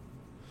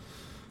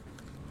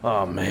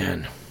 Oh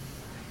man.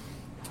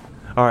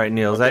 All right,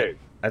 Niels. Okay.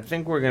 I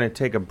think we're gonna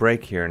take a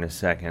break here in a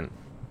second.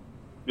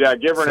 Yeah,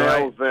 give her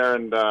nails there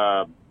and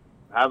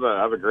have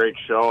a great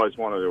show. I just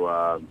wanted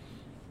to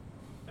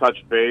touch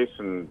base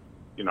and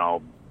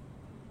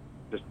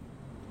just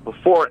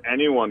before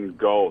anyone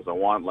goes, I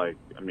want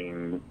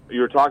you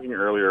were talking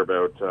earlier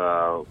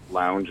about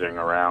lounging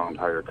around,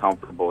 how you're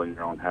comfortable in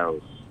your own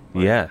house.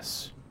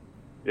 Yes.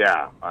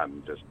 Yeah,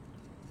 I'm just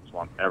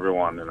want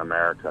everyone in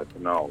America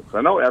to know, because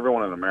I know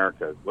everyone in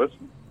America is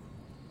listening.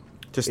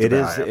 It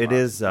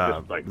is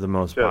the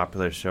most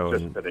popular show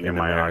in sitting in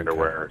my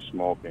underwear,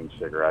 smoking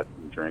cigarettes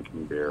and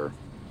drinking beer.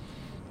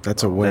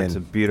 That's a win. That's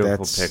a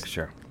beautiful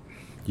picture.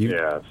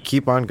 You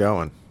keep on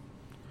going.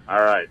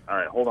 All right.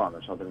 Hold on.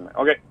 There's something.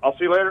 Okay, I'll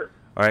see you later.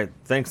 All right.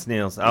 Thanks,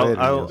 Niels.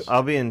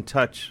 I'll be in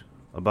touch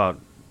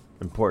about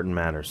important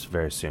matters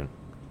very soon.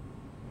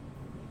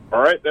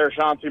 All right, there,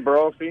 Shanti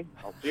Brophy.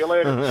 I'll see you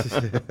later.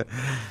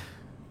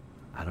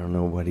 I don't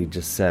know what he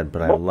just said,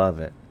 but I love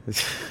it.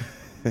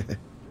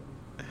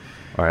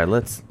 All right,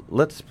 let's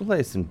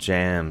play some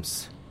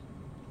jams.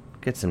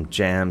 Get some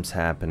jams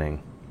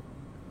happening.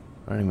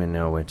 I don't even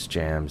know which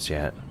jams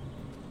yet,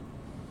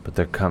 but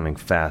they're coming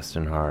fast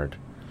and hard.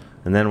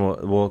 And then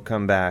we'll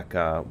come back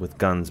with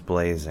guns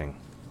blazing.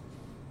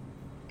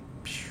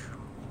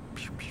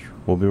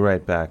 We'll be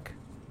right back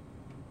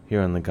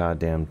here on the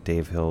goddamn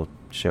Dave Hill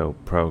Show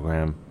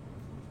program.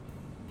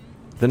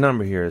 The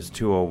number here is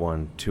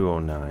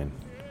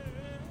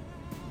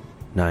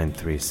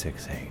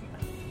 201-209-9368.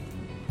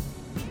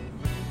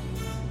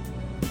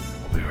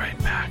 We'll be right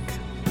back.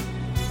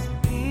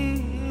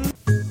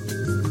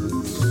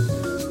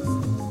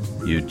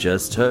 You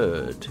just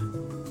heard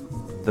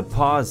the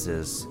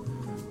pauses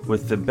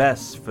with the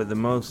best for the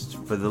most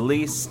for the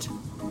least.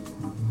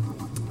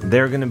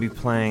 They're going to be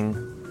playing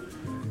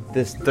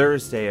this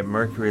Thursday at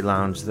Mercury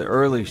Lounge, the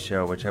early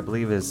show, which I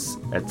believe is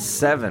at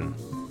 7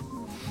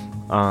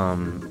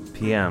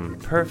 p.m.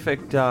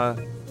 Perfect.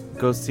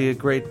 Go see a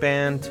great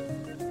band,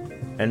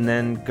 and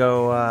then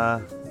go,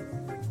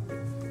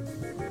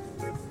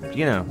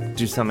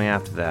 do something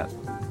after that.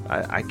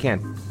 I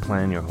can't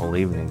plan your whole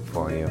evening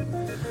for you.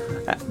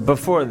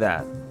 Before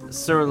that,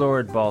 Sir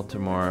Lord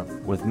Baltimore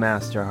with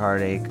Master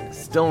Heartache,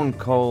 Stone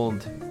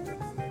Cold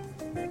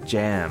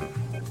Jam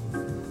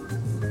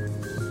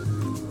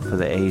for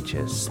the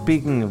ages.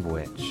 Speaking of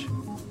which,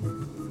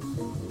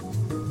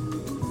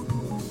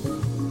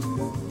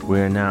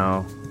 we're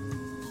now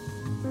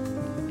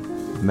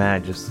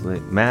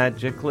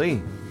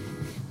magically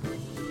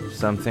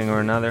something or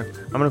another.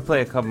 I'm going to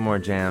play a couple more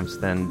jams,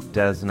 then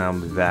Dez and I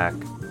will be back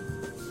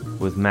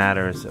with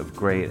matters of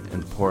great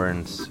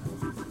importance.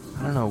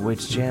 I don't know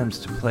which jams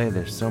to play.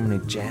 There's so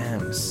many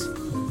jams.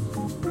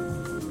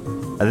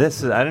 I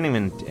didn't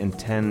even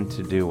intend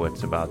to do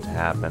what's about to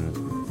happen.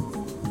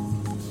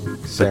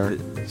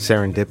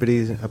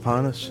 Serendipity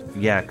upon us?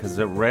 Yeah, because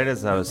right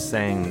as I was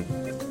saying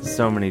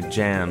so many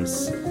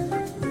jams,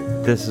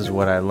 this is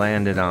what I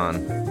landed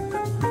on.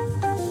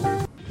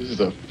 This is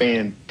a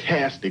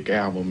fantastic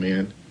album,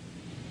 man.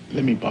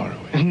 Let me borrow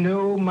it.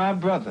 No, my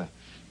brother.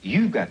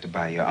 You've got to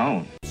buy your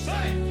own.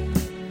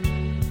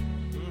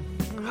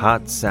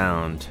 Hot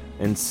Sound,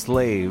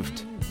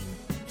 Enslaved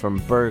from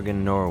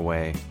Bergen,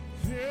 Norway.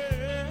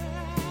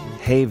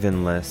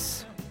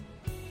 Havenless.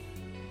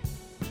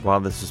 While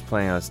this was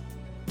playing, I was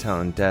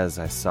telling Dez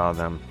I saw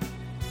them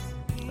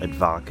at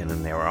Vakken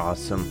and they were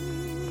awesome.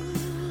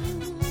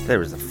 There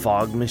was a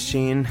Fog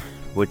Machine,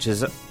 which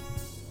is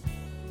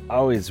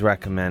always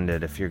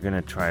recommended if you're going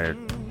to try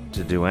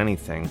to do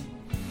anything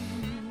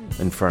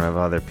in front of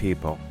other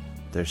people.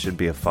 There should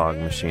be a Fog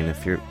Machine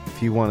if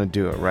you want to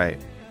do it right.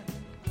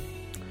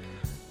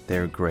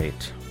 They're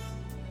great.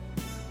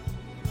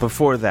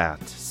 Before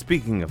that,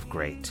 speaking of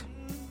great,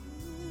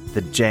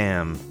 The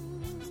Jam,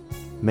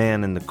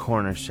 Man in the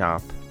Corner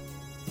Shop.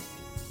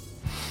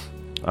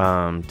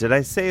 Did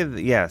I say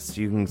that? Yes,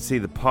 you can see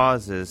the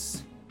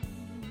pauses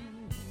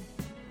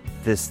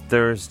this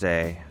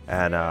Thursday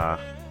at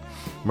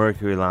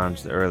Mercury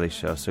Lounge, the early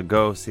show. So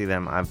go see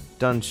them. I've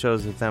done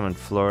shows with them in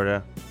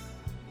Florida.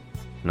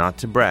 Not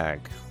to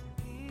brag,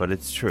 but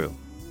it's true.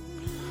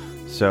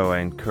 So I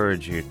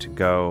encourage you to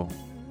go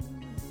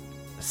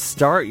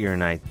start your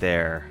night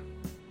there.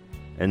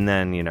 And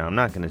then, I'm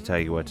not going to tell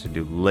you what to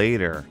do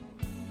later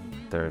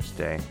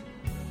Thursday,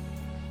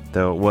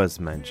 though it was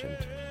mentioned.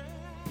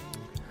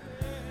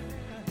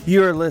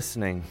 You're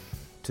listening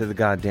to the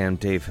goddamn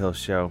Dave Hill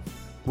Show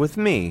with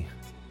me,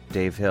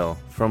 Dave Hill,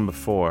 from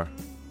before.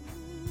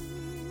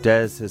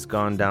 Dez has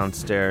gone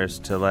downstairs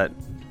to let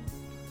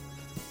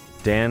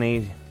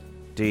Danny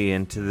D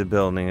into the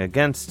building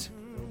against...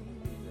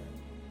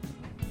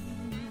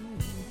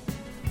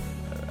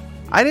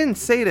 I didn't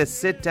say to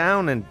sit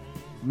down and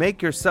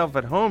make yourself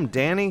at home,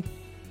 Danny.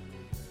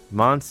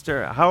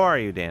 Monster. How are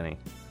you, Danny?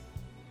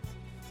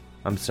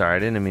 I'm sorry, I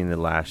didn't mean to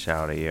lash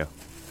out at you.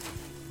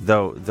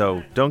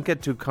 Though, don't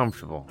get too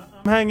comfortable.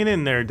 I'm hanging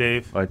in there,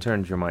 Dave. Oh, I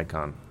turned your mic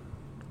on.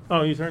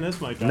 Oh, you turned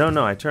this mic on?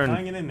 No, I turned...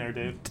 Hanging in there,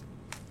 Dave.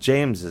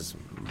 Dez's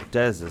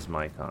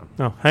mic on.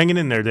 Oh, hanging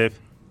in there, Dave.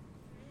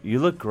 You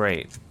look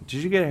great.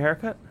 Did you get a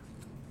haircut?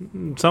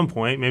 At some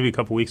point, maybe a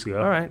couple weeks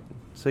ago. All right,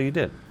 so you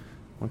did.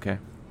 Okay.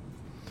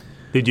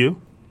 Did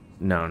you?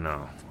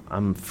 No.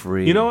 I'm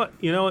free. You know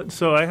what?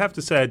 So I have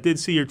to say, I did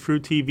see your True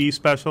TV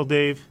special,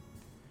 Dave.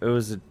 It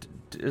wasn't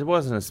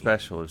a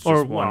special. It was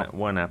just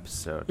one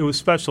episode. It was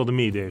special to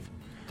me, Dave.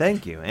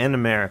 Thank you. And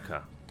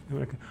America.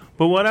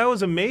 But what I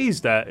was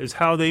amazed at is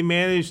how they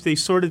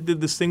sort of did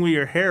this thing with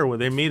your hair where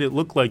they made it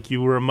look like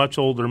you were a much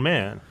older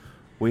man.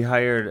 We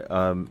hired...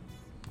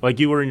 like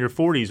you were in your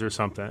 40s or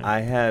something.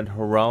 I had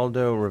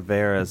Geraldo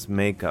Rivera's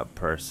makeup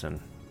person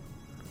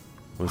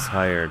was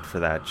hired for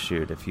that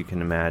shoot, if you can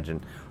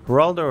imagine.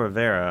 Geraldo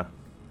Rivera,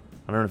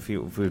 I don't know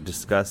if we've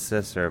discussed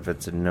this or if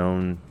it's a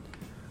known...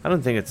 I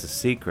don't think it's a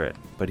secret,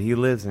 but he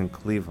lives in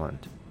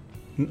Cleveland.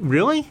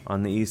 Really?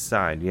 On the east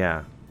side,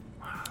 yeah.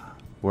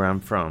 Where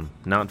I'm from.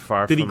 Not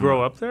far from... Did he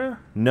grow up there?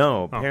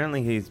 No.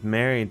 Apparently he's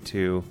married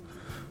to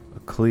a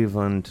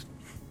Cleveland...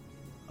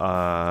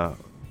 a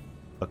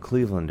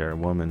Clevelander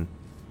woman.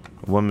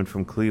 A woman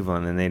from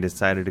Cleveland, and they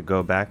decided to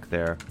go back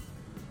there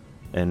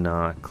and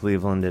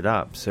Cleveland it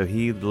up. So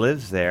he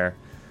lives there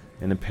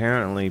and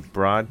apparently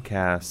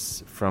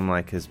broadcasts from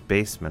like his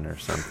basement or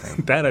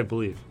something. That I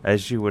believe.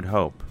 As you would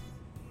hope.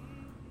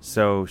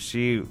 So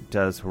she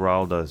does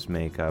Geraldo's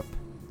makeup,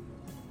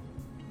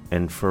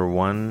 and for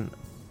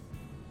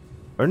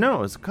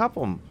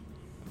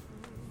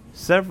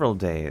several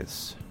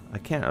days. I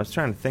was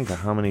trying to think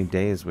of how many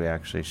days we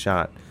actually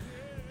shot.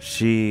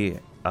 She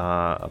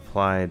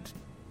applied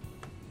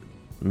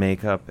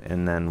makeup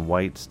and then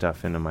white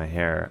stuff into my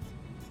hair,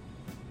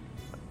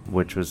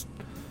 which was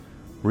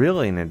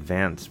really an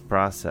advanced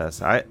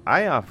process. I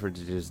offered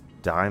to just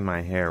dye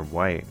my hair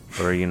white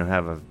or,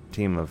 have a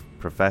team of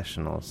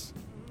professionals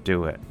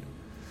do it.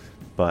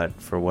 But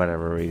for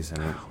whatever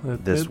reason,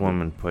 this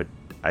woman put,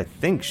 I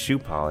think, shoe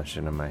polish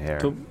into my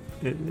hair.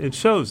 It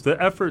shows. The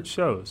effort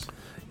shows.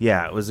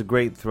 Yeah, it was a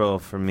great thrill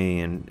for me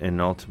and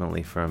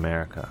ultimately for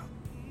America.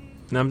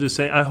 And I'm just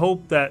saying, I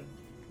hope that,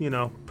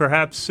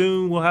 perhaps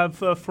soon we'll have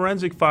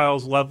Forensic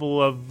Files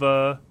level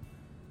of,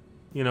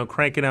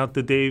 cranking out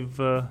the Dave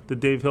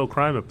Hill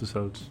crime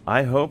episodes.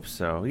 I hope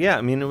so. Yeah,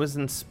 I mean, it was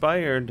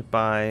inspired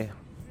by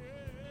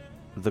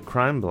the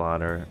Crime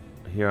Blotter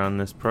here on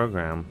this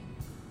program.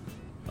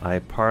 I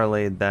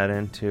parlayed that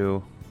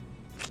into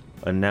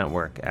a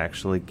network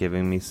actually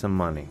giving me some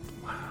money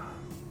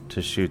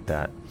to shoot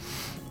that.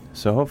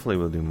 So hopefully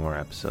we'll do more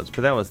episodes.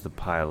 But that was the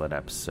pilot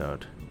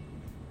episode.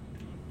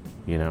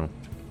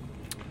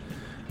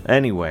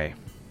 Anyway,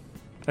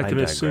 I can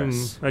assume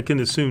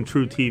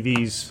True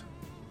TV's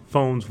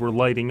phones were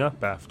lighting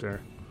up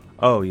after.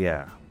 Oh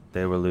yeah,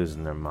 they were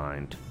losing their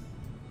mind.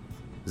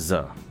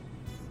 The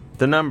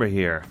number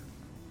here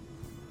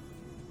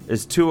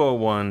is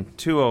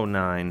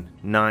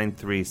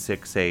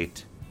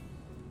 201-209-9368.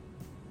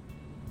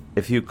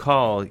 If you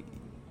call,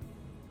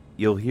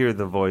 you'll hear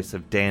the voice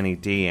of Danny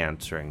D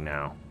answering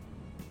now.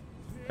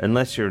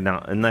 Unless you're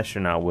not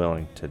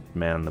willing to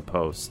man the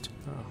post.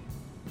 Oh.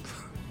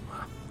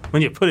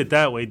 When you put it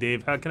that way,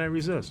 Dave, how can I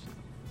resist?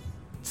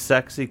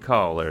 Sexy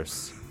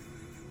callers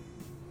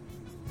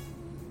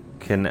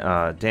Can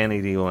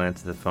Danny D will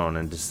answer the phone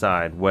and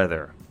decide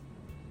whether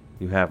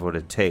you have what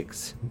it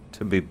takes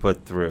to be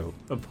put through.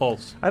 A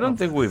pulse. I don't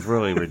think we've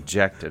really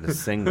rejected a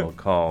single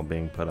call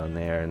being put on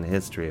the air in the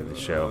history of the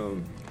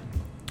show.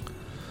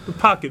 The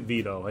pocket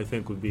veto, I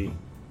think, would be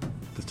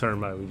the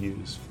term I would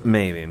use.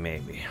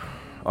 Maybe.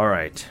 All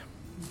right.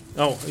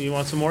 Oh, you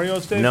want some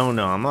Oreos, Dave? No,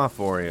 I'm off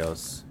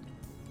Oreos.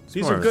 It's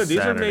These more are of a good. These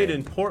are Saturday. made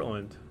in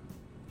Portland.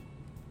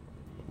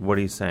 What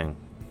are you saying?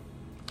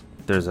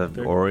 There's an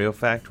Oreo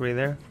factory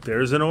there?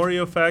 There's an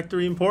Oreo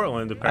factory in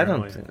Portland,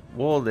 apparently.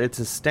 Well, it's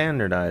a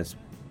standardized...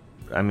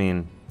 I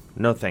mean,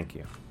 no thank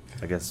you,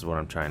 I guess is what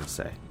I'm trying to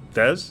say.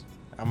 Dez?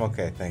 I'm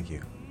okay, thank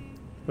you.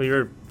 Well,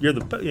 you're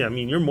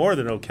you're more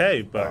than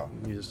okay, but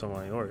you just don't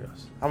want any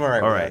Oreos. I'm all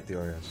right without the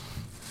Oreos.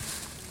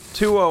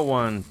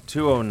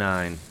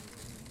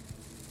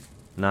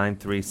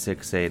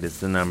 201-209-9368 is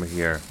the number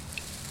here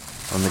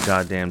on the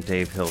goddamn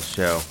Dave Hill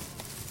Show.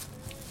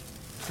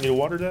 Need a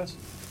water, Des?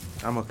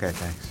 I'm okay,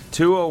 thanks.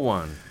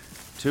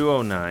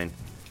 201-209.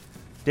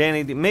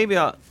 Danny, maybe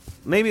a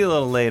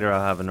little later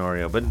I'll have an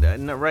Oreo, but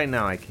right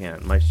now I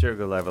can't. My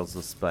sugar levels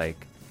will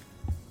spike,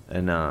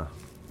 and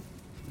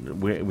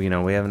we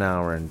have an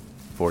hour and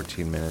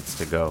 14 minutes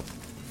to go.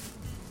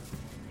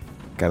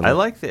 I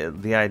like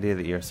the idea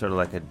that you're sort of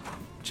like a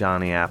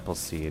Johnny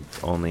Appleseed,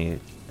 only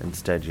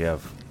instead you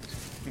have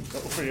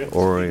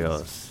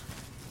Oreos.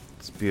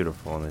 It's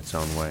beautiful in its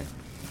own way.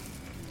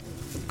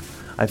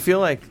 I feel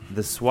like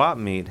the swap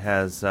meet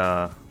has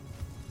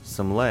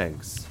some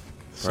legs,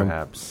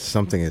 perhaps.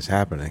 Something is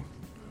happening.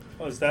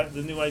 Oh, is that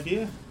the new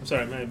idea? I'm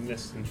sorry, I might have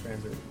missed in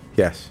transit.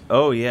 Yes.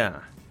 Oh, yeah.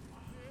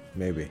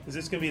 Maybe. Is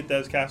this going to be at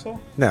Des Castle?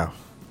 No.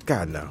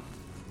 God, no.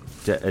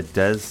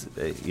 Des,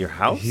 your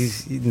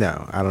house?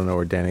 No, I don't know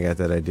where Danny got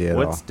that idea at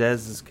all. What's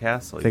Dez's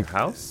castle? Your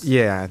house?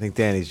 Yeah, I think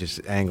Danny's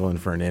just angling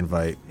for an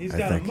invite. He's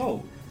got a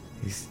moat.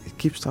 He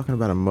keeps talking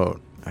about a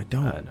moat. I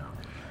don't. I know.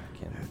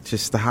 It's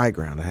just the high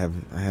ground. I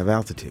have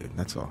altitude.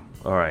 That's all.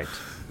 All right.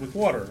 With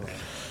water around.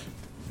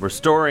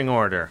 Restoring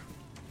order.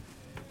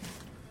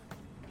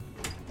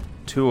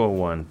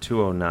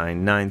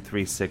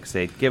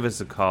 201-209-9368. Give us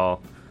a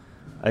call.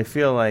 I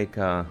feel like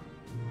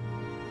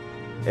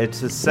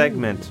it's a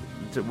segment.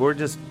 We're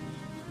just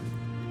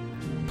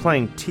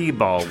playing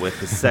t-ball with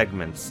the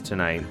segments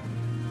tonight.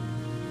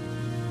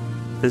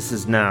 This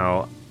is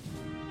now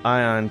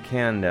Ion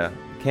Canada.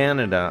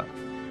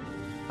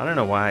 I don't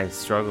know why I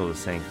struggle with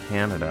saying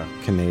Canada.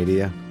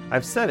 Canada.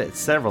 I've said it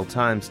several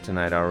times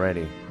tonight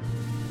already.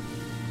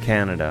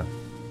 Canada.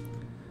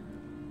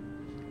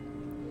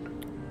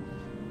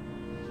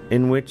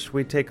 In which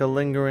we take a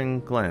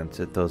lingering glance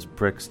at those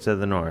bricks to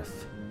the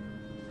north.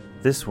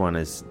 This one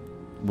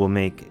would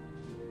make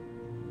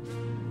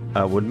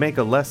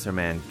a lesser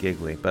man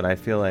giggly, but I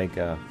feel like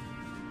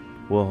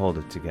we'll hold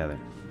it together.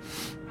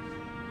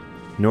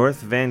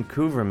 North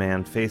Vancouver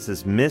man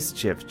faces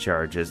mischief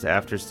charges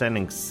after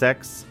sending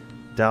sex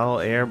doll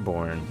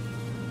airborne.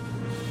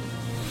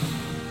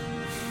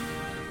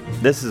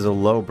 This is a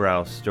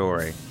lowbrow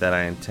story that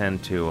I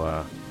intend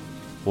to...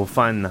 we'll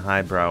find the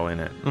highbrow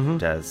in it,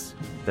 Des.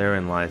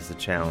 Therein lies the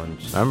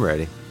challenge. I'm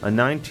ready. A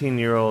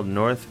 19-year-old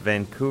North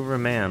Vancouver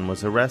man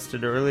was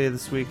arrested earlier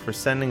this week for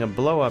sending a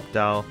blow-up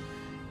doll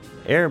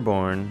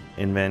airborne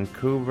in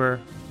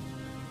Vancouver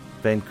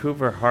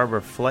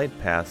Harbor flight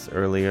paths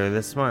earlier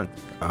this month.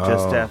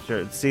 Just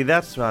after... See,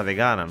 that's how they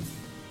got him.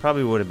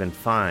 Probably would have been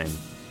fine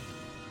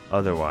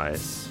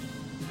otherwise.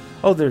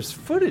 Oh, there's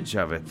footage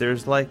of it.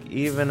 There's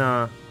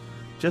even...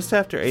 Just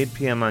after 8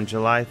 p.m. on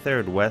July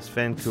 3rd, West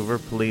Vancouver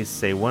police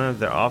say one of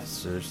their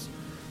officers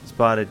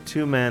spotted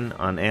two men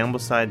on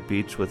Ambleside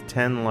Beach with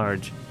 10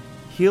 large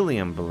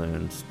helium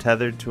balloons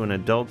tethered to an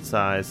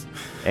adult-sized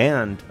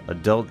and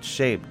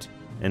adult-shaped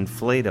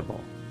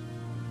inflatable.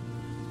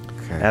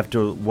 Okay.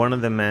 After one of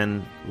the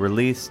men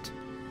released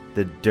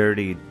the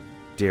dirty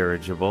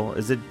dirigible.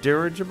 Is it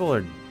dirigible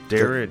or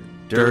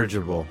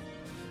dirigible?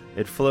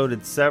 It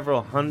floated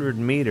several hundred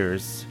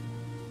meters...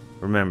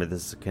 Remember,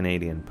 this is a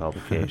Canadian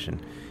publication.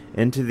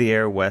 Into the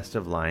air west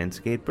of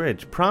Lionsgate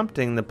Bridge,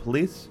 prompting the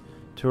police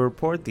to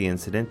report the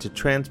incident to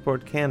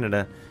Transport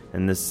Canada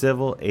and the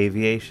Civil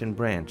Aviation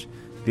Branch.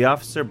 The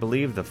officer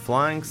believed the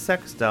flying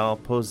sex doll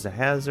posed a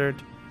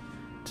hazard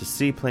to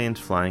seaplanes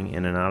flying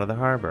in and out of the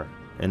harbor.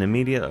 An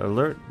immediate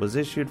alert was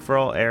issued for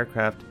all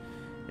aircraft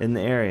in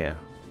the area.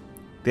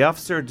 The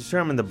officer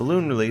determined the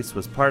balloon release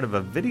was part of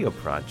a video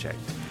project.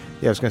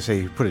 Yeah, I was going to say,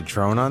 you put a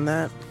drone on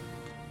that?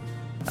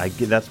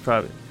 That's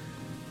probably...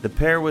 The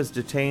pair was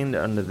detained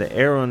under the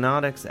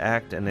Aeronautics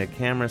Act and a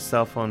camera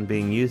cell phone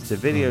being used to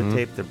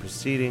videotape the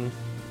proceeding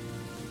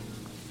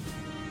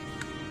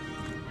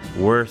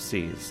were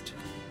seized.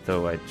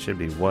 Though it should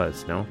be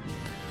was, no?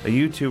 A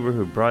YouTuber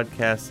who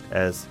broadcast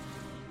as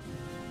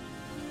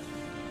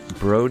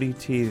Brody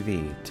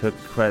TV took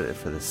credit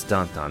for the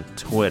stunt on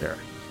Twitter.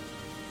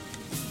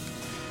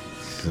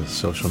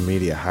 Social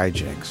media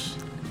hijinks.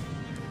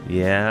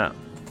 Yeah.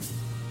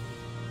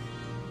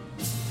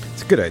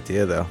 It's a good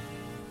idea, though.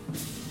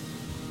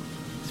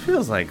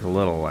 Feels like a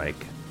little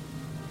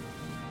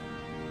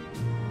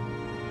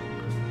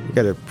You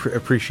got to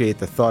appreciate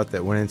the thought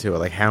that went into it.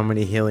 Like, how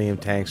many helium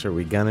tanks are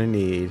we gonna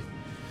need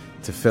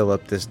to fill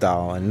up this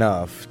doll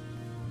enough?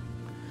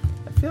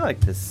 I feel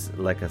like this,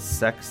 like a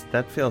sex.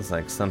 That feels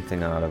like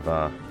something out of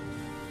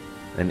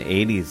an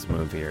 '80s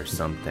movie or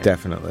something.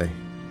 Definitely.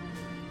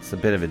 It's a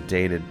bit of a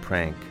dated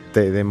prank.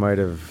 They might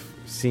have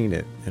seen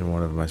it in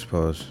one of them, I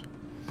suppose.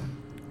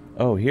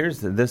 Oh,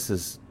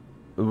 the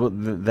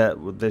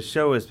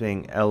show is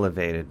being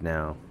elevated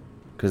now,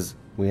 because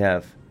we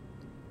have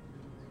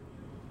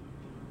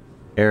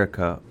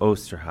Erica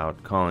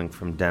Osterhout calling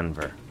from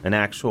Denver, an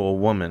actual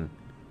woman.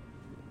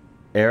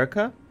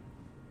 Erica?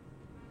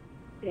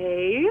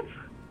 Dave?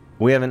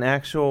 We have an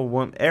actual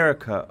woman,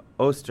 Erica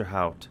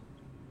Osterhout,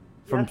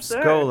 from Yes,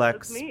 sir. Skolex,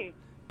 That's me.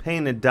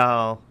 painted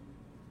doll,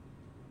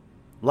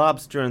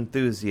 lobster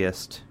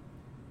enthusiast.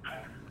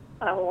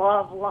 I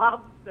love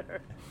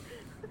lobster.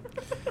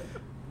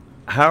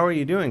 How are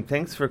you doing?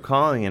 Thanks for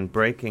calling and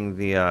breaking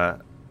the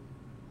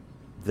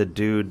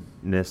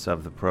dude-ness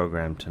of the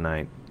program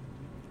tonight.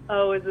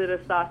 Oh, is it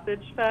a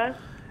sausage fest?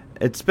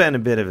 It's been a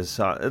bit of a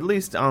at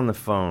least on the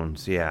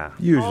phones, yeah.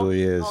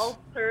 Usually is. All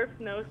surf,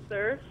 no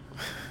surf?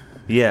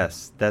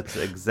 Yes, that's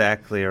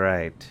exactly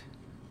right.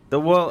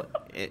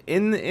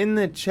 In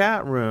the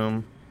chat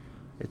room,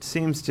 it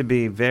seems to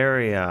be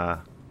very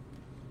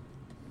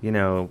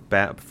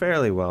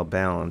fairly well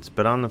balanced.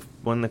 But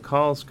when the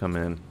calls come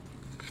in,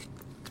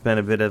 it's been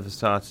a bit of a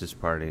sausage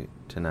party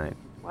tonight.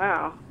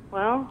 Wow.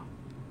 Well,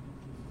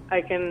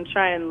 I can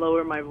try and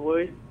lower my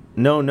voice.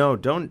 No,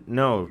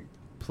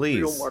 please.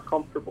 Feel more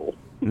comfortable.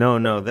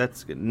 No,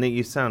 that's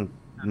you sound.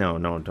 No,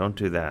 don't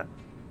do that.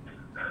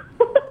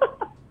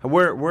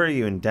 Where are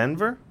you, in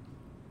Denver?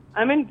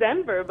 I'm in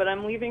Denver, but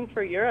I'm leaving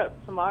for Europe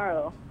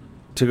tomorrow.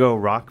 To go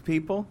rock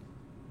people?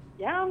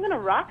 Yeah, I'm going to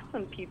rock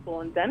some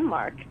people in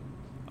Denmark.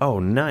 Oh,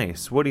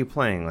 nice. What are you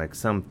playing? Like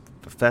some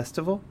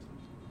festival?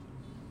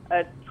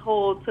 A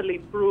totally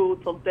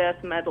brutal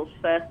death metal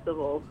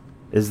festival.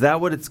 Is that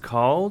what it's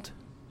called?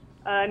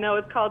 No,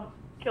 it's called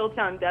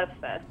Killtown Death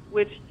Fest,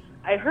 which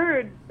I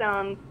heard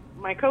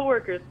my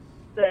coworkers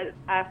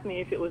asked me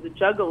if it was a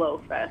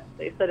Juggalo fest.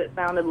 They said it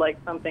sounded like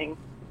something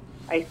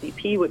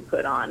ICP would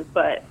put on,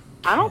 but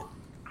I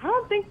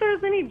don't think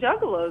there's any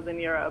Juggalos in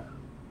Europe.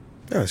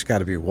 There's got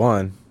to be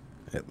one,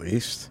 at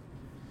least.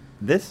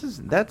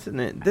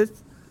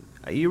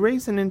 You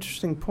raise an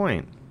interesting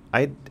point.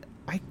 I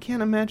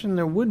can't imagine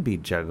there would be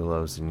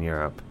Juggalos in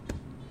Europe.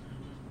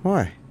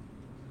 Why?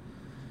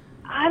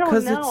 I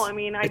don't know. I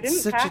mean, I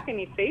didn't pack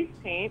any face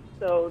paint,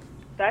 so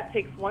that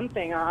takes one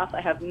thing off.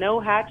 I have no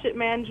Hatchet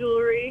Man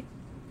jewelry,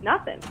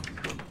 nothing.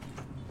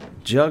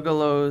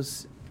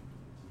 Juggalos,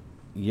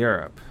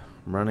 Europe.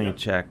 I'm running a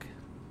check.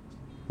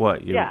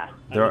 What? Yeah.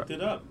 I looked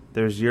it up.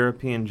 There's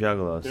European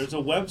Juggalos. There's a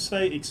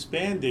website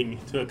expanding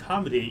to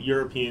accommodate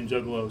European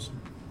Juggalos.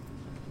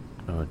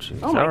 Oh, jeez.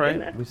 Oh, my All right,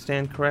 goodness. we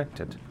stand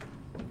corrected.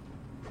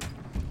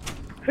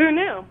 Who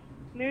knew?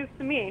 News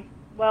to me.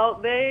 Well,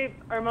 they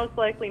are most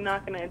likely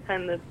not going to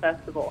attend this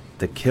festival.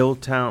 The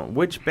Killtown.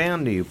 Which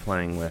band are you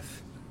playing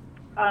with?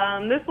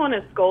 This one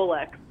is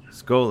Skolex.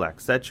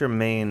 Skolex. That's your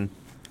main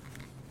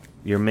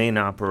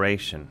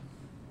operation.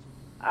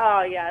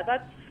 Oh yeah,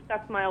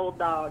 that's my old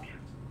dog.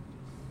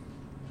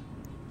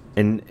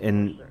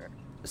 And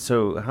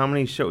so, how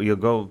many shows? You'll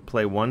go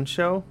play one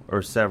show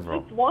or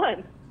several? Just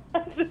one.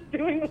 I'm just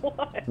doing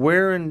one.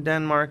 Where in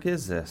Denmark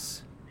is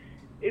this?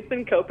 It's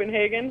in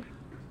Copenhagen.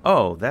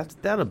 Oh,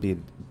 that'll be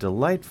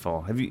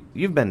delightful.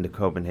 You've been to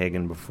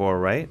Copenhagen before,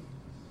 right?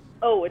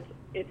 Oh,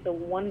 it's a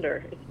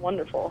wonder. It's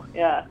wonderful.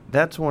 Yeah.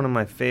 That's one of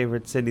my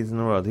favorite cities in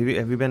the world.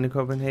 Have you been to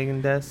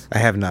Copenhagen, Des? I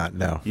have not,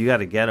 no. You got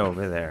to get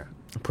over there.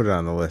 I'll put it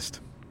on the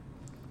list.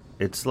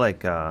 It's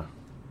like I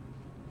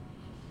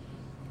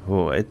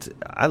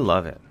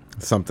love it.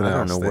 Something else. I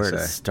don't know where to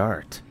say.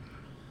 start.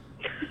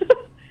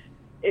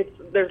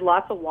 There's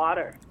lots of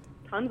water.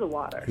 Tons of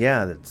water.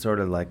 Yeah, it's sort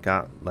of like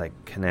got like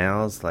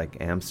canals like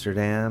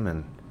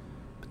Amsterdam,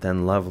 but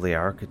then lovely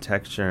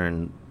architecture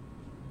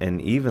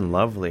and even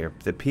lovelier.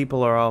 The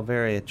people are all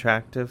very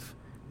attractive.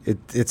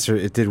 It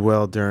did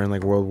well during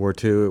like World War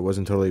II. It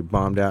wasn't totally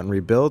bombed out and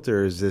rebuilt,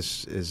 or is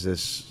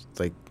this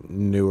like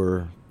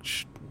newer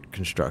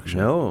construction?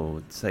 No,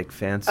 it's like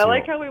fancy. I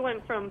like how we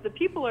went from the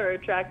people are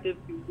attractive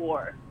to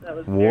war. That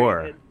was war.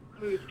 Very good.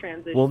 Smooth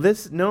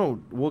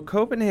transition. Well,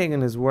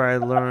 Copenhagen is where I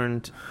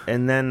learned,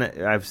 and then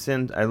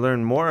I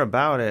learned more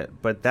about it,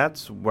 but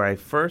that's where I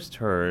first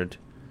heard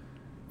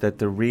that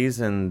the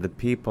reason the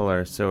people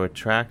are so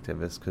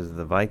attractive is because of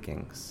the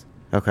Vikings.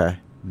 Okay.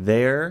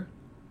 There,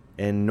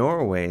 in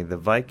Norway, the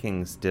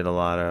Vikings did a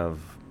lot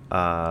of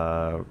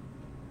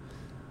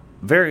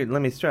very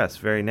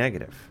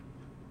negative,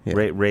 yeah.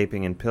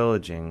 Raping and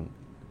pillaging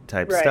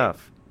type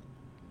stuff.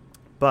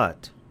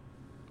 But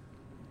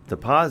the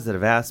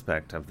positive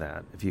aspect of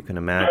that, if you can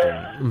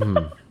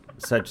imagine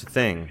such a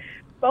thing.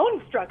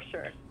 Bone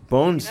structure.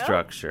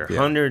 Yeah.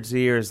 Hundreds of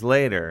years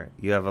later,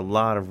 you have a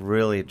lot of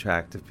really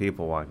attractive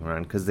people walking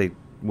around because they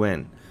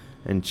went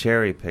and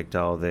cherry-picked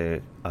all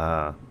the,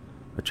 or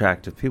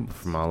attractive people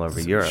from all over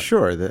Europe.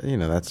 Sure,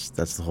 that's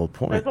the whole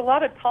point. There's a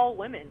lot of tall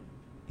women.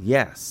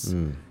 Yes.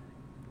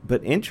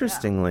 But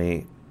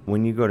interestingly,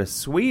 when you go to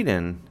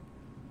Sweden,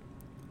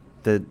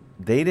 they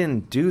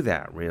didn't do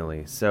that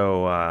really.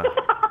 So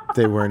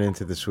they weren't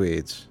into the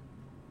Swedes.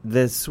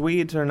 The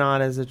Swedes are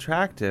not as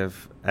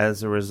attractive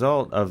as a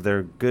result of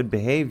their good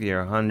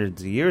behavior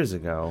hundreds of years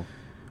ago.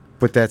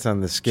 But that's on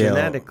the scale.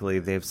 Genetically,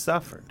 they've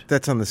suffered.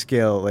 That's on the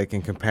scale, like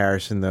in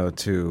comparison, though,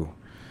 to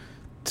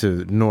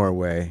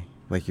Norway,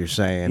 like you're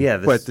saying. Yeah,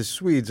 but the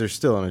Swedes are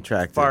still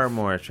unattractive. Far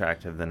more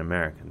attractive than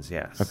Americans,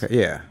 yes. Okay,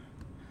 yeah.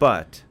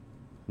 But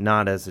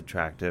not as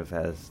attractive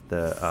as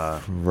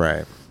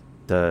the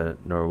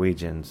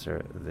Norwegians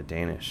or the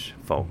Danish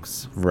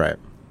folks. Right.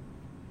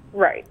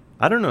 Right.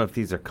 I don't know if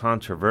these are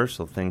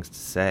controversial things to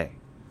say.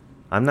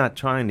 I'm not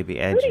trying to be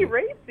edgy. Pretty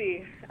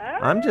racy.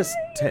 I'm just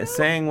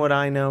saying what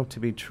I know to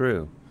be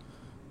true.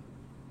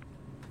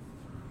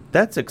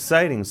 That's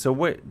exciting. So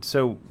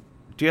do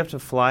you have to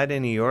fly to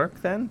New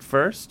York then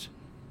first?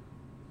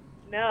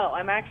 No,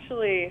 I'm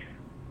actually...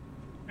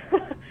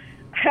 I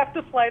have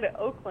to fly to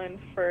Oakland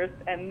first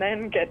and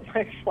then get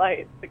my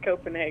flight to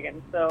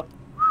Copenhagen. So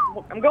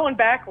I'm going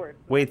backwards.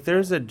 Wait,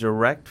 there's a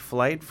direct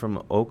flight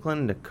from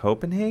Oakland to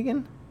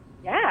Copenhagen?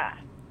 Yeah.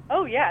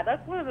 Oh, yeah.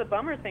 That's one of the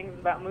bummer things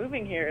about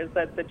moving here is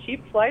that the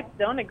cheap flights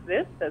don't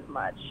exist as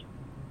much.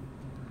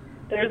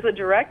 There's a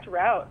direct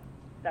route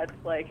that's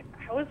like,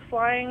 I was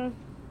flying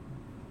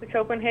to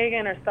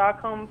Copenhagen or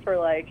Stockholm for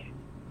like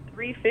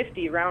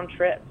 $350 round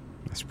trip.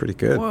 That's pretty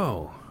good.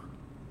 Whoa.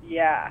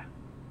 Yeah.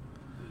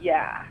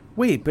 Yeah.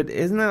 Wait, but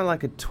isn't that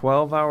like a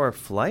 12-hour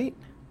flight?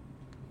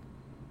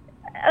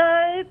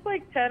 It's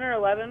like 10 or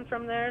 11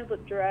 from there,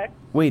 but direct.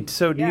 Wait,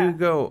 so do you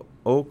go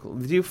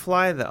Oakland? Do you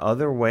fly the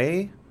other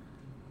way?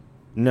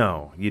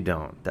 No, you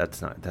don't.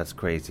 That's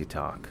crazy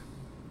talk.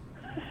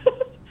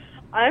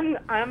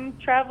 I'm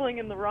traveling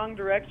in the wrong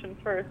direction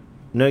first.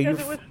 No, because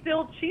it was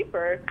still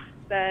cheaper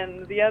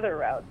than the other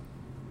routes.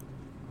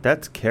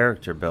 That's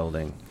character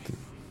building.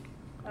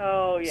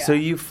 Oh yeah. So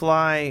you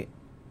fly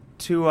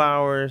 2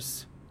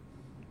 hours,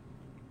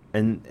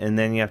 and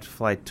then you have to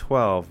fly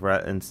 12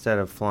 instead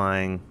of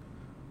flying.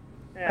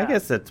 Yeah. I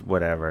guess that's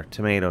whatever.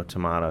 Tomato.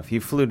 If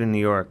you flew to New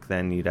York,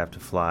 then you'd have to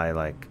fly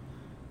like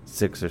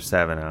 6 or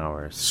 7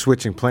 hours.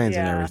 Switching planes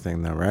and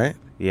everything, though, right?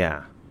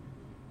 Yeah.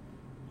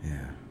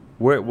 Yeah.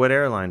 What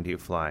airline do you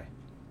fly?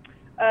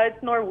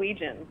 It's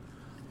Norwegian.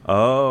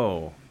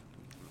 Oh,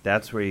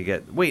 that's where you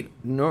get... Wait,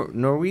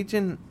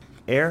 Norwegian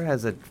Air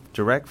has a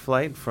direct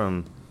flight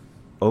from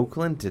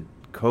Oakland to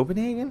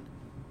Copenhagen?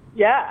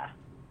 Yeah.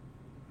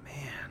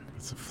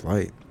 It's a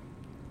flight.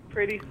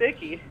 Pretty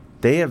sticky.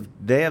 They have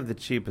the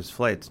cheapest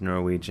flights,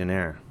 Norwegian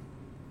Air.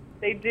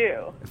 They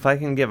do. If I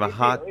can give a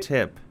hot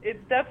tip...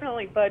 It's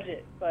definitely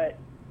budget, but,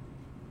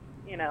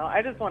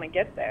 I just want to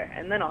get there,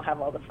 and then I'll have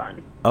all the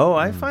fun. Oh,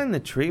 I find the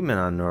treatment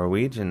on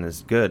Norwegian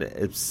is good,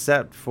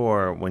 except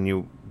for when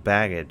you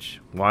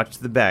baggage. Watch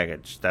the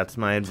baggage. That's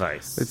my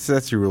advice.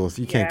 That's your rules.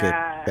 You can't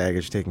get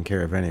baggage taken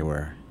care of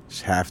anywhere. You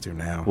just have to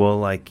now.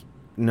 Well,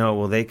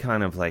 they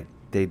kind of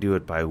they do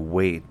it by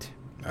weight.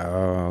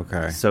 Oh,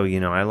 okay. So,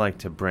 I like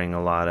to bring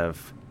a lot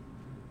of,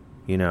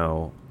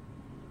 my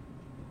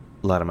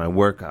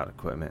workout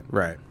equipment.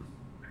 Right.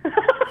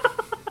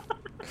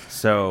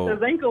 So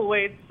those ankle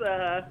weights.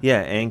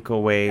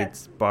 Ankle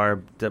weights,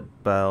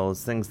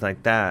 barbells, things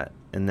like that.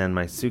 And then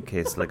my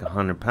suitcase, like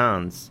 100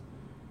 pounds.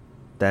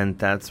 Then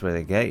that's where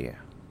they get you.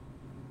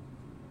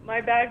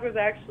 My bag was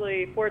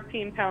actually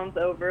 14 pounds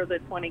over the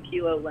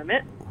 20-kilo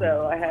limit,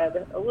 so I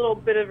had a little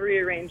bit of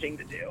rearranging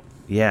to do.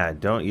 Yeah,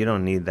 you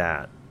don't need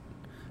that.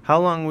 How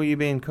long will you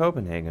be in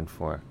Copenhagen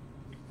for?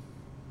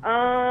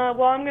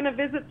 Well, I'm going to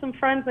visit some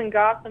friends in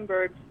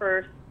Gothenburg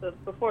first,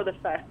 before the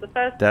fest. The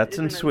fest That's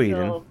in isn't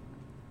Sweden. Until,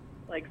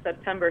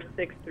 September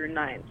 6th through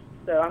 9th.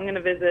 So I'm going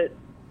to visit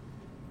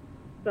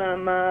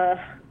some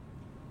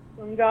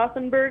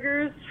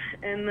Gothenburgers,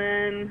 and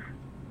then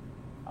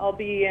I'll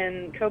be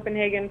in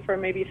Copenhagen for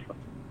maybe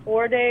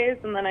 4 days,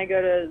 and then I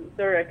go to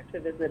Zurich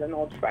to visit an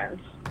old friend.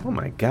 Oh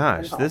my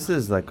gosh, this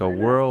is like a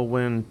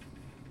whirlwind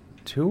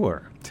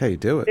tour. That's how you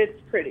do it.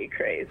 It's pretty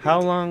crazy. How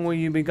long will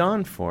you be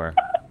gone for?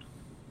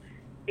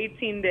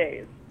 18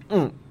 days.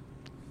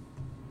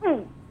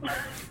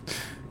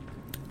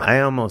 I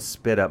almost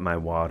spit up my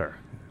water.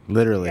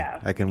 Literally, Yeah,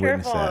 I can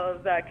witness careful that.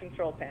 of that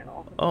control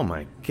panel. Oh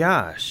my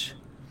gosh.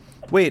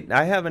 Wait,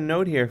 I have a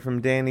note here from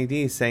Danny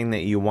D saying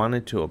that you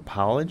wanted to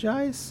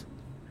apologize?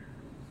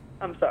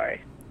 I'm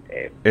sorry,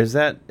 Dave.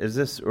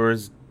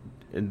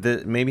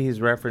 Maybe he's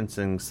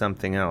referencing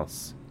something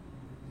else.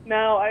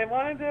 No, I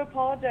wanted to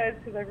apologize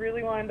because I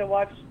really wanted to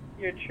watch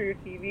your True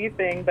TV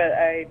thing, but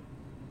I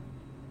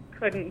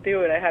couldn't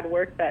do it. I had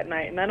work that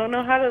night, and I don't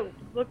know how to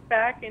look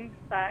back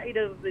inside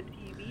of the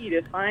TV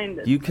to find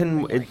it. You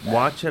can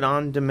watch it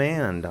on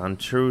demand on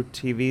True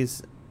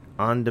TV's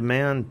on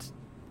demand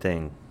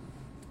thing.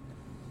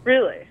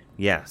 Really?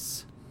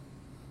 Yes.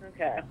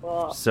 Okay,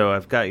 well... So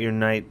I've got your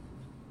night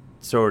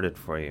sorted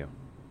for you.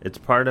 It's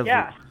part of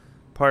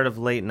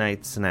late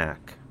night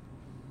snack.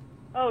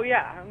 Oh,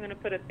 yeah. I'm going to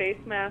put a face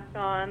mask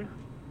on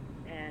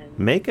and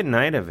Make a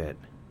night of it.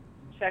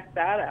 check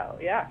that out.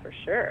 Yeah, for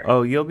sure.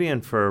 Oh, you'll be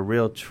in for a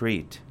real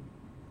treat.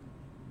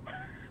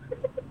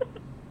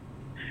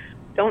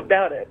 Don't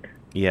doubt it.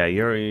 Yeah,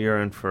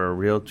 you're in for a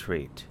real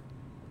treat.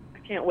 I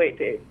can't wait,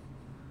 Dave.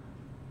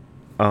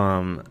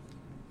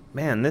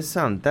 Man,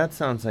 that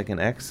sounds like an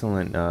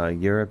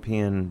excellent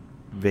European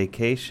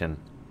vacation.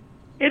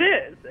 It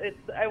is.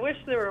 I wish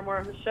there were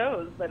more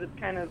shows, but it's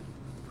kind of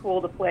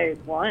cool to play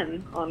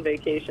one on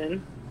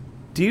vacation.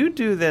 Do you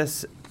do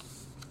this?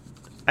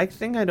 I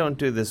think I don't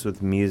do this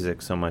with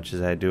music so much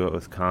as I do it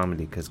with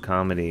comedy, because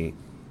comedy,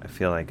 I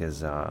feel like,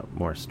 is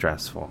more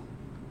stressful.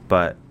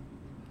 But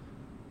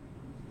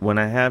when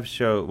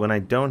I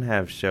don't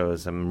have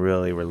shows, I'm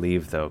really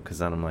relieved, though, because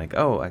then I'm like,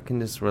 oh, I can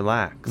just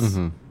relax.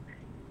 Mm-hmm.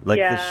 Like,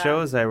 Yeah. the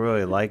shows I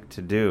really like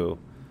to do,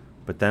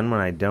 but then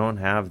when I don't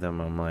have them,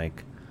 I'm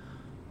like,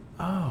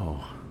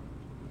 oh,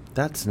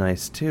 that's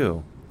nice,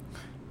 too.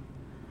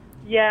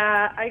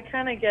 Yeah, I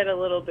kind of get a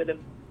little bit of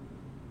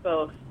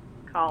both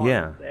columns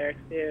Yeah. there,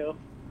 too.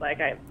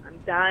 Like, I'm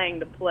dying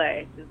to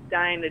play, just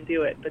dying to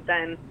do it. But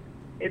then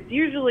it's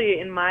usually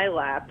in my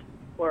lap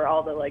for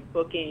all the, like,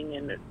 booking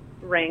and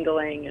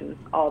wrangling and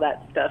all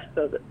that stuff.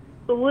 So it's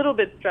a little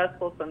bit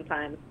stressful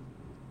sometimes.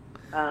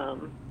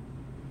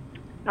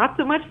 Not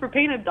so much for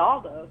Painted Doll,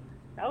 though.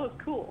 That was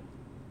cool.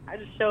 I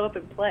just show up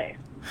and play.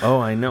 Oh,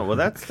 I know.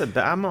 Well,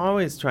 I'm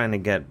always trying to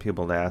get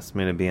people to ask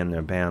me to be in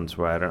their bands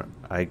where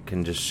I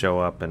can just show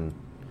up and...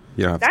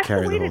 You don't have That's to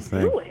carry the way the whole to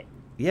thing. do it.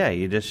 Yeah,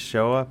 you just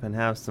show up and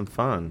have some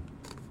fun.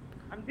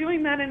 I'm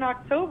doing that in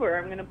October.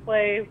 I'm going to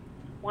play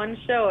one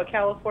show at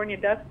California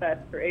Death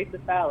Fest for Ace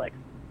of Alex.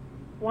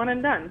 One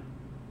and done.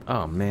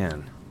 Oh,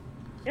 man.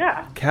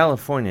 Yeah.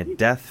 California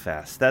Death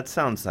Fest. That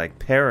sounds like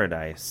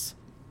paradise.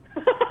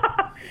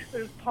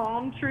 There's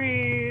palm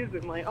trees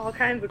and like all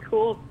kinds of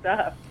cool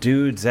stuff.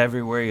 Dudes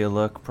everywhere you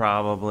look,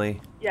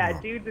 probably. Yeah,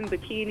 dudes in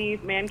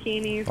bikinis,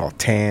 mankinis. All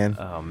tan.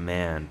 Oh,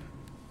 man.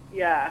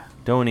 Yeah.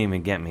 Don't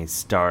even get me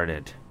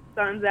started.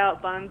 Sun's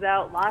out, buns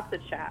out, lots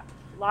of chaps.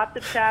 Lots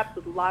of chaps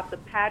with lots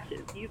of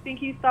patches. You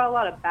think you saw a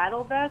lot of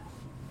battle vests?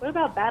 What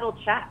about battle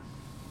chaps?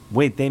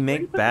 Wait, they Where do you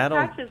make put battle...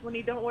 the patches when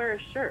you don't wear a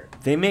shirt?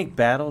 They make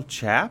battle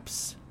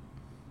chaps?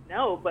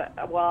 No,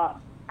 but, well,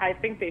 I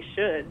think they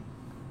should.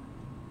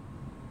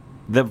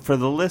 For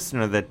the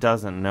listener that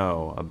doesn't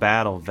know, a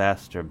battle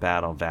vest or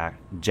battle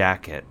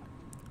jacket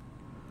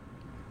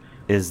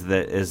is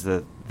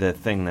the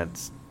thing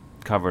that's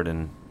covered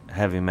in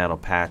heavy metal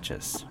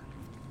patches.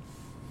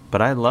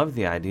 But I love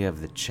the idea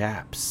of the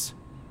chaps.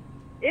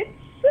 It's,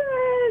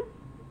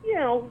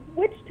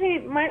 Witch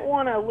Taint might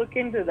want to look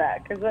into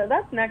that, because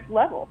that's next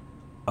level.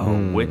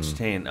 Oh, Witch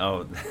Taint.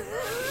 Oh,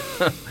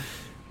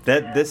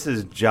 this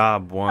is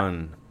job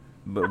one.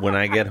 But when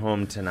I get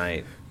home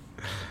tonight,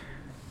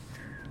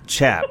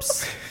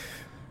 chaps.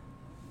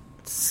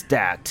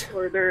 Stat.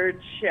 Order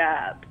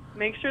chaps.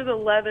 Make sure the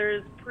leather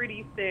is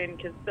pretty thin,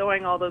 because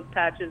sewing all those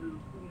patches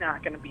is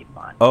not going to be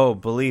fun. Oh,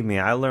 believe me,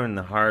 I learned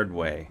the hard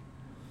way.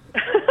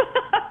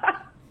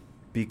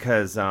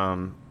 Because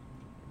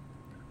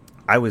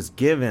I was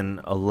given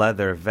a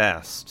leather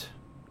vest,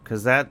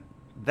 because that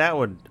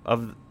would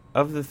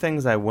of the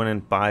things I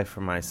wouldn't buy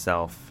for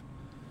myself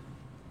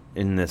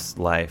in this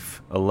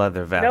life, a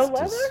leather vest. No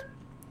leather?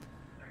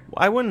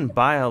 I wouldn't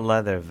buy a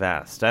leather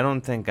vest. I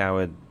don't think I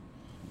would.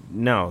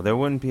 No, there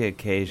wouldn't be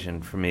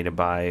occasion for me to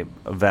buy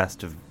a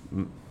vest of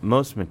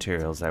most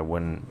materials I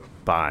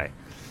wouldn't buy.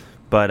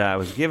 But I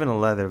was given a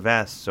leather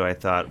vest, so I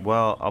thought,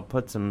 well, I'll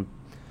put some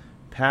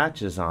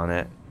patches on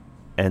it,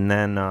 and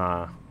then,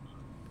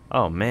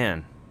 oh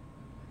man,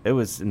 it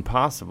was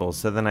impossible.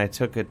 So then I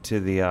took it to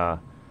the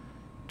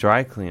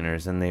dry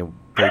cleaners, and they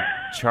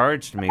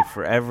charged me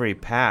for every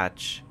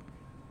patch.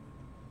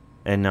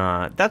 And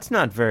that's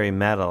not very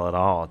metal at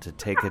all, to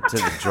take it to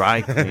the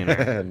dry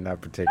cleaner.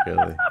 Not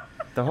particularly.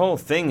 The whole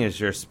thing is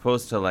you're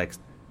supposed to, like,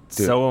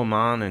 sew them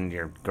on in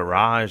your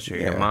garage or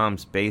your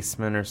mom's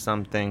basement or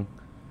something.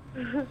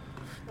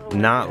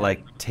 Not,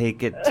 like,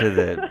 take it to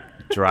the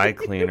dry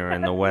cleaner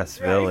in the West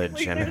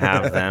Village and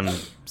have them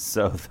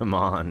sew them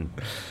on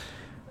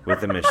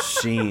with a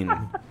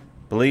machine.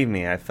 Believe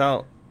me, I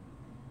felt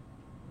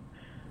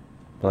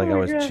like I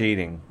was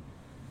cheating.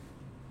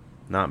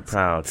 Not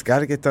proud. It's got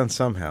to get done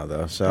somehow,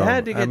 though. So it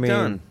had to get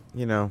done.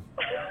 You know.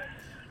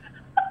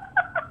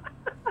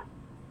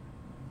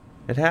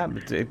 It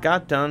happened. It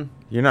got done.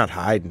 You're not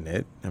hiding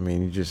it. I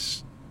mean, you're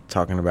just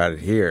talking about it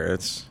here.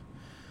 It's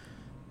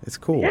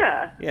cool.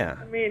 Yeah. Yeah.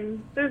 I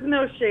mean, there's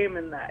no shame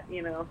in that,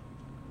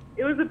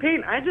 It was a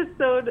pain. I just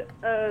sewed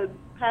a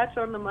patch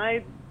onto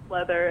my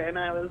leather, and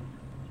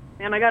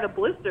I got a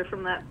blister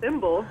from that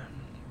thimble.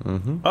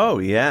 Mm-hmm. Oh,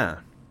 yeah.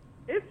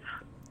 It's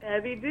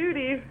heavy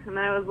duty. And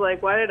I was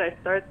like, why did I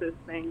start this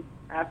thing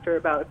after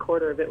about a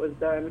quarter of it was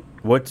done?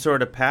 What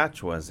sort of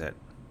patch was it?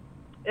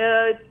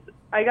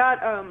 I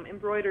got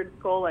embroidered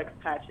Skolex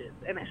patches,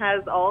 and it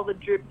has all the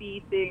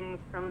drippy things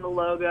from the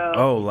logo.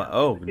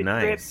 Oh, If it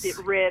nice. It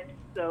rips,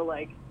 so,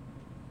 like,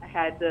 I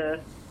had to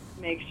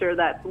make sure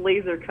that's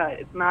laser cut.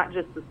 It's not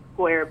just a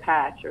square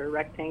patch or a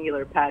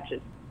rectangular patch.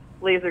 It's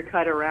laser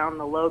cut around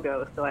the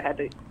logo. So I had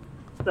to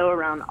sew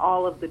around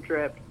all of the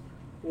drip.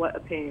 What a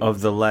pain.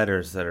 Of the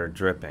letters that are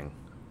dripping.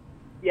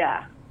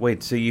 Yeah.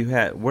 Wait, so you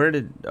had...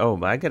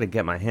 I got to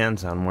get my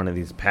hands on one of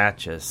these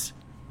patches.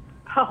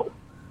 Oh,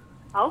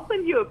 I'll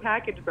send you a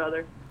package,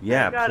 brother.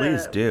 Yeah,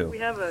 please do. We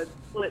have a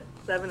split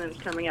 7-inch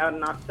coming out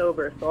in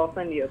October, so I'll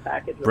send you a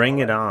package. Bring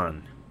it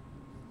on.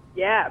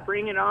 Yeah,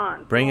 bring it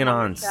on. Bring it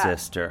on,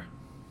 sister.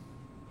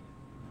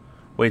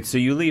 Wait, so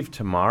you leave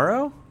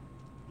tomorrow?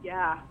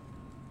 Yeah.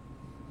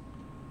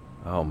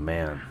 Oh,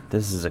 man.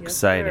 This is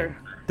exciting.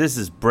 This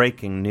is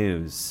breaking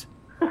news.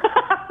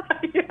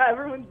 Yeah,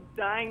 everyone's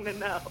dying to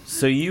know.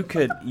 So you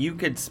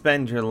could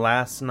spend your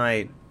last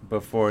night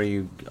before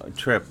you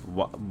trip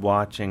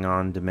watching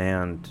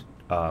on-demand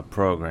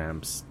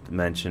programs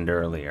mentioned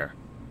earlier.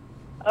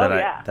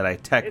 That I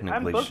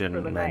technically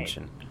shouldn't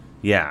mention.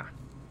 Yeah.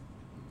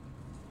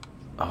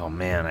 Oh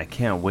man, I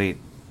can't wait.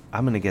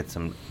 I'm gonna get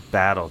some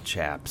battle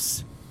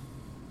chaps.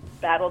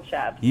 Battle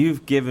chaps.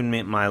 You've given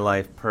me my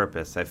life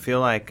purpose. I feel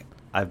like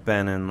I've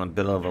been in a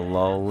bit of a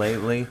lull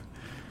lately,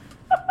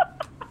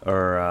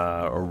 or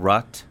a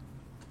rut,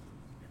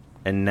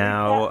 and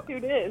now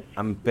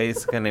I'm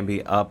basically gonna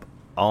be up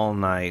all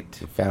night.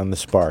 You found the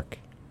spark.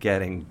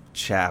 Getting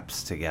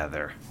chaps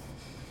together.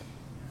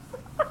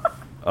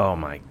 Oh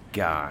my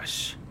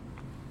gosh.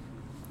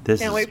 This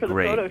Can't is wait for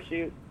great. the photo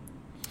shoot.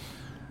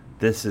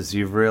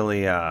 You've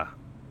really, oh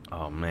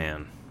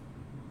man.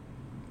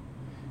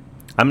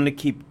 I'm going to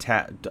keep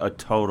a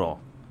total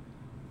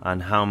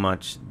on how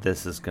much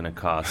this is going to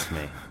cost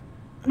me.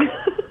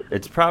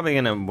 It's probably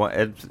going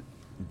to,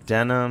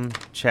 denim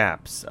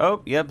chaps.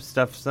 Oh, yep,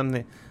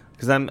 something,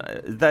 because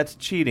that's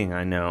cheating,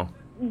 I know.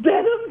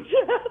 Denim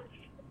chaps?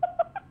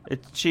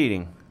 It's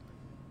cheating.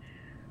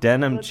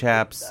 Denim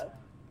chaps,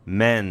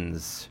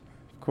 men's.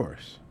 Of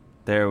course.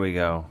 There we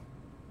go.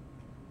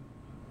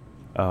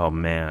 Oh,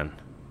 man.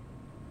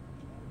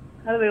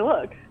 How do they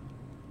look?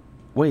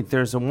 Wait,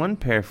 there's a one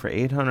pair for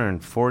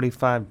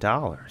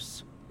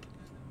 $845.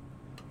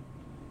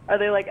 Are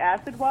they like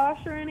acid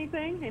wash or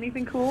anything?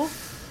 Anything cool?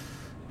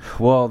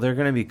 Well, they're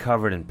going to be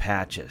covered in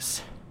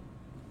patches.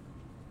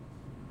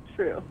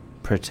 True.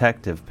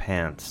 Protective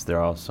pants, they're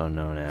also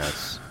known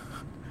as.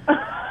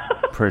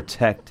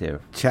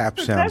 Protective. Chap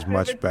sounds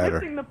much it's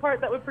better. missing the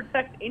part that would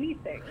protect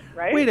anything,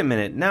 right? Wait a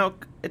minute. Now,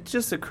 it's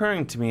just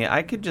occurring to me,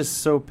 I could just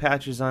sew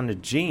patches onto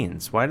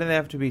jeans. Why do they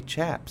have to be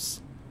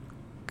chaps?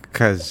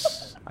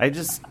 Because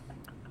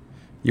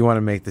you want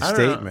to make the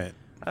statement.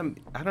 I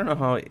don't know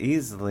how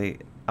easily...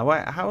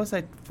 How was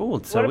I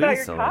fooled so easily? What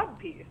about easily? your cod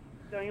piece?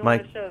 Don't you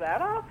want to show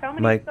that off? How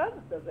many studs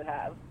does it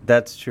have?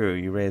 That's true.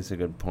 You raise a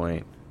good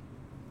point.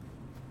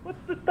 What's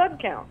the stud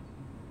count?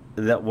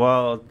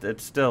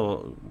 It's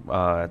still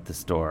at the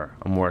store.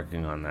 I'm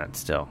working on that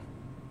still.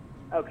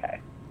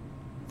 Okay.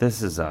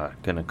 This is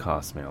going to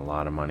cost me a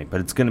lot of money,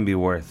 but it's going to be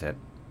worth it.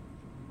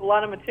 A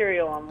lot of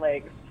material on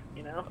legs,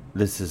 you know?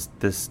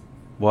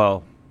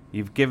 Well,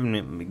 you've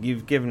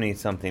given me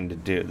something to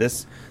do.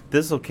 This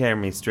will carry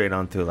me straight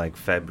on through like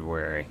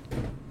February.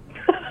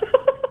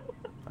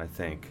 I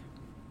think.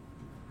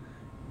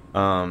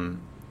 Well,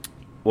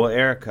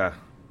 Erica,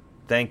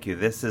 thank you.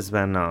 This has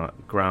been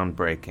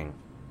groundbreaking.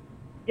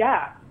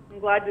 Yeah, I'm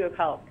glad to have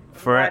helped.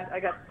 I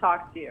got to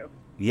talk to you.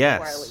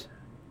 Yes.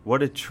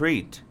 What a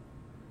treat.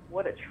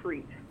 What a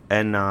treat.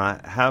 And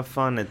have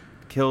fun at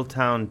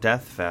Killtown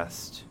Death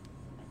Fest.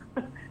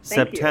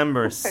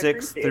 September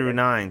 6th through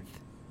 9th,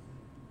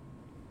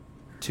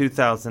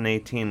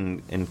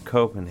 2018 in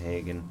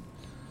Copenhagen.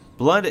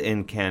 Blood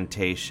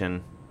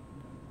Incantation.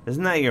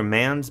 Isn't that your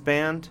man's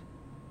band?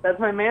 That's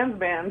my man's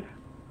band.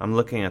 I'm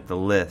looking at the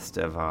list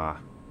of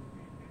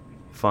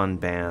fun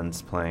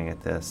bands playing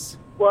at this.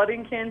 Blood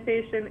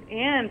Incantation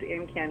and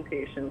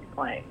Incantations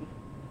playing.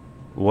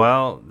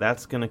 Well,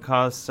 that's going to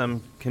cause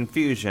some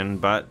confusion,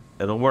 but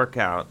it'll work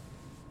out.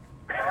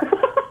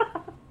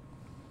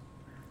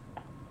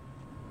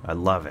 I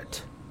love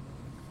it.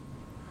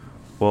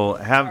 Well,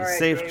 have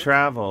safe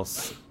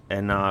travels,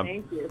 and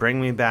bring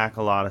me back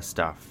a lot of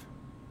stuff.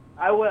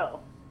 I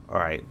will. All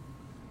right.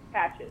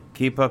 Patches.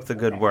 Keep up the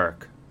good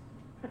work.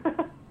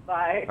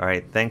 Bye. All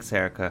right. Thanks,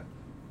 Erica.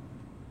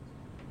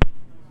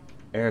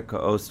 Erica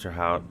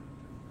Osterhout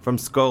from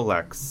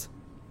Skolex.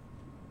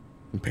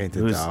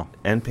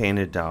 And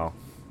Painted Doll.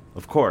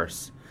 Of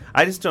course.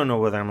 I just don't know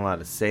whether I'm allowed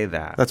to say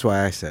that. That's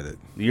why I said it.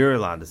 You're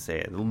allowed to say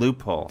it. The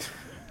loophole.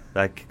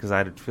 Because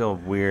I'd feel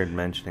weird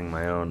mentioning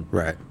my own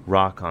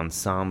rock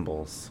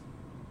ensembles.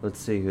 Let's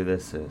see who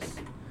this is.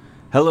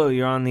 Hello,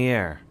 you're on the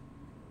air.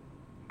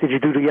 Did you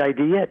do the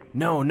ID yet?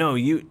 No,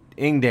 you...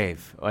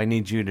 Dave, I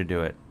need you to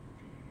do it.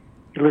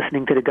 You're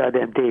listening to the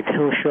goddamn Dave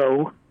Hill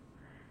Show.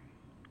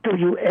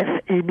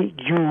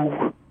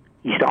 WFMU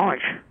East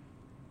Orange.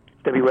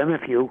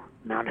 WMFU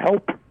Mount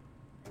Hope.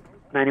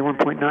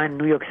 91.9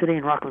 New York City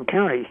and Rockland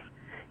County.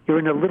 You're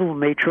in the little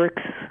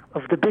matrix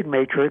of the big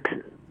matrix,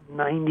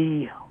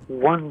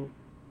 91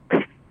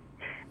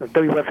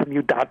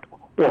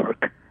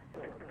 WFMU.org.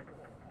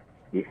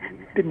 You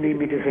didn't need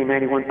me to say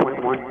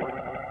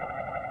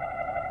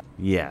 91.1.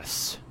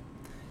 Yes.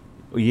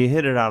 You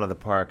hit it out of the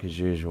park as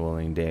usual,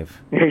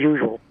 Dave. As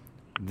usual.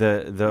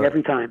 The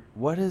Every time.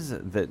 What is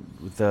it?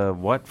 The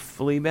what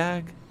flea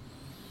bag?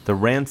 The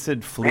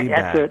rancid flea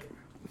That's bag. it.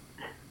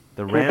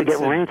 The You have to get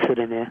rancid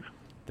in there.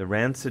 The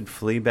rancid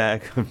flea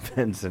bag of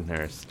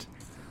Bensonhurst.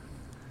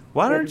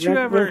 Why don't you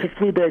ever? Rancid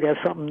flea bag has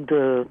something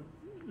for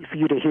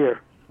you to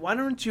hear. Why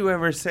don't you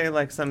ever say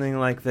like something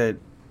like that?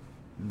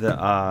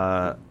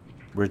 The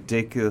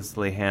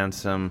ridiculously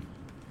handsome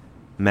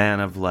man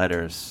of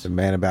letters. The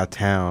man about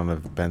town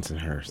of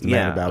Bensonhurst. The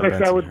Yeah. man about Yes,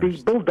 that would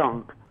Bensonhurst. be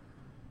Bulldung.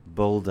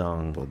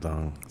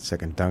 Bulldung.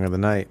 Second dung of the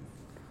night.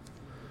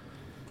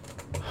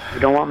 You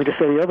don't want me to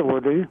say the other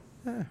word, do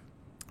you?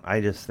 I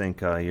just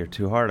think you're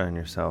too hard on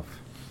yourself.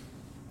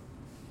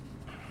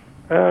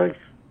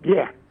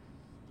 Yeah.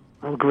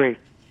 I'll agree.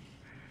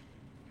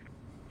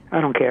 I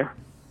don't care.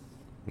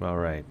 All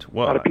right. A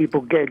Well, lot of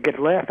people get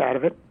a laugh out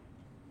of it.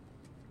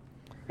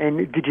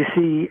 And did you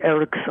see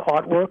Eric's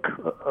artwork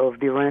of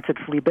the rancid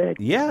flea bag?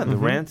 yeah, the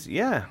rancid.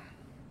 Yeah,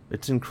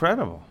 it's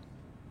incredible.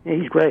 Yeah,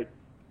 he's great.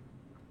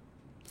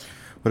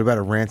 What about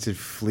a rancid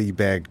flea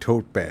bag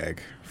tote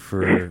bag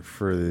for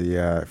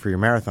your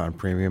marathon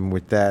premium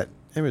with that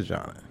image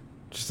on it?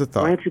 Just a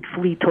thought. Rancid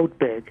flea tote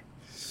bag.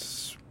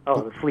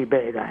 Oh, the flea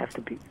bag. I have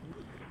to be.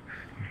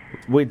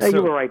 Wait,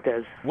 You were right,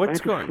 Des.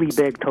 What's Rancid going?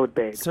 flea bag tote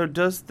bag. So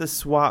does the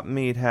swap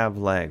meet have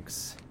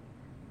legs?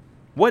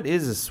 What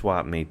is a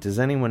swap meet? Does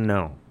anyone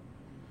know?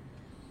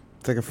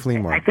 It's like a flea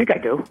I market. think I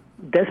do.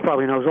 Des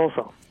probably knows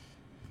also.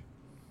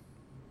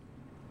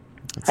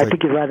 I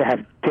think you'd rather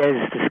have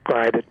Des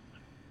describe it.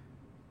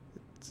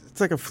 It's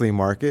like a flea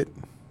market.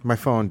 My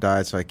phone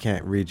died, so I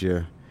can't read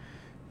you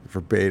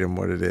verbatim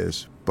what it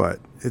is. But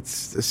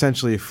it's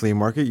essentially a flea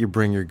market. You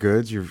bring your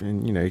goods. You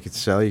can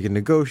sell. You can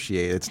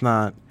negotiate. It's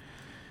not,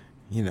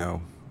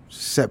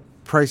 set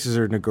prices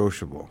are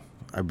negotiable.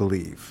 I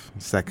believe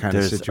it's that kind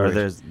of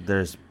situation.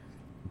 There's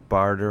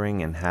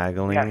bartering and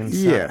haggling and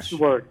Yeah.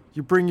 such.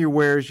 You bring your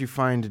wares. You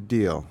find a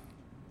deal.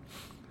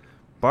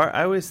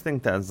 I always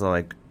think that's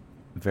like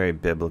very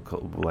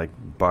biblical, like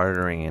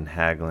bartering and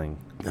haggling.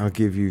 I'll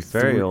give you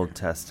very Old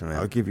Testament.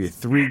 I'll give you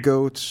 3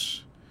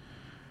 goats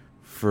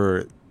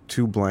for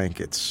 2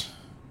 blankets,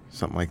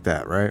 something like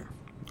that, right?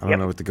 I don't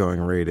know what the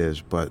going rate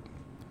is, but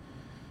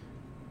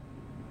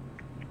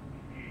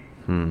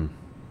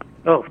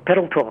Oh,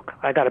 pedal talk.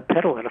 I got a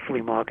pedal at a flea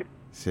market.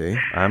 see,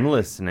 I'm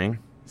listening.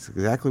 It's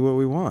exactly what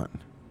we want.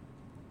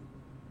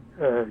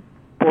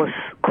 Boss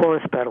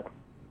chorus pedal.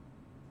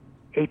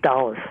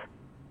 $8.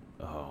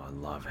 Oh, I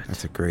love it.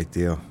 That's a great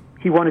deal.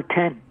 He wanted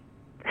 10.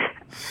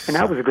 And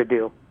that was a good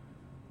deal.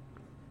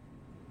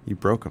 You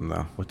broke him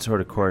though. What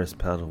sort of chorus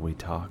pedal are we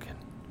talking?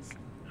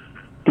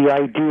 The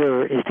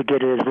idea is to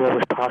get it as low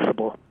as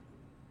possible.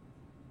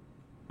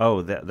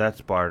 Oh,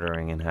 that's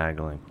bartering and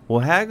haggling. Well,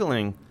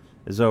 haggling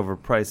is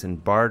overpriced,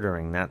 and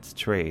bartering, that's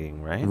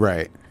trading, right?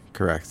 Right.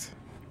 Correct.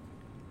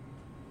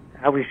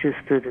 I was just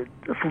at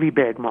the flea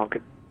bag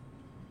market.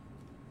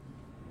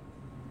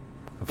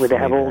 Where they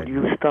have old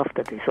used stuff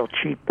that they sell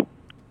cheap.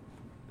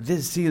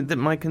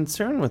 My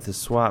concern with the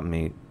swap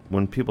meet,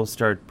 when people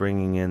start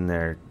bringing in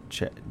their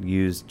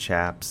used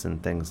chaps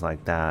and things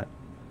like that,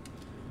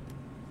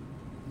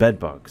 bed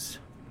bugs.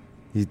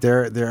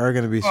 There are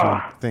going to be some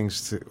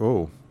things to.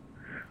 Oh,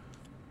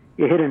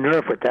 you hit a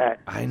nerve with that.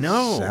 I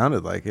know.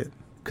 Sounded like it.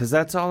 Because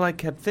that's all I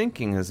kept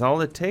thinking. Is all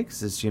it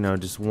takes is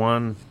just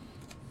one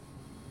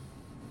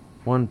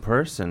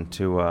person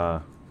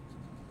to.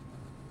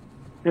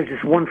 There's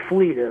just one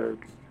flea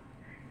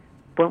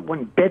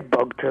one bed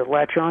bug to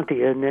latch onto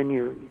you, and then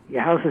your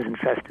house is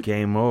infested.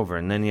 Game over,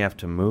 and then you have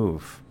to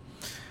move.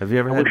 Have you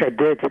ever I had? wish I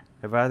did.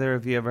 Have either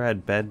of you ever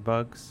had bed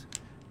bugs?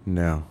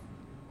 No.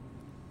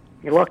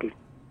 You're lucky.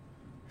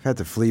 I've had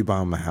to flea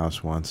bomb my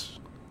house once.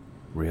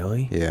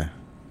 Really? Yeah.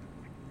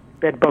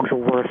 Bed bugs are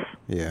worse.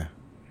 Yeah.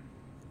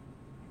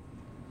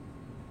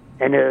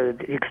 And the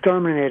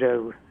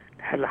exterminator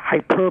had a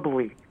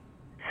hyperbole,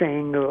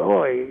 saying,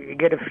 "Oh, you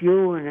get a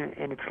few,"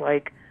 and it's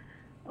like,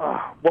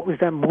 what was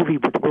that movie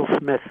with Will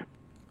Smith?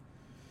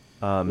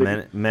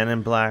 Men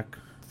in Black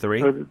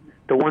 3?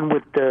 The one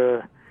with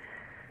the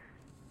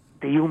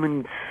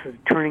humans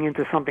turning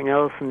into something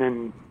else, and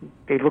then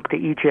they look to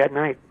eat you at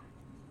night.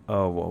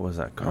 Oh, what was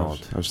that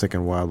called? I was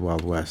thinking Wild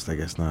Wild West. I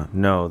guess not.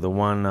 No, the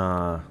one.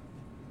 I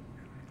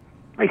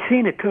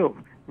seen it too.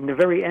 And the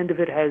very end of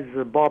it has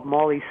Bob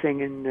Marley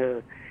singing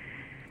the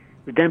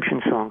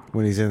Redemption song.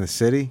 When he's in the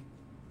city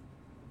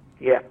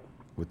Yeah.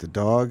 with the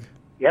dog.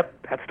 Yep,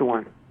 that's the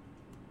one.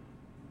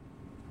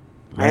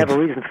 I have a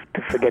reason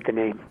to forget the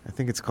name. I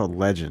think it's called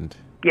Legend.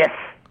 Yes,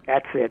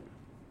 that's it.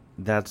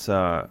 That's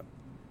the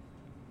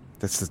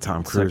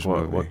Tom Cruise like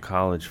movie. what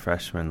college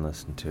freshmen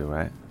listen to,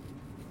 right?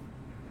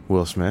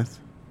 Will Smith?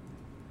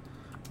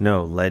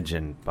 No,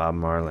 Legend, Bob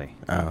Marley.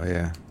 Oh,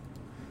 yeah.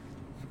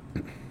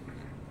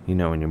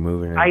 When you're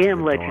moving. I into Am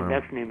the Legend. dorm.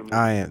 That's the name of the movie.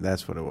 I Am.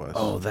 That's what it was.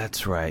 Oh,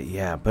 that's right.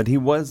 Yeah, but he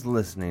was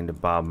listening to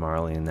Bob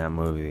Marley in that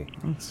movie.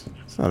 It's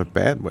not a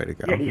bad way to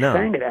go. Yeah, he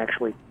sang it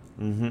actually.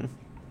 Mm-hmm.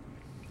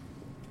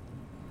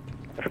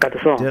 I forgot the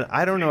song.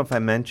 I don't know if I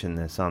mentioned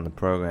this on the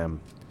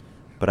program,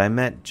 but I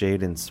met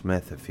Jaden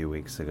Smith a few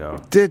weeks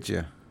ago. Did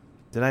you?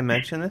 Did I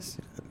mention this?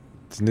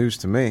 It's news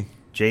to me.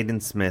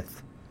 Jaden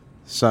Smith,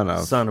 son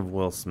of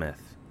Will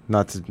Smith.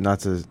 Not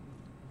to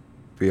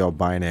be all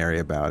binary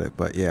about it,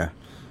 but yeah.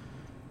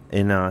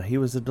 And he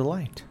was a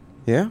delight.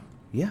 Yeah?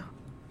 Yeah.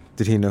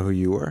 Did he know who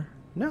you were?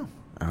 No.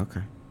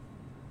 Okay.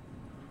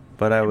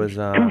 But I was...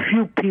 Too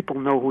few people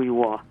know who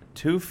you are.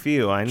 Too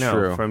few, I know.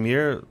 True. From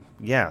your...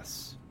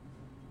 Yes.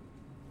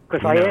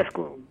 Because I ask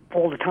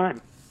all the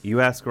time.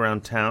 You ask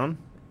around town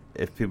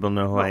if people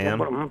know who I am?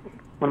 When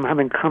I'm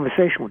having a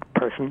conversation with a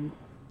person,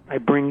 I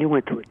bring you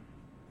into it.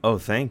 Oh,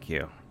 thank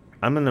you.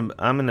 I'm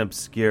an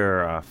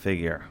obscure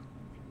figure.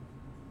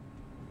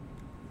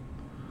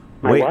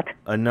 What?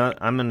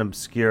 I'm an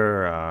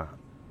obscure...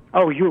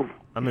 you.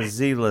 I'm a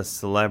Z-list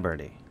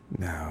celebrity.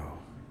 No.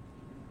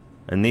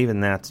 And even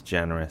that's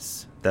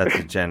generous. That's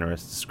a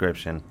generous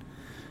description.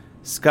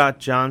 Scott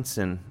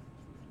Johnson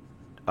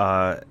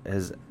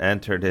has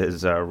entered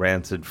his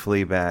Rancid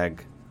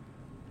Fleabag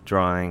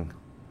drawing.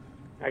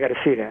 I got to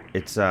see that.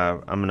 It's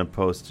I'm going to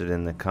post it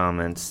in the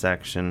comments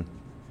section.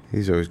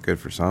 He's always good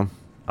for some.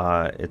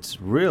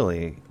 It's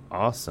really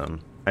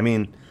awesome. I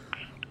mean,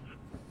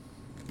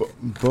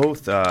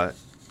 both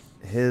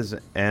his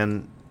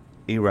and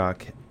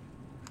Iraq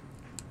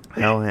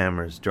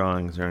Hellhammer's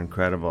drawings are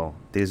incredible.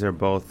 These are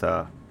both...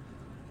 I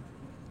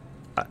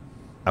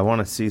want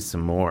to see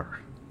some more.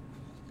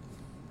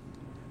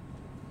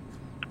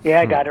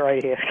 Yeah, I got it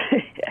right here.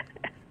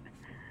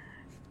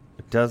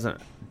 It doesn't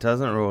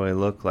really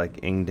look like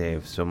Ing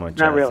Dave so much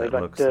Not as really, it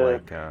but looks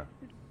like...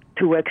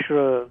 2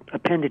 extra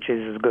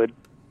appendages is good.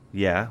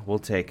 Yeah, we'll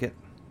take it.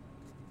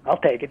 I'll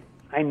take it.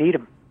 I need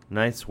them.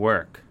 Nice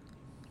work.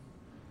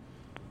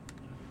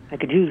 I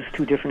could use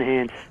 2 different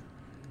hands.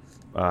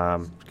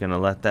 Gonna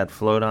let that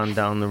float on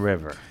down the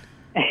river.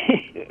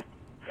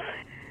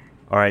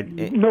 All right.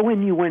 No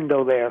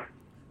innuendo there.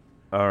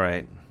 All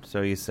right.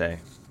 So you say.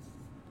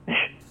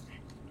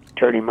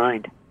 Dirty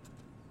mind.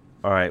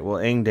 All right. Well,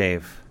 Ing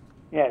Dave.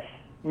 Yes.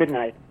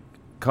 Midnight.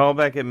 Call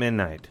back at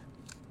midnight.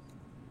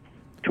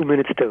 2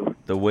 minutes to.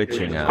 The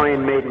witching hour.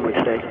 Iron Maiden would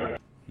say.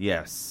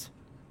 Yes.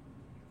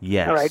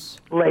 Yes. All right.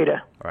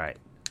 Later. All right.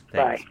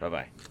 Thanks. Bye.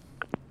 Bye-bye.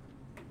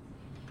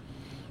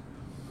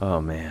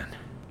 Oh, man.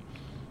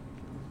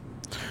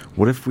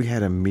 What if we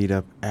had a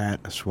meetup at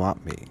a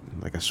swap meet,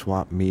 like a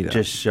swap meetup?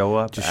 Just show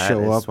up Just at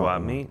show a up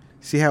swap meet?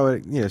 See how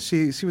it,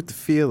 see what the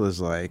feel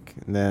is like,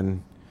 and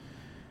then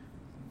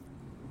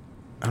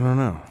I don't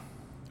know.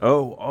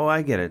 Oh,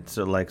 I get it.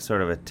 So like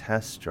sort of a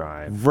test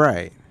drive.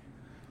 Right.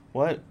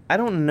 What? I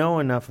don't know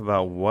enough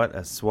about what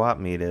a swap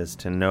meet is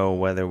to know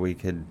whether we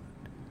could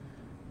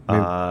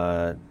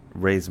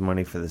raise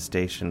money for the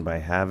station by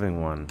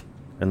having one,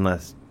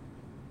 unless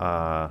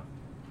I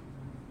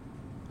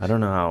don't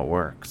know how it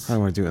works. I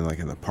want to do it like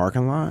in the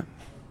parking lot.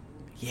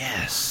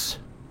 Yes.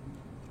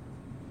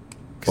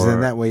 Because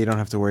then that way you don't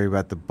have to worry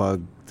about the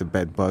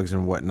bed bugs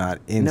and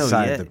whatnot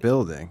inside the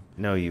building.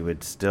 No, you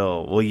would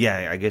still... Well,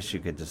 yeah, I guess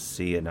you could just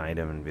see an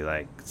item and be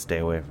like, stay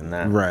away from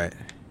that. Right.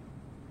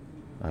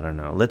 I don't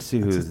know. Let's see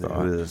who is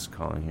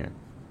calling here.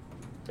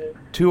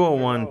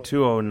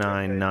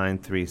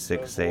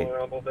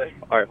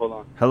 201-209-9368. All right, hold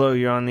on. Hello,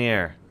 you're on the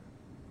air.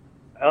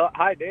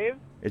 Hi, Dave.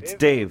 It's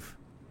Dave.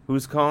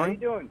 Who's calling? How you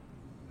doing?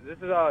 This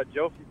is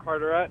Joe from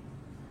Carteret.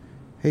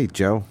 Hey,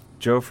 Joe.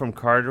 Joe from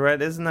Carteret?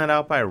 Isn't that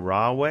out by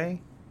Rahway?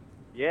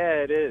 Yeah,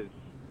 it is.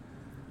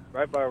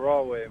 Right by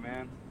Rahway,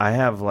 man. I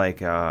have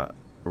like a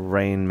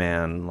Rain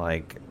Man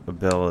like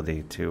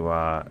ability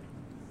to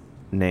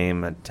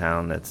name a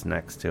town that's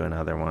next to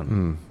another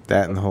one.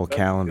 That and the whole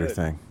calendar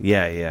thing.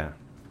 Yeah.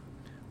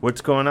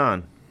 What's going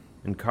on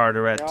in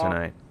Carteret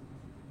tonight?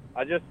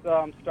 I just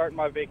starting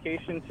my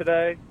vacation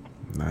today.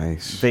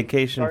 Nice.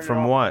 Vacation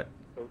from what?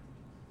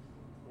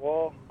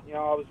 Well,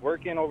 I was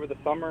working over the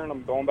summer, and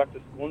I'm going back to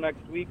school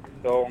next week,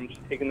 so I'm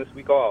just taking this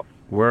week off.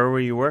 Where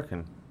were you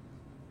working?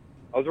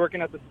 I was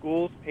working at the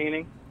schools,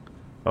 painting.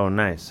 Oh,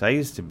 nice. I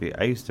used to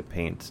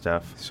paint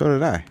stuff. So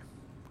did I.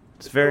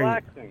 It's very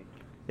relaxing.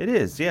 It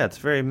is, yeah. It's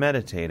very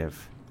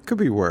meditative. Could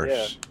be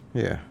worse.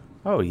 Yeah.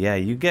 Oh, yeah.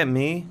 You get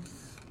me.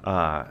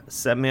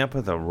 Set me up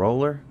with a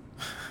roller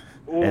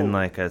and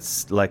like a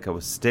stick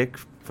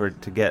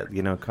to get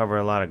cover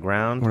a lot of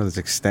ground. One of those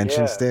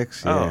extension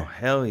sticks. Oh, Yeah.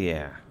 hell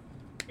yeah.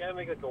 You gotta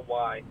make like a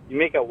Y. You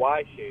make a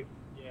Y shape.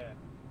 Yeah.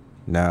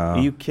 No. Are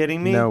you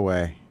kidding me? No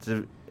way.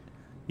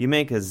 You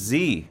make a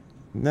Z.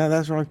 No,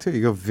 that's wrong too.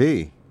 You go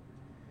V.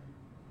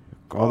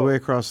 All the way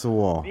across the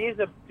wall. V is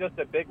just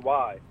a big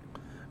Y.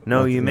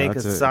 No, you make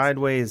a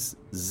sideways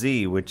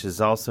Z, which is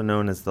also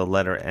known as the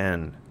letter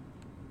N.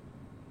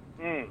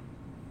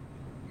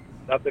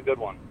 That's a good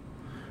one.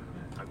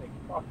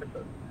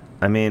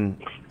 I mean,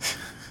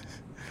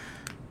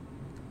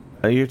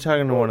 you're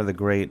talking to one of the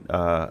great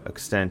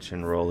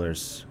extension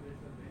rollers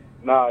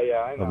No, yeah,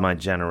 I know. of my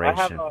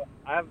generation.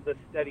 I have the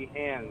steady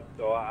hand,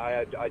 so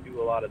I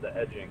do a lot of the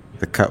edging.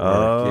 The cut work,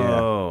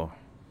 Oh.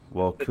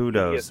 Well,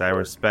 kudos. I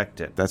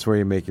respect it. That's where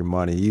you make your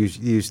money. You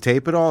use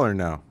tape at all or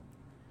no?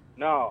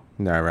 No.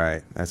 No,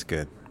 right. That's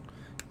good.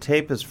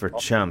 Tape is for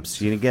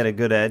chumps. You get a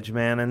good edge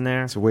man in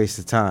there. It's a waste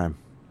of time.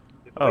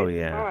 Oh, Waste of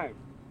yeah. time.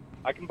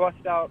 I can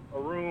bust out a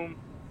room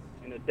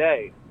in a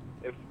day.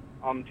 If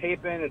I'm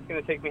taping, it's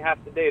going to take me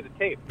half the day to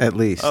tape. At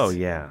least. Oh,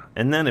 yeah.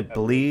 And then it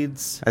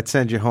bleeds. I'd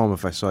send you home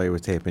if I saw you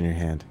with tape in your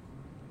hand.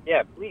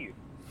 Yeah, please.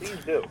 Please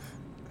do.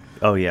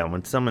 Oh, yeah.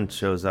 When someone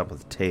shows up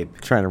with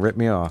tape. Trying to rip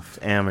me off.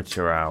 It's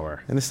amateur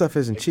hour. And this stuff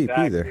isn't cheap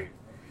either.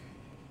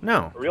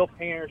 No. A real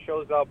painter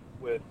shows up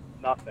with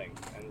nothing,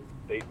 and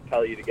they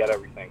tell you to get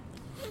everything.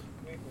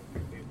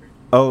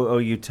 Oh,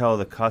 you tell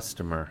the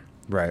customer.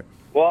 Right.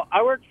 Well,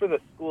 I work for the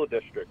school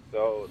district,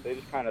 so they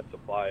just kind of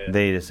supply it.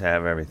 They just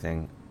have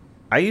everything.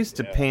 I used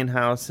to paint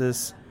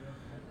houses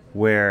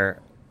where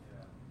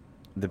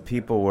the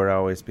people would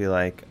always be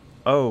like,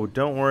 oh,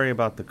 don't worry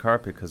about the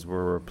carpet because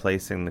we're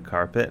replacing the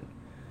carpet,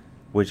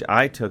 which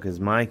I took as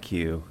my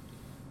cue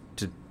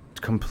to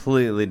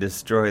completely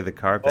destroy the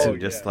carpet. Oh,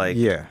 and just yeah. like,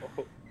 Yeah.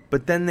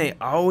 But then they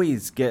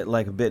always get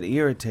like a bit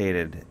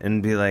irritated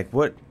and be like,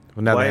 what?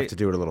 Well, now why? they have to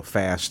do it a little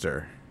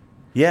faster.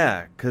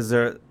 Yeah, because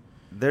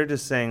they're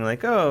just saying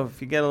like, oh,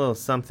 if you get a little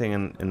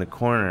something in the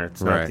corner,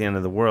 it's not Right. the end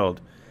of the world.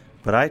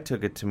 But I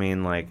took it to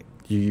mean like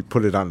you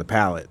put it on the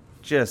pallet.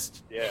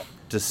 Just Yeah.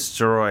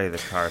 destroy the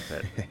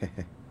carpet.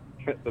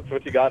 That's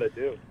what you got to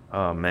do.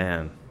 Oh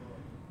man,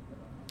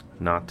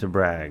 not to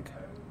brag.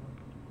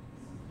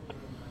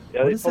 Yeah,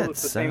 What they is told that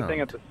us the same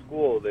thing at sound? the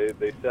school.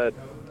 They said,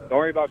 don't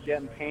worry about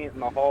getting paint in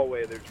the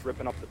hallway. They're just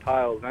ripping up the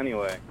tiles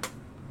anyway.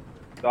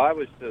 So I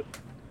was just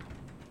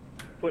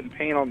putting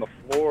paint on the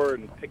floor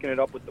and picking it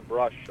up with the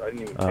brush. I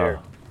didn't even care.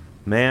 Oh,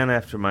 man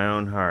after my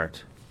own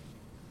heart.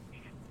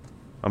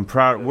 I'm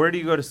proud. Where do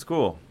you go to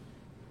school?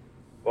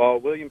 Well,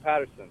 William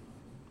Patterson.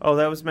 Oh,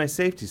 that was my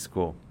safety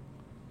school.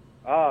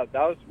 That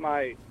was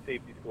my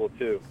safety school,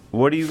 too.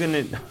 What are you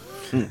gonna?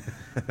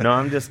 No,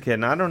 I'm just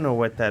kidding. I don't know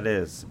what that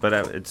is, but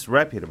it's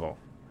reputable.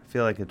 I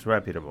feel like it's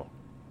reputable.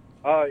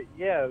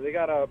 Yeah, they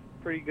got a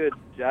pretty good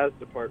jazz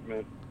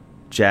department.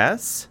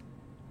 Jazz?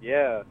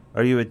 Yeah.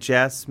 Are you a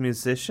jazz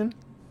musician?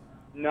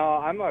 No,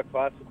 I'm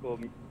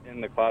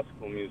in the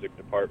classical music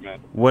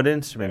department. What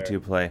instrument do you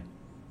play?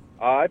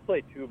 I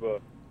play tuba.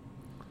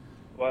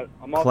 But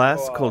I'm also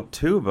Classical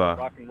tuba?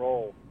 rock and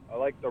roll. I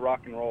like the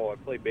rock and roll. I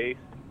play bass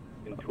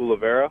in Tula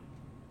Vera.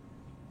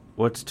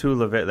 What's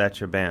Tula Vera? That's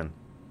your band.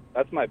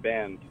 That's my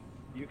band.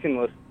 You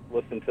can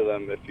listen to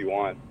them if you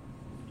want.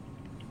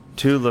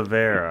 Tula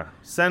Vera.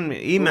 Send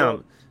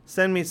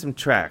me some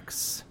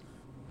tracks.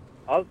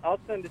 I'll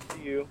send it to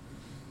you.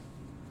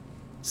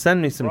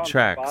 Send me some We're on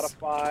tracks.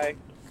 Spotify,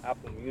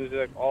 Apple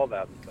Music, all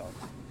that stuff.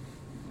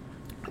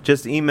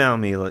 Just email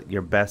me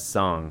your best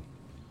song.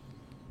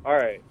 All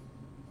right,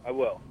 I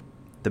will.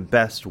 The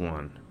best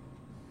one.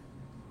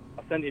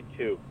 I'll send you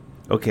two.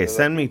 Okay, So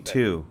send me that's-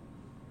 two.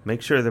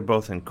 Make sure they're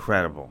both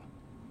incredible.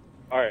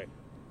 All right,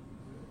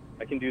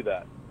 I can do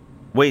that.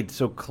 Wait,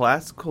 so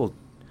classical...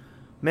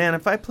 Man,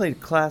 if I played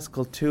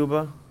classical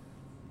tuba,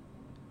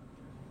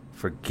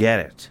 forget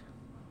it.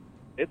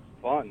 It's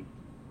fun.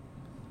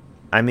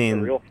 I It's mean,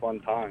 a real fun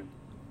time.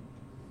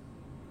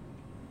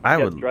 I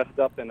Get would... dressed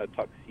up in a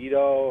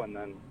tuxedo and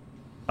then.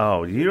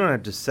 Oh, you don't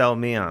have to sell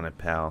me on it,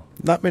 pal.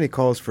 Not many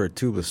calls for a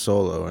tuba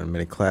solo and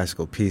many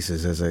classical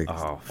pieces as a.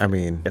 I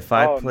mean, If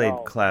I played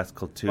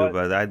classical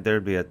tuba,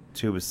 there'd be a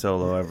tuba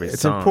solo every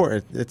it's song.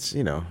 important. It's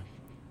you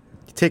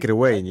take it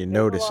away and you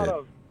notice There's a it. lot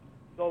of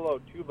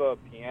solo tuba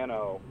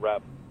piano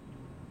rep.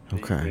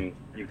 that Okay.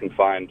 You can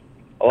find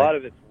a lot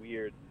of it's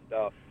weird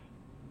stuff.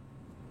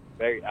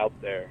 Very out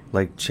there.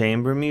 Like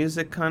chamber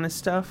music kind of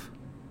stuff?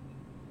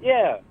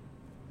 Yeah,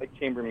 like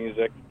chamber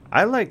music.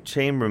 I like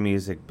chamber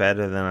music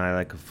better than I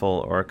like a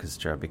full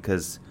orchestra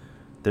because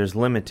there's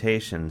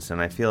limitations,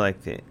 and I feel like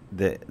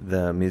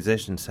the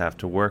musicians have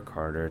to work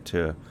harder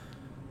to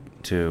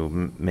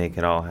make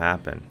it all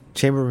happen.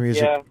 Chamber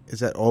music, Yeah.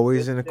 is that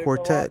always in a There's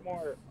quartet? a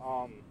lot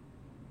more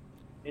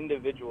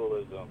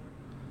individualism.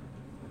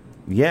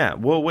 Yeah.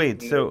 Well,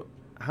 wait. So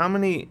how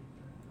many?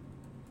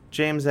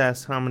 James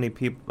asked how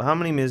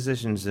many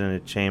musicians in a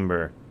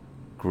chamber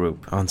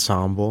group?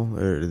 Ensemble,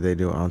 or do they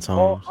do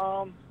ensembles?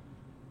 Well,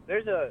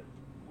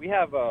 we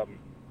have a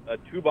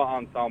tuba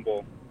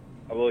ensemble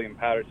at William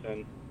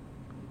Patterson.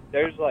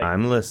 There's like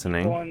I'm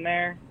listening. people in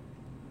there,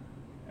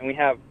 and we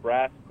have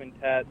brass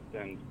quintets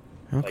and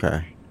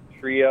Okay.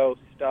 trio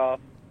stuff.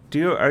 Do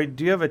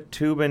you have a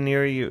tuba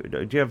near you?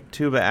 Do you have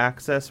tuba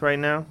access right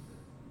now?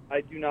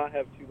 I do not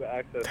have tuba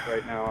access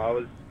right now.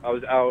 I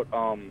was out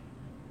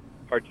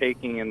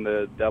partaking in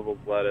the Devil's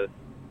Lettuce.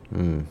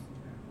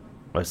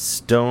 A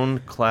stone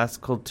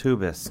classical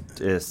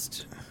tubist.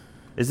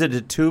 Is it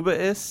a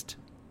tubaist?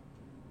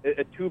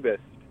 A tubist.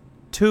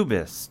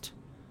 Tubist.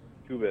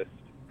 Tubist.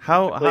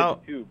 I played the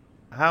tube.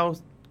 How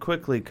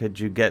quickly could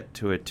you get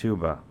to a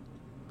tuba?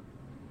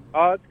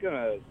 Oh,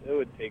 it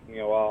would take me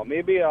a while.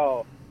 Maybe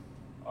I'll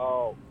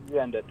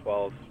end at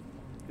 12.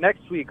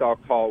 Next week I'll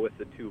call with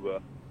the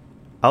tuba.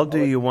 I'll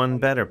do you one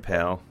better,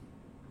 pal.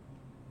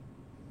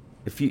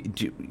 If you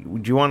do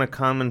you want to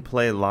come and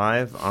play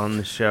live on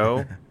the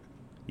show?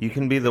 You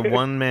can be the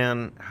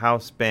one-man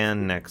house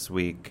band next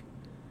week.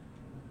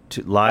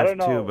 Live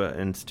tuba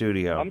in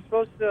studio. I'm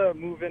supposed to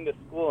move into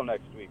school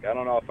next week. I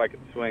don't know if I can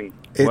swing.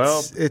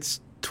 It's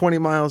 20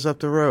 miles up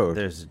the road.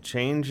 There's a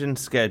change in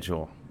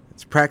schedule.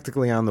 It's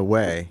practically on the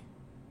way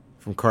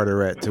from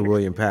Carteret to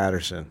William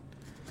Patterson.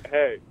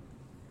 Hey,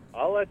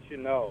 I'll let you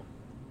know.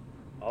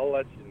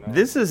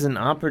 This is an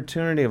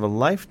opportunity of a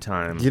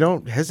lifetime. You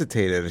don't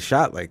hesitate at a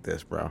shot like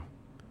this, bro.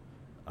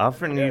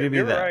 Offering you to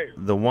be right.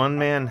 the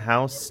one-man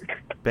house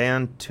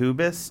band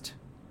tubist?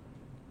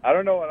 I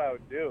don't know what I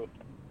would do.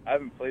 I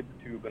haven't played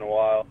the tube in a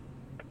while.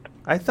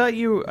 I thought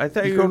you were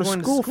going to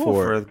school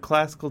for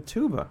classical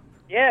tuba.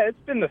 Yeah,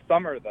 it's been the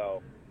summer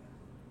though.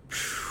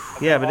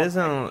 Yeah, but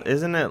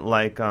isn't it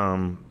like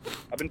I've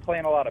been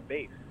playing a lot of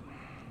bass.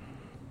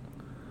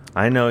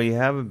 I know you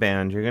have a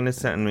band. You're going to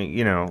send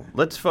me,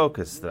 let's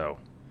focus though.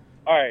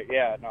 All right,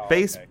 yeah, no.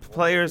 Bass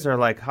players are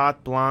like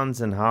hot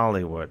blondes in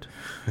Hollywood.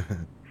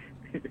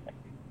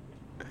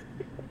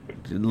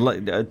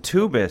 A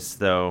tubist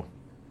though,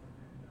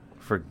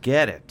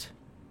 forget it.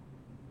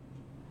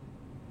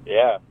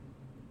 Yeah.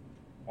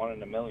 1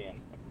 in a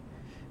million.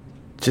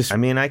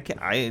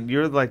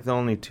 You're like the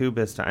only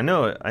tubist. I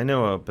know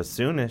a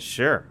bassoonist,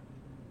 sure.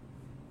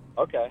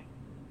 Okay.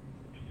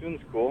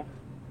 Bassoon's cool.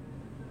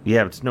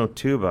 Yeah, but it's no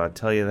tuba, I'll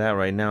tell you that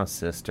right now,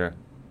 sister.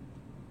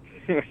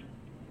 It's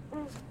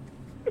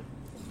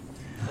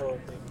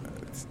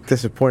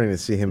disappointing to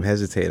see him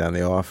hesitate on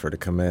the offer to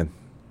come in.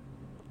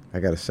 I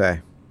gotta say.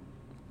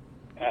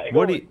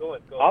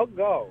 I'll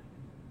go.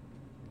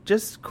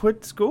 Just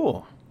quit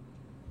school.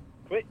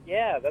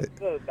 Yeah, that's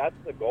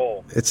the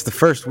goal. It's the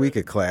first week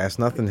of class.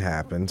 Nothing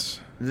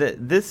happens.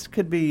 This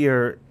could be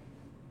your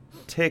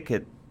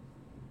ticket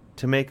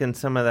to making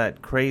some of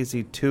that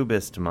crazy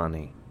tubist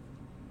money.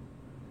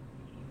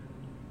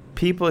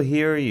 People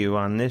hear you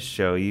on this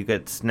show. You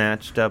get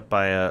snatched up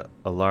by a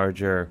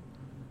larger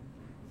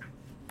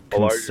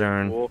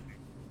concern. School,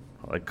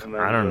 like,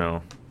 I don't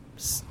know.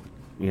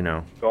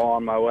 Go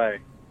on my way.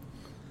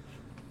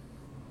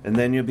 And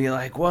then you'll be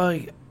like, well,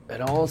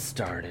 it all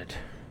started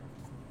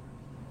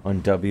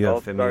on WFMU. It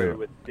all started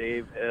with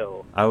Dave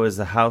Hill. I was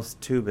the house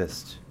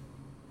tubist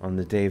on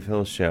the Dave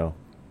Hill show.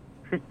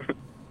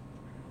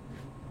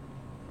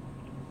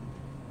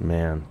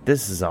 Man,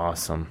 this is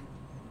awesome.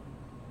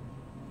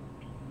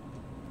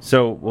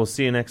 So, we'll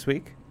see you next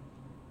week?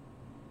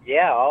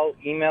 Yeah, I'll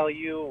email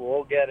you.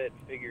 We'll get it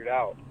figured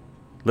out.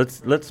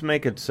 Let's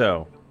make it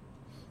so.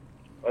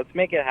 Let's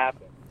make it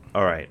happen.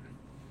 All right.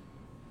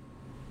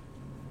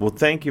 Well,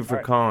 thank you for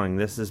calling.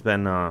 This has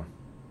been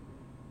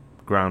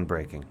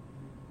groundbreaking.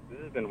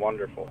 This has been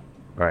wonderful.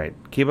 All right.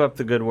 Keep up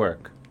the good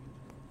work.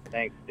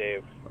 Thanks,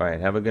 Dave. All right.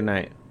 Have a good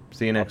night.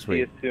 See you next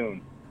week. See you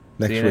soon.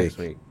 Next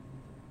week.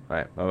 All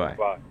right. Bye-bye.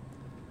 Bye.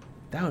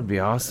 That would be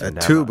awesome. A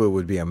tuba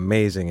would be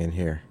amazing in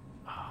here.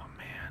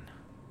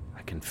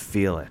 I can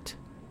feel it.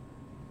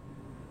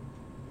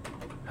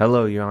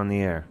 Hello, you're on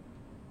the air.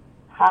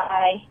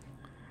 Hi.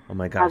 Oh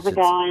my gosh. How's it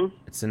going?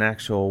 It's an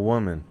actual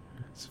woman.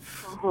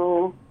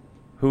 Mm-hmm.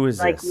 Who is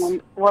like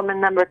this?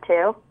 Woman number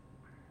 2?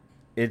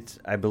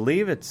 I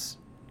believe it's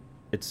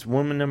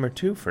woman number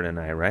 2 for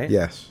tonight, right?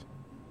 Yes.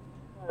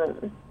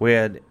 We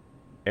had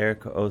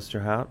Erica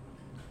Osterhout.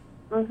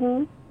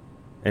 Mm-hmm.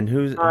 And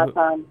who's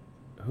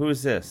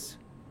this?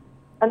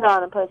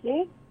 Anonymous.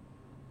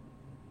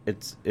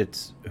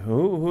 It's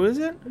who is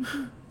it?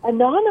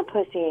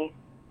 Anonymous.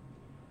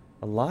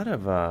 A lot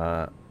of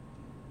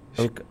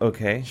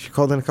okay. She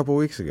called in a couple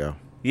weeks ago.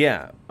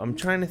 Yeah, I'm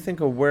trying to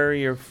think of where are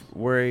you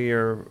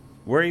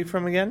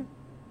from again?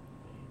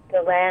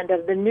 The land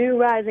of the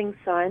new rising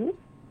sun.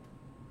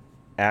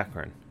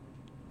 Akron.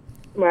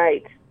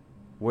 Right.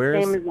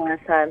 Where's Same as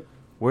last time.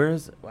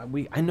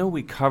 I know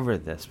we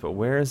covered this, but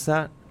where is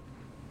that?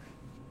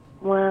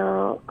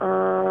 Well,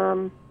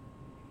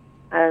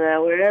 I don't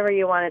know, wherever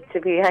you want it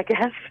to be, I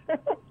guess.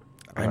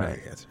 I know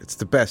it's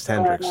the best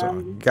Hendrix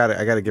song.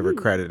 I gotta give her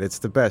credit. It's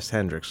the best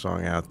Hendrix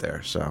song out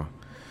there. So,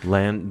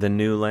 the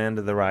new land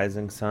of the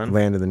rising sun.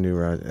 Land of the new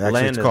rising.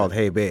 Actually, it's called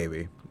 "Hey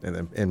Baby," and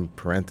then in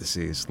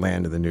parentheses,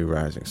 "Land of the new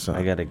rising sun."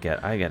 I gotta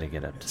get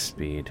up to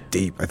speed.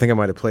 Deep. I think I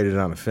might have played it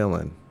on a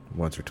fill-in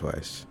once or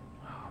twice.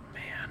 Oh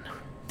man.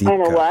 Deep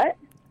on a cut. what?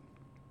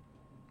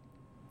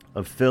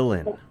 A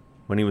fill-in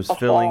when he was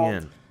filling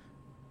in.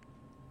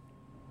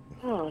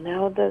 Oh,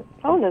 now the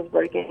phone is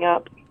breaking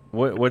up.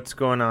 What's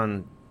going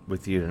on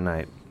with you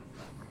tonight?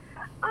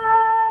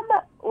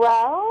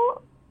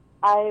 Well,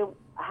 I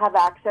have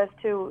access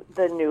to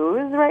the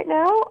news right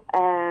now,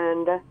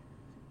 and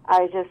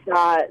I just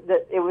thought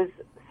that it was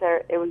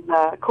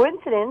a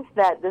coincidence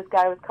that this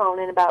guy was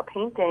calling in about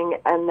painting,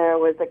 and there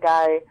was a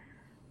guy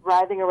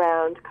writhing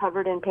around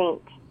covered in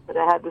paint, but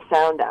I had the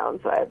sound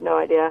down, so I have no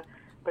idea.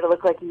 But it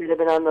looked like he might have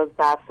been on those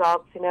bath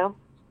salts,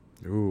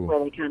 Ooh. where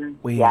they kind of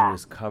he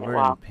was covered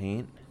in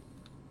paint.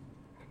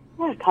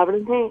 Yeah, covered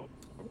in paint.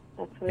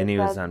 That's what And he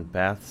was said. on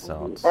bath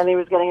salts. And he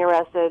was getting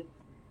arrested.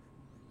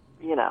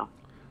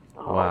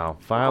 Wow,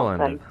 file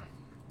under.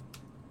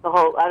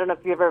 I don't know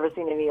if you've ever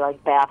seen any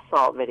like bath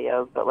salt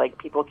videos, but like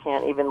people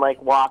can't even like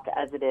walk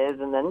as it is,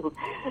 and then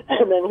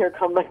here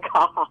come the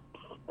cops.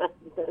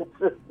 It's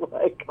just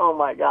like, oh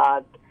my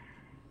God.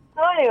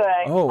 So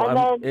anyway,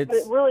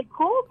 the really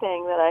cool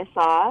thing that I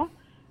saw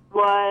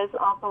was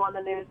also on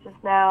the news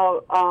just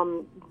now.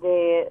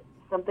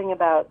 Something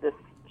about this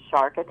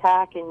shark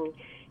attack in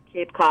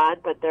Cape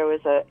Cod, but there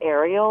was a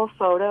aerial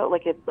photo,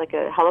 like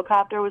a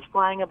helicopter was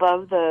flying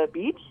above the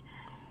beach,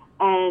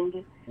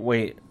 and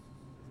wait.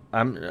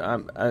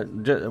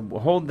 Just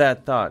hold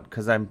that thought,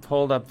 because I'm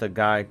pulled up the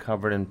guy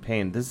covered in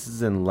paint. This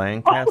is in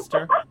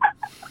Lancaster.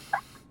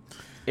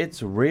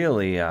 It's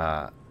really,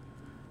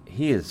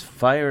 he is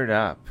fired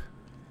up.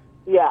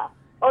 Yeah.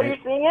 Oh, you're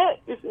seeing it?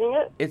 You're seeing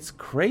it? It's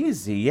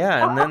crazy,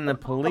 yeah. And then the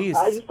police.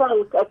 I just saw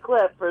a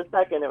clip for a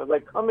second. It was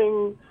like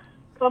coming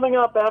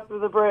up after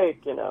the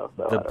break, you know.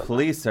 So the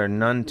police are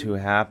none too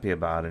happy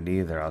about it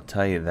either. I'll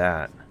tell you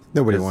that.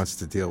 Nobody wants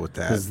to deal with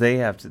that. Because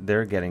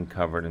they're getting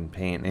covered in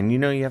paint. And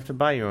you have to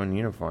buy your own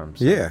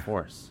uniforms. Yeah. Of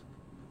course.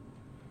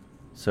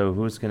 So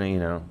who's going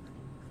to,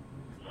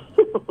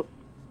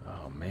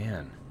 Oh,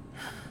 man.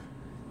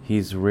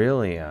 He's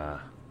really,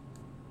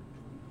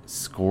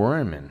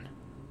 squirming.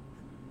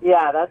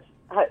 Yeah,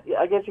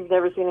 I guess you've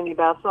never seen any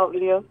bath salt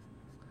videos?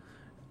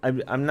 I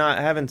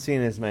haven't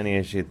seen as many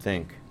as you'd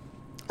think.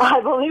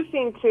 I've only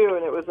seen 2,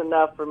 and it was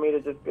enough for me to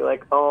just be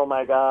like, oh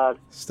my God.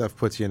 Stuff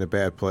puts you in a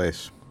bad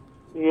place.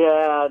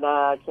 Yeah,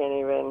 I can't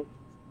even.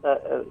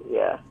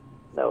 Yeah,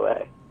 no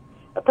way.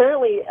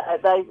 Apparently,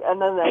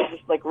 and then I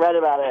just like read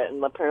about it,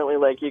 and apparently,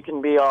 like you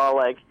can be all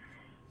like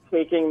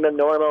taking the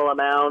normal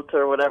amount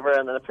or whatever,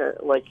 and then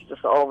apparently, like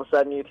just all of a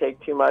sudden you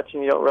take too much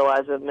and you don't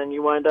realize it, and then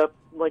you wind up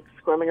like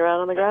squirming around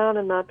on the ground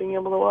and not being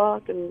able to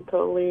walk and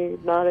totally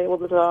not able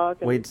to talk.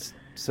 And, wait,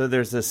 so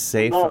there's a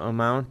safe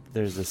amount?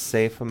 There's a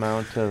safe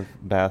amount of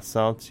bath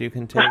salts you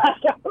can take?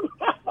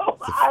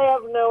 I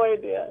have no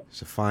idea.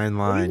 It's a fine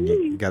line.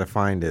 You got to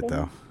find it,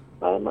 though.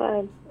 Fine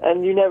line.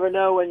 And you never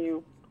know when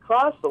you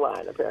cross the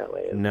line,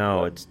 apparently.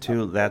 No, it's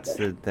too... That's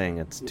the thing.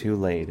 It's too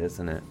late,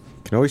 isn't it?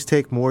 You can always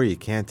take more. You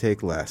can't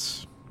take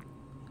less.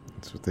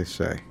 That's what they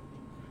say.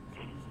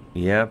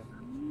 Yep.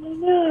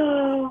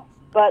 No.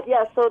 But,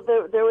 yeah, so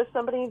there was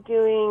somebody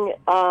doing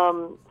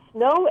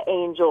snow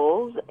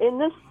angels in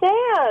the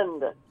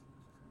sand.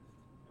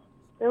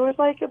 There was,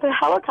 like, a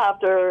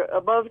helicopter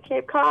above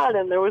Cape Cod,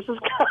 and there was this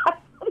guy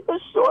on the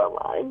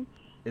shoreline.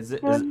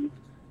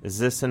 Is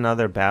this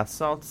another bath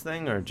salts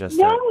thing, or just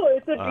no?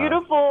 It's a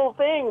beautiful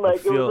thing.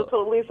 Like it was a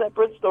totally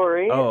separate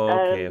story. Oh,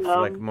 okay. And, it's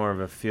like more of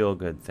a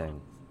feel-good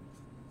thing.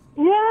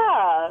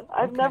 Yeah,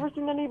 I've never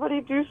seen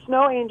anybody do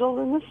snow angels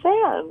in the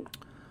sand.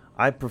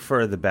 I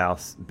prefer the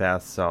bath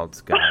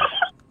salts guy.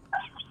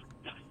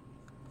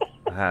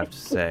 I have to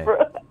say.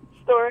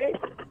 Story.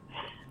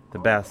 The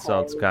bath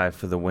salts guy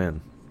for the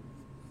win.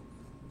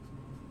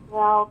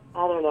 Well,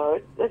 I don't know.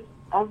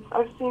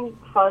 I've seen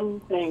fun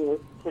things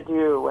to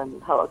do when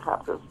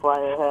helicopters fly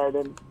ahead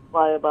and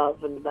fly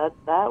above, and that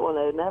one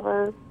I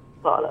never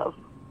thought of.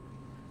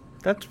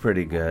 That's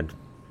pretty good.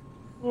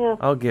 Yeah.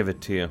 I'll give it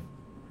to you.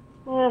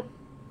 Yeah.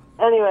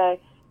 Anyway,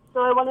 so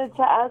I wanted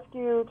to ask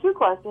you 2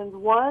 questions.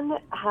 One,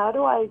 how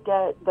do I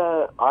get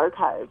the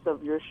archives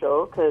of your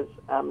show? Because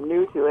I'm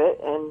new to it,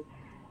 and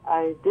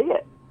I dig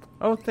it.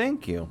 Oh,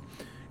 thank you.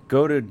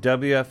 Go to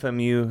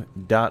wfmu.org.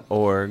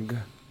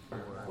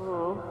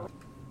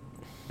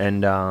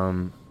 And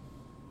I'm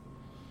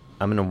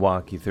going to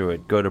walk you through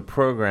it. Go to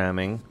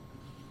programming,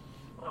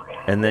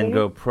 and then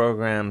go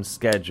program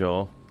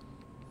schedule,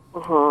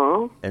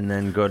 and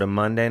then go to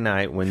Monday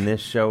night when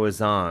this show is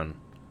on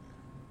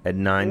at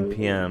 9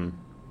 p.m.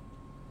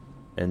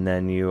 And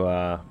then you,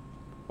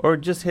 or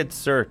just hit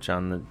search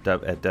on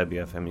at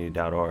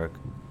wfmu.org.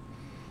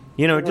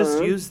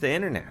 Just use the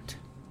internet.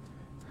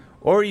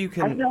 Or you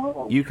can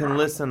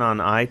listen on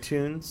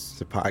iTunes.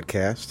 It's a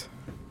podcast.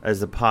 As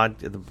the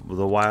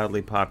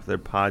wildly popular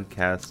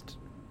podcast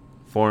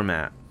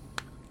format.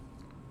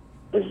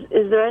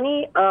 Is there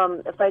any,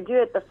 if I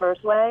do it the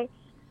first way,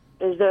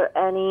 is there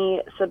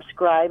any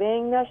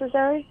subscribing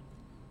necessary?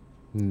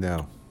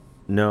 No.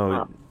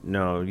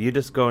 No, you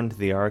just go into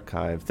the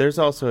archive. There's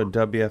also a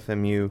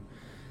WFMU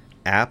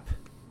app.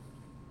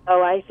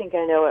 Oh, I think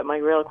I know what my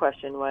real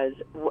question was.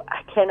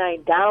 Can I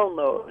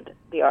download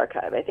the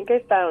archive? I think I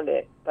found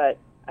it, but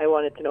I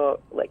wanted to know,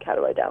 like, how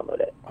do I download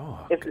it?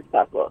 Oh, if it's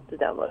possible to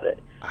download it.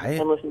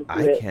 And listen to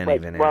I it, can't like,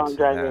 even while I'm answer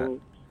driving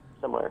that.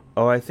 somewhere.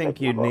 Oh, I think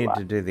you'd need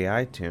to do the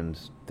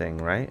iTunes thing,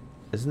 right?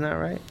 Isn't that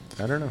right?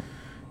 I don't know.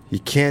 You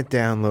can't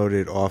download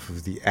it off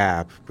of the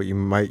app, but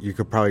you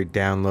could probably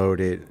download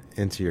it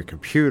into your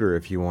computer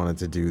if you wanted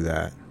to do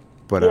that.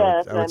 But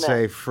I would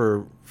say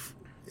for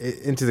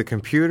into the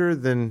computer,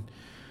 then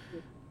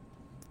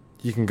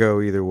you can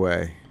go either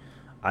way.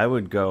 I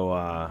would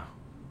go.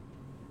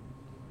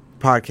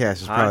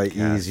 Podcast is probably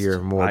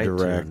easier, more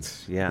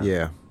iTunes, direct.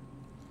 Yeah.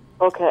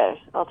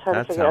 Okay, I'll try to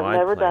That's figure out. how I've I'd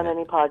never play done it.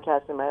 any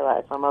podcasts in my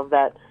life. I'm of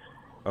that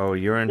Oh,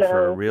 you're in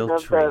for a real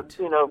treat.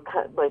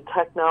 That, like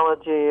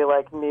technology,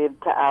 like need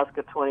to ask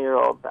a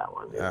 20-year-old that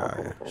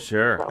one.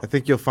 Sure. I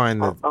think you'll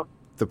find that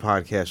the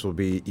podcast will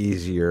be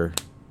easier,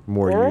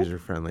 more Really?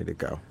 user-friendly to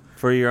go.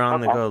 For your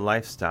on-the-go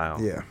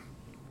lifestyle. Yeah.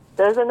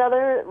 There's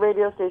another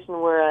radio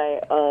station where I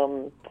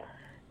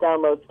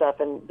download stuff,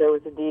 and there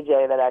was a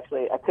DJ that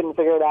actually, I couldn't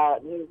figure it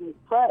out. And he was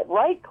like,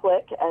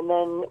 right-click, and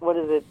then, what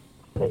is it?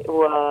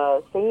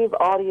 Save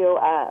audio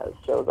as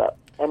shows up.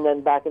 And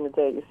then back in the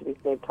day, it used to be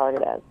save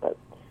target as. But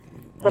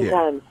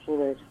sometimes,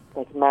 just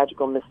like a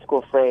magical,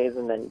 mystical phrase,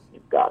 and then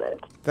you've got it.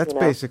 That's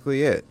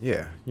basically it.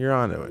 Yeah, you're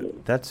onto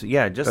it. Just That's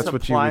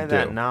what you apply would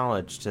that do.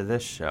 knowledge to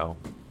this show.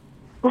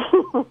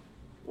 And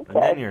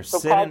then you're so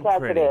sitting podcast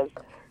pretty. it is,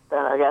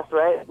 then I guess,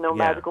 right? No Yeah.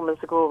 magical,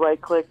 mystical,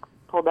 right-click,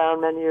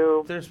 pull-down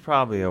menu. There's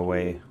probably a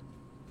way.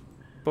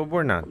 But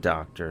we're not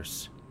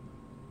doctors.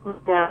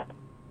 Yeah.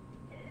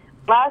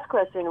 Last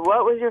question.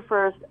 What was your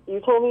first... You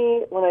told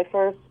me when I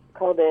first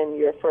called in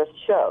your first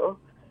show.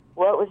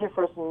 What was your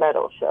first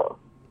metal show?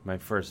 My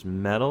first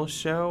metal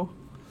show?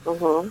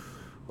 Mm-hmm.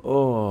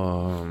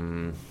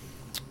 Oh,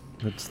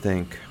 let's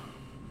think.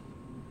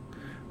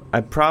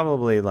 I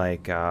probably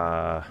like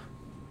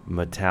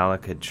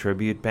Metallica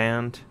tribute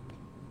band,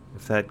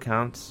 if that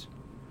counts.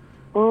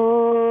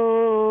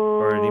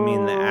 Or do you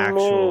mean the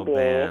actual maybe.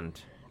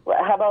 band?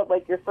 Well, how about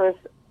like your first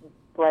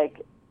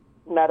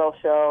metal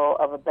show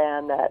of a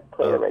band that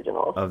played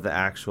originals? Of the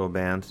actual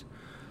band?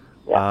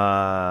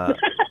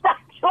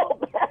 Actual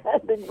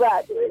band,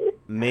 exactly.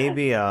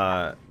 Maybe,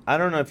 I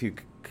don't know if you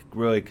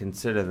really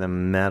consider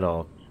them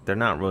metal. They're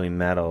not really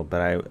metal,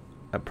 but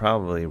I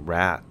probably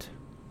Rat.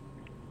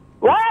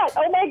 Rat!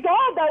 Oh my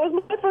God, that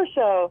was my first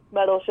show,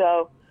 metal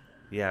show.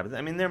 Yeah, but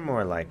I mean, they're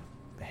more like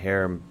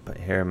hair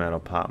metal,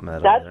 pop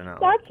metal. That's They're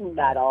not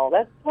metal.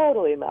 That's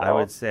totally metal. I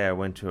would say I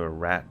went to a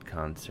Rat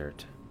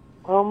concert.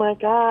 Oh my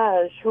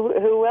gosh,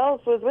 who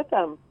else was with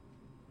them?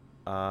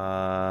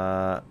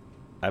 I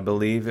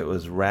believe it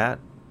was Rat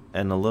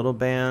and a little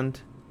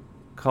band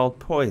called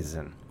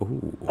Poison.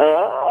 Ooh.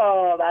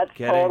 Oh, that's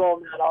total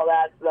metal.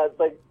 That's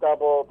like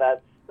double.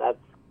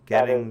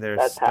 Getting their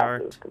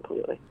start. passes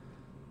completely.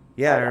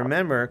 Yeah, I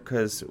remember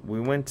because we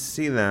went to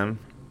see them,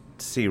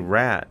 to see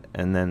Rat,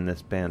 and then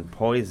this band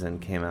Poison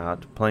came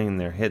out playing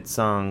their hit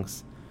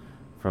songs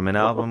from an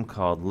album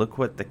called "Look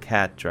What the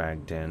Cat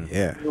Dragged In."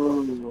 Yeah.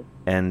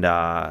 And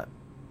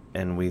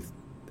we.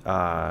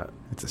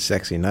 It's a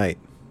sexy night.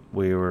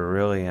 We were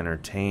really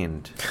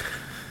entertained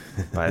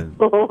by,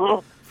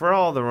 for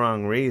all the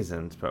wrong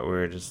reasons, but we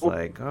were just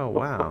like, oh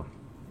wow.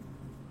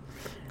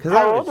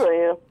 How old were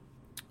you?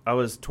 I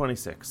was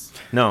 26.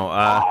 No.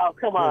 Oh,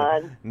 come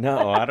on.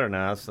 No, I don't know.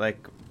 I was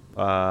like,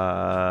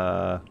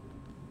 I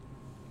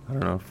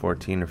don't know,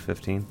 14 or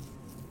 15.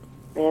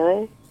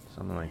 Really?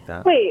 Something like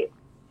that. Wait.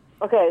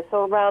 Okay,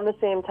 so around the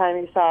same time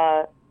you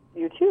saw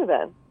U2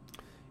 then?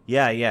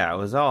 Yeah, it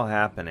was all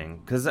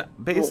happening. Because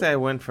basically I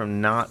went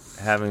from not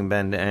having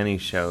been to any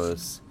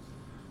shows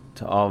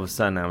to all of a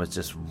sudden I was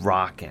just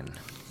rocking.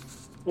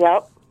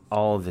 Yep.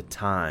 All the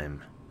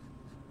time.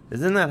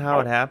 Isn't that how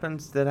it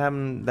happens? Did it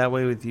happen that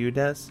way with you,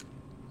 Des?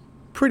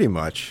 Pretty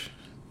much.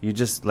 You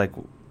just, like,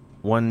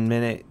 1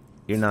 minute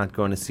you're not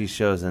going to see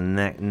shows, and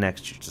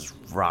next you're just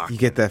rocking. You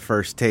get that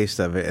first taste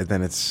of it, and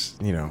then it's,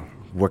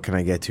 what can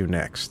I get to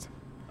next?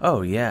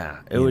 Oh,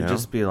 yeah. It would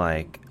just be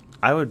like,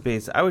 I would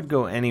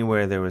go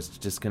anywhere there was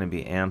just going to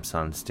be amps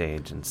on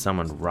stage and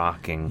someone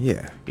rocking.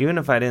 Yeah. Even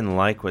if I didn't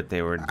like what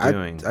they were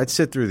doing. I'd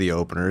sit through the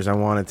openers. I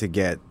wanted to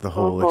get the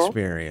whole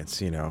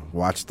experience,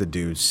 watch the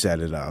dudes set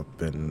it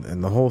up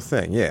and the whole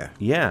thing. Yeah.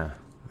 Yeah.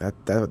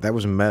 That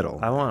was metal.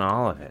 I want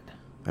all of it.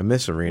 I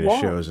miss arena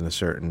shows to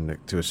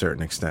a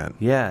certain extent.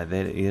 Yeah,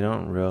 you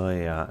don't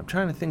really. I'm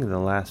trying to think of the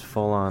last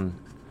full-on.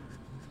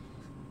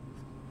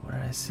 What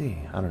did I see?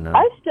 I don't know.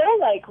 I still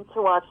like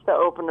to watch the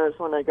openers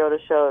when I go to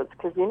shows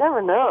because you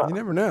never know. You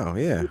never know,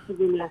 yeah.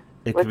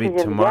 It could be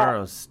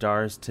tomorrow's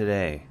stars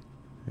today.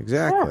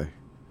 Exactly.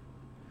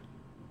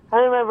 I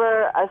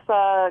remember I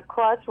saw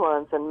Clutch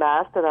once and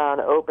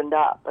Mastodon opened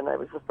up, and it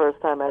was the first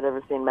time I'd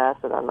ever seen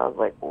Mastodon. I was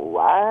like,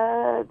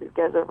 what? These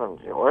guys are from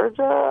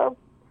Georgia?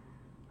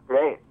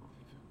 Great.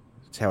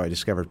 That's how I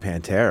discovered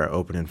Pantera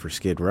opening for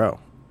Skid Row.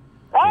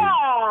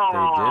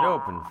 They did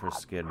open for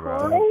Skid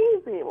Row.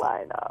 Crazy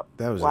lineup.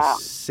 That was a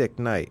sick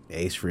night.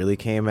 Ace really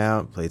came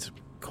out, played some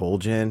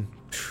Cold Gin.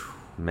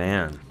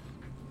 Man.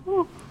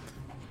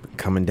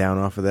 Coming down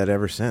off of that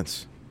ever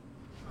since.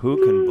 Who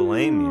can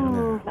blame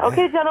you?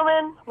 Okay,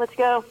 gentlemen, let's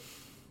go.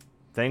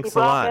 Thanks Keep a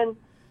lot. rocking.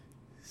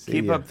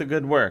 Keep up the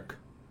good work.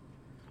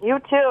 You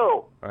too.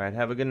 All right,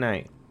 have a good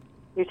night.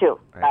 You too.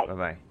 All right,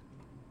 bye-bye.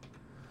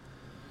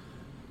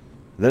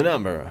 The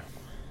number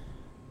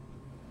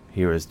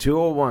here is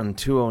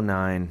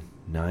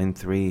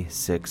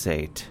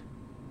 201-209-9368.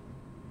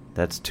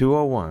 That's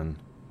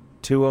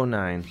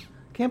 201-209.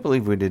 Can't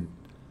believe we did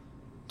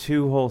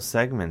 2 whole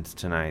segments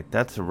tonight.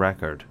 That's a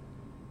record.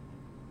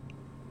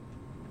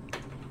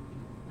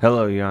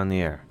 Hello, you're on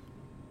the air.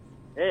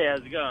 Hey,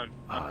 how's it going?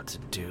 Oh, it's a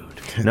dude.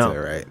 That's No. all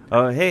right.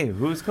 Oh, hey,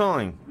 who's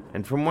calling?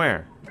 And from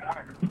where?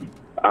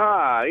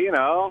 You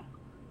know,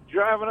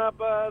 driving up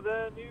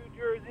the New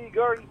Jersey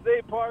Garden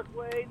State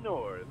Parkway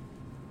north.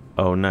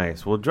 Oh,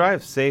 nice. Well,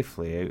 drive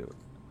safely.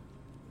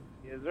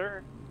 Yes,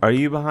 sir. Are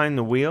you behind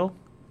the wheel?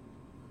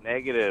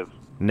 Negative.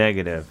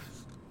 Negative.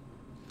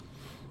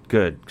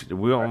 Good.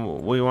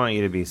 We want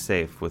you to be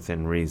safe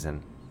within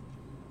reason.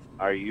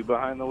 Are you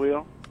behind the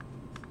wheel?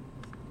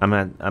 I'm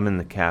in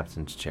the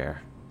captain's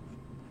chair.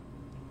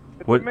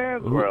 It's a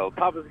man's world.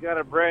 Papa's got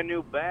a brand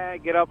new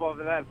bag. Get up off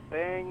of that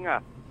thing.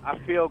 I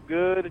feel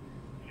good.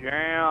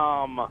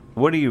 Jam.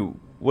 What are you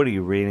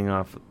reading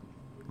off,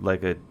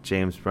 like a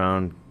James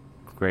Brown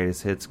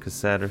greatest hits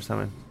cassette or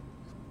something?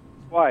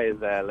 Why is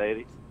that,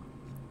 lady?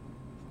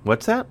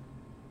 What's that?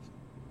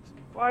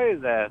 Why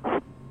is that?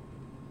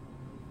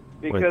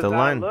 Because Wait, the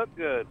line, I look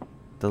good.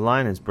 The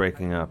line is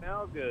breaking up.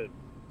 Smell good.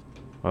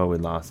 Oh, we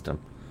lost him.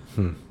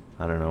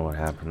 I don't know what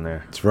happened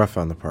there. It's rough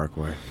on the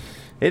Parkway.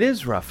 It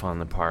is rough on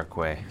the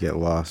Parkway. Get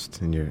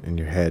lost in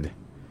your head.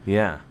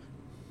 Yeah.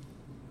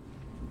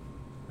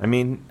 I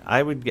mean,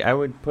 I would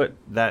put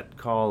that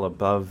call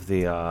above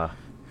the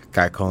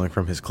guy calling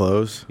from his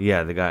clothes.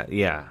 Yeah, the guy.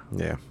 Yeah.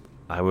 Yeah.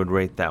 I would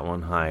rate that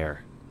one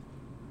higher.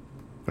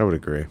 I would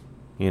agree.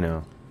 You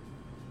know,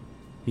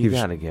 you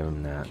gotta give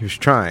him that. He was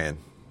trying.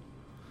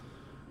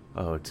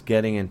 Oh, it's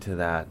getting into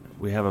that.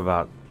 We have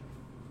about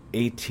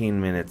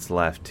 18 minutes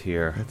left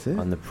here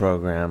on the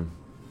program.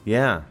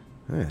 Yeah.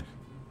 Good.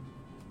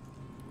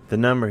 The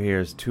number here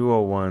is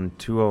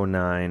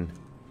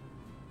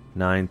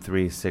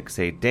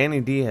 201-209-9368.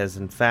 Danny D has,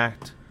 in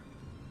fact,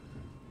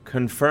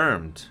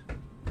 confirmed.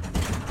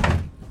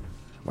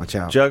 Watch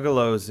out.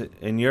 Juggalos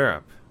in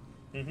Europe.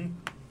 Mm-hmm.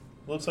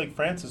 Looks like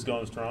France is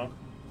going strong.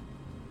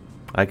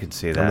 I could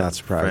see that. I'm not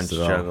surprised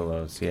French at all.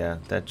 Juggalos, yeah,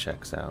 that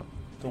checks out.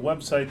 The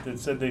website that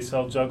said they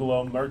sell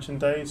Juggalo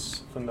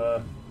merchandise from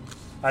the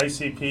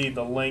ICP,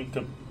 the link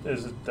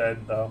is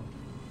dead, though.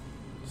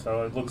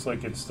 So it looks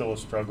like it's still a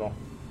struggle.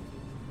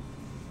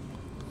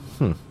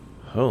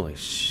 Holy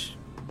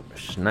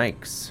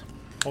shnikes.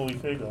 Holy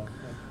figo.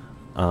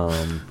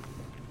 I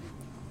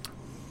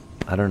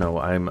don't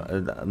know.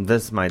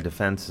 My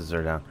defenses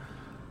are down.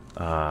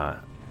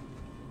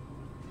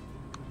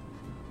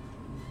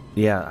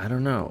 Yeah, I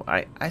don't know.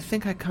 I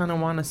think I kind of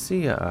want to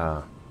see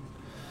a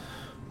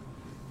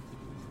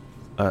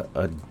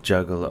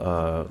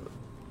Juggalo,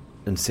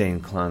 Insane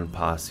Clown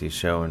Posse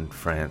show in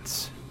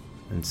France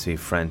and see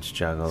French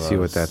Juggalos. See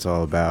what that's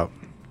all about.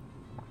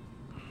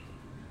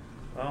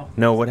 Oh.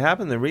 No, what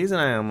happened, the reason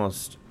I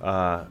almost,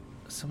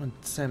 someone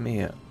sent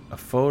me a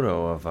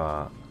photo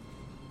of,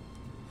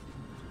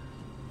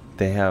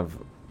 they have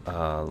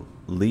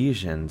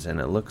lesions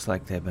and it looks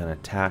like they've been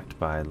attacked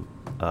by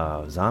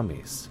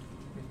zombies.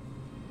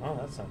 Oh,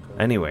 that's not good.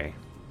 Anyway.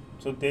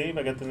 So, Dave,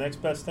 I got the next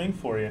best thing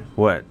for you.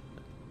 What?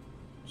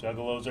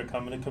 Juggalos are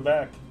coming to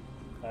Quebec.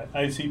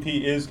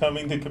 ICP is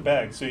coming to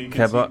Quebec, so you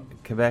can see...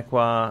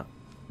 Quebecois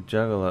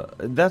Juggalo.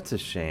 That's a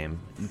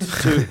shame.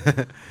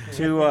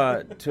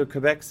 To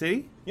Quebec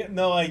City? Yeah,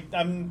 no,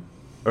 I'm...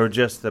 Or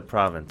just the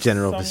province?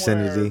 General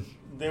vicinity.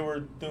 They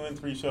were doing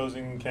 3 shows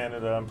in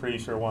Canada. I'm pretty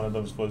sure one of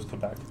those was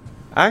Quebec.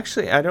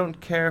 Actually, I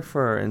don't care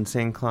for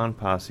Insane Clown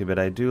Posse, but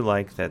I do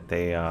like that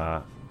they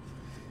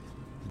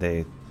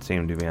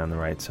seem to be on the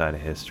right side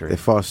of history. They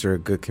foster a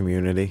good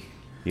community.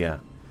 Yeah.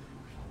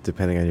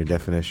 Depending on your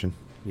definition.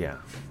 Yeah.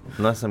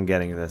 Unless I'm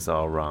getting this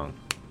all wrong.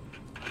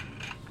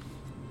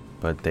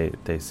 But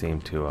they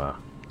seem to...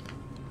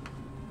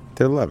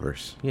 They're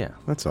lovers. Yeah.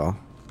 That's all.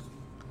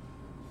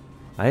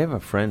 I have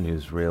a friend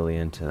who's really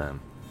into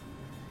them.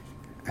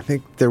 I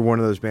think they're one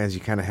of those bands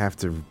you kind of have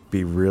to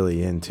be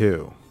really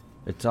into.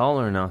 It's all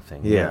or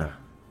nothing. Yeah.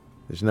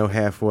 There's no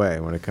halfway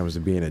when it comes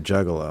to being a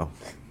juggalo.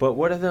 But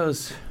what are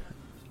those...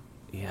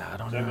 Yeah, I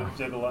don't know.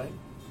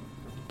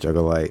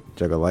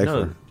 Juggalifer.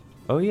 No.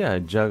 Oh, yeah,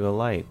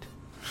 Juggalite.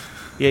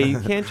 Yeah, you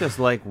can't just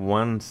like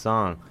one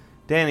song.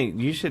 Danny,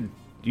 you should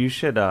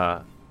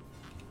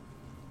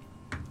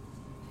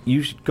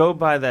go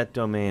buy that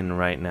domain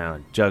right now,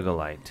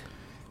 Juggalite.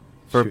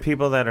 For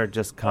people that are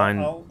just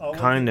kind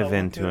of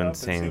into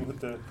insane. And see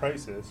what the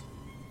price is.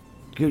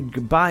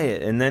 Buy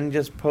it and then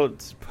just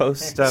post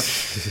stuff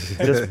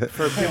just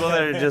for people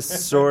that are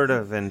just sort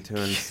of into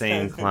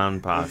Insane Clown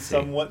Posse.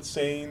 Somewhat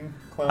sane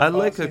Clown I Posse.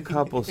 like a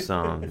couple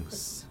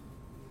songs.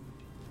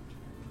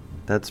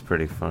 That's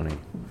pretty funny.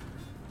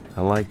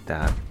 I like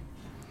that.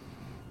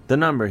 The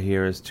number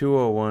here is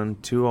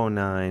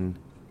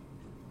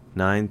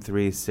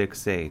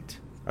 201-209-9368.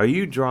 Are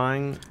you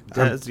drawing,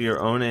 Dez, your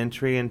own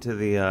entry into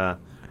the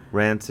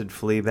Rancid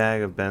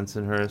Fleabag of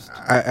Bensonhurst?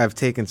 I've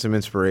taken some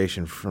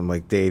inspiration from,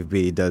 like, Dave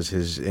B. does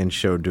his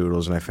in-show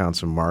doodles, and I found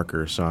some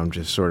markers, so I'm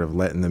just sort of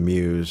letting the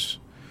muse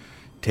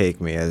take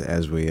me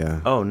as we...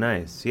 oh,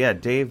 nice. Yeah,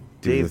 Dave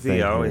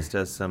B. always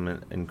here. does some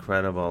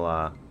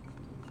incredible,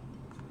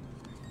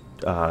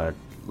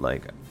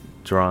 like,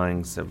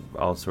 drawings of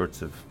all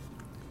sorts of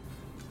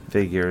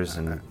figures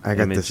and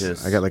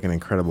images. I got, like, an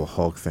Incredible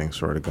Hulk thing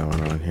sort of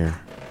going on here.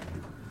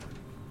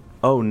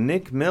 Oh,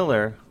 Nick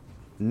Miller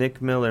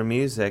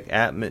Music,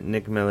 at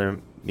Nick Miller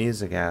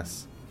Music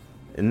asks,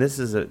 And this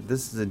is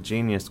a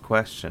genius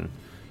question.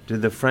 Do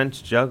the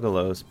French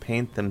juggalos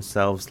paint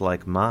themselves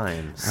like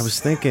mimes? I was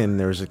thinking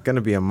there was going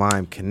to be a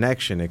mime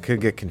connection. It could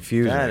get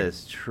confusing. That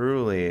is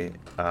truly...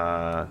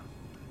 that's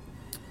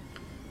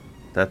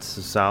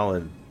a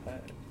solid...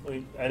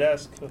 I'd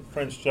ask a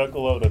French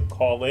juggalo to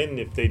call in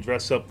if they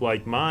dress up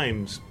like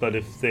mimes, but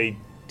if they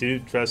do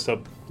dress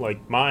up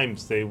like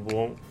mimes, they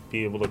won't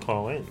be able to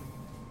call in.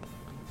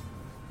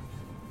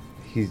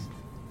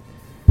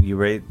 You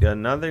rate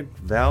another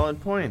valid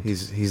point.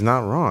 He's not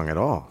wrong at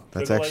all.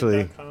 That's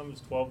actually... Juggalite.com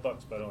is $12,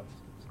 by the way.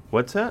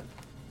 What's that?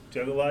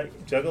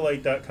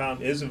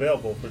 Juggalite.com is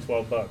available for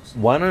 $12.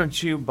 Why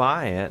don't you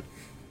buy it?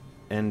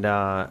 And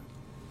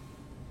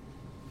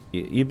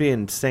you'd be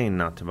insane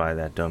not to buy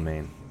that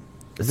domain.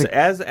 So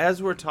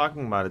as we're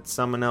talking about it,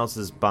 someone else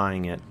is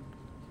buying it,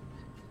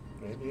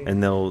 Maybe.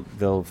 and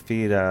they'll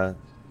feed their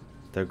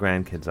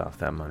grandkids off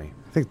that money.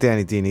 I think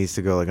Danny D needs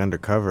to go like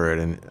undercover at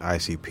an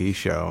ICP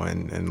show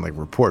and like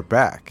report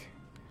back.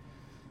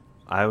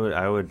 I would.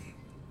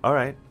 All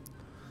right.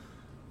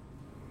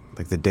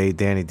 Like the day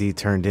Danny D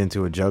turned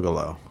into a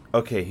juggalo.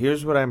 Okay,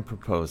 here's what I'm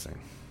proposing.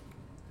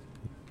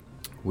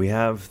 We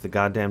have the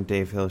goddamn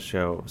Dave Hill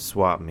Show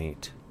swap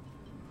meet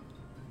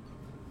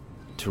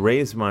to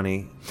raise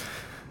money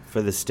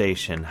for the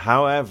station.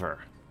 However,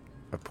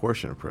 a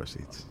portion of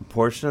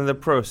the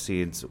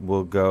proceeds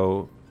will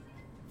go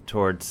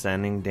towards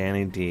sending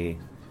Danny D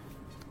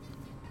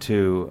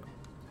to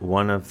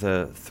one of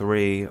the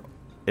three,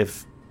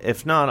 if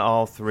not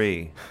all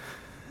three,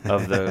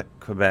 of the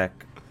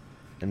Quebec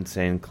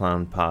Insane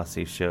Clown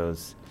Posse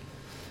shows.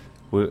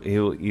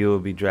 You will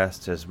be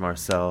dressed as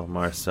Marcel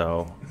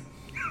Marceau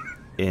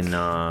in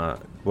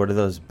what are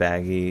those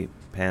baggy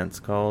pants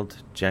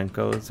called?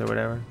 Jenkos or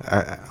whatever?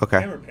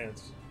 Okay. Hammer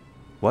pants.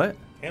 What?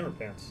 Hammer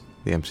pants.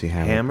 The MC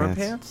Hammer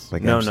pants?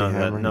 Like No, MC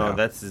Hammer? no,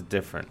 that's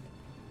different.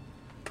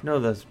 No,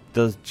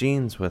 those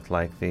jeans with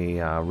like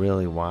the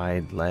really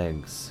wide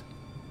legs.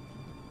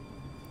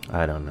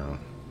 I don't know.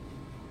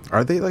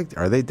 Are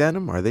they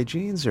denim? Are they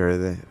jeans? Or are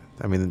they?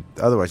 I mean,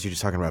 otherwise you're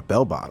just talking about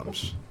bell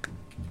bottoms.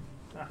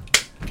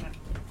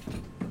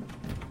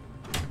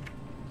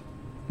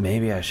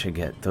 Maybe I should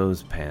get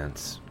those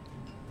pants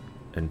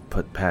and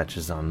put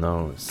patches on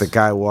those. The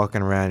guy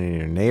walking around in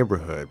your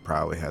neighborhood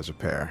probably has a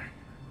pair.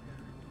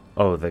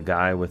 Oh, the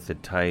guy with the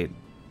tight...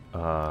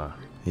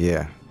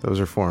 Yeah, those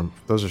are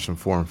some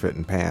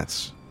form-fitting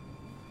pants.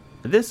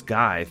 This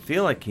guy, I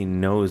feel like he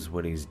knows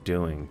what he's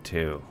doing,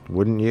 too.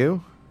 Wouldn't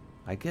you?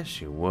 I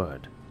guess you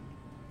would.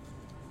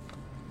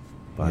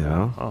 But, you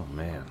know? Oh,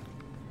 man.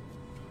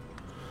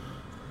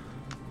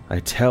 I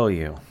tell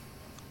you.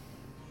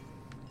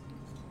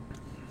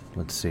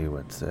 Let's see,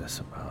 what's this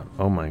about?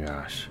 Oh, my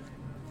gosh.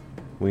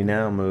 We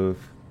now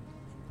move,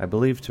 I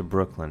believe, to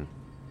Brooklyn.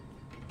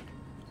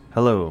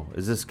 Hello,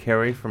 is this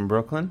Carrie from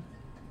Brooklyn?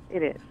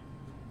 It is.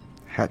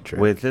 Hat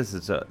trick. Wait, this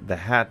is the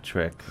hat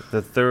trick,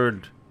 the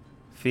third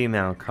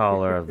female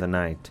caller of the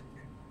night.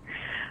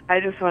 I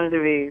just wanted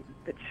to be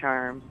the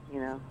charm,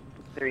 the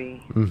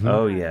three. Mm-hmm.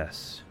 Oh,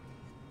 yes.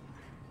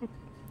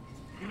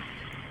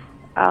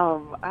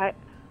 I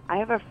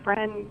have a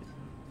friend,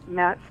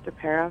 Matt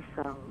Stapera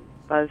from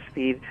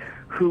BuzzFeed,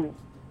 who,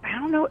 I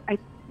don't know,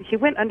 he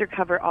went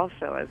undercover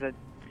also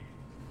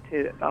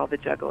to all the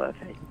Juggalo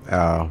things.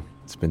 Oh,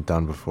 it's been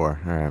done before.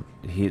 All right.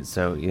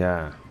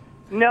 Yeah.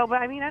 No,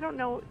 but I don't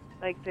know,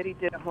 like, that he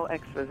did a whole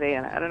expose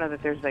on it. I don't know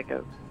that there's like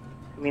a,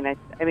 I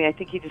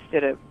think he just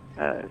did a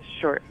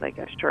short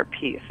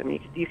piece.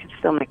 You could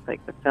still make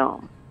like the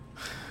film.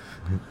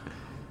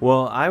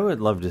 Well, I would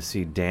love to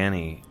see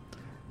Danny.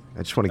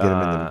 I just want to get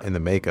him in the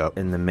makeup.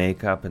 In the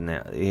makeup and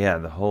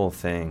the whole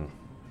thing.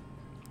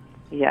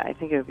 Yeah, I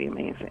think it would be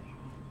amazing.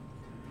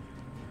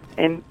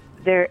 And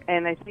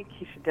I think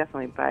he should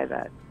definitely buy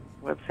that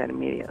website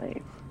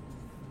immediately.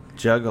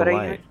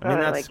 Juggalite.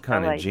 That's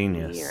kind of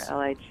genius. Or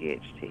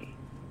L-I-G-H-T.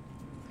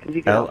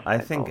 I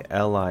think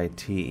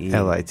L-I-T-E.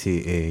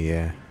 L-I-T-E,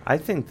 yeah. I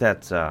think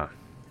that's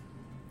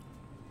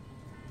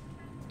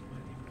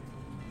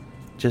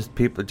just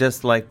people,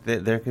 just like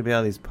there could be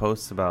all these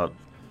posts about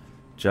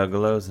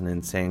Juggalos and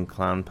Insane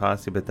Clown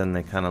Posse, but then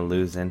they kind of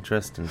lose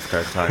interest and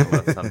start talking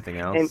about something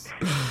else.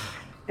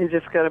 And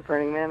just go to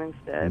Burning Man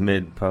instead.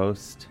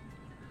 Mid-post.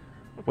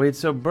 Wait,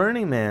 so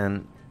Burning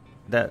Man,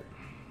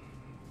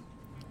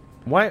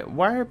 why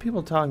are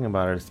people talking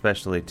about it,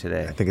 especially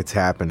today? I think it's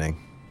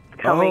happening.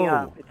 It's coming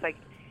up. It's like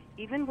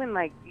even when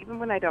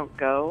I don't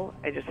go,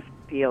 I just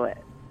feel it.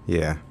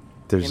 Yeah,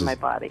 in my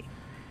body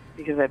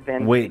because I've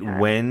been.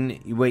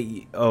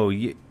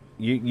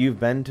 You've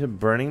been to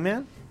Burning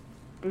Man?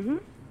 Mm-hmm.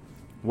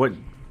 What?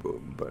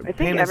 I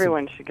think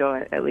everyone should go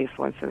at least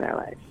once in their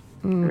life.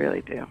 I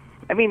really do.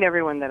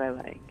 Everyone that I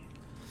like.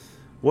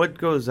 What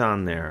goes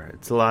on there?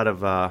 It's a lot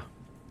of.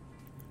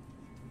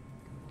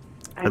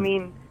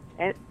 Anything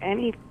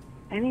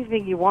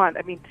you want.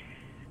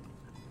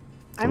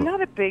 I'm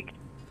not a big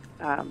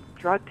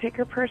drug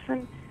taker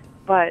person,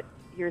 but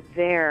you're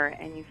there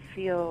and you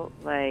feel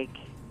like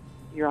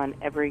you're on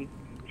every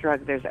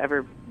drug there's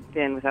ever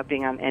been without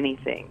being on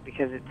anything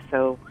because it's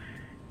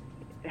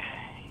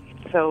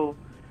so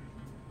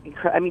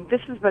incredible. I mean,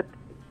 this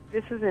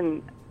is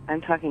in,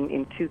 I'm talking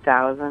in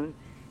 2000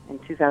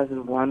 and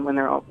 2001 when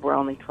there were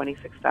only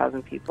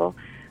 26,000 people.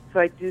 So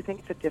I do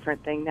think it's a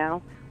different thing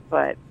now,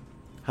 but...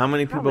 How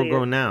many people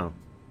go now?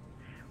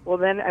 Well,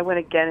 then I went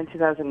again in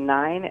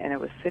 2009, and it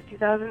was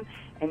 50,000,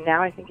 and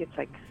now I think it's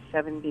like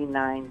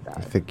 79,000.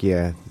 I think,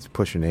 yeah, it's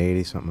pushing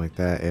 80, something like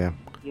that, yeah.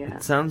 Yeah.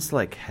 It sounds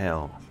like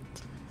hell.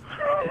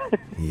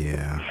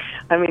 Yeah.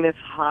 I mean, it's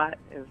hot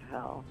as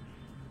hell.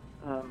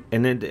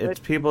 And it's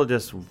people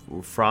just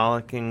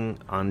frolicking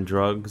on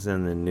drugs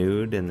in the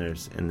nude in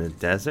the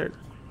desert?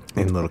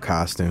 In little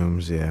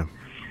costumes, yeah.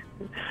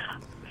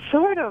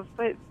 Sort of,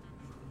 but...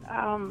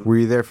 Were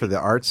you there for the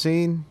art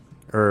scene?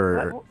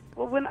 Or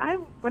well, when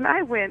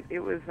I went, it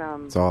was...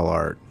 it's all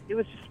art. It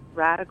was just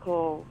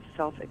radical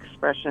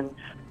self-expression,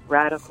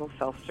 radical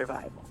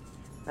self-survival.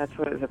 That's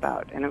what it was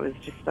about. And it was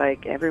just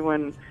like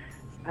everyone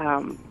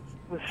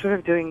was sort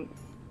of doing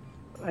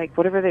like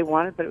whatever they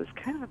wanted, but it was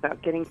kind of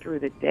about getting through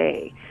the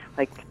day.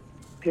 Like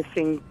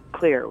pissing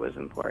clear was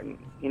important.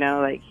 You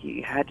know, like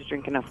you had to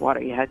drink enough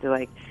water. You had to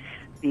like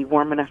be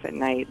warm enough at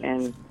night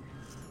and,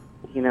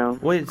 you know...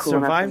 Wait, cool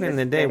surviving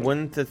the day,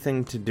 wouldn't the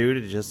thing to do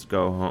to just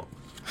go home?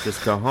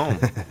 Just go home.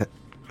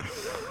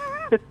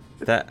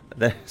 that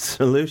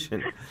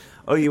solution.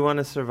 Oh, you want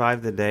to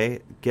survive the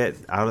day? Get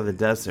out of the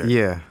desert.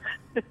 Yeah.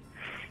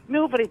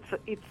 No, but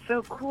it's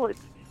so cool.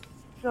 It's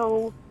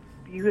so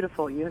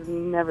beautiful. You have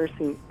never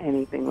seen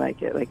anything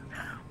like it. Like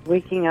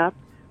waking up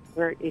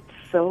where it's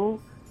so...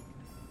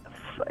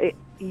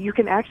 you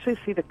can actually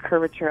see the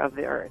curvature of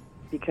the earth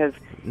because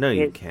you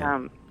it's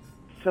can't.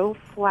 So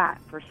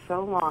flat for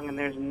so long and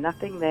there's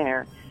nothing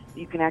there.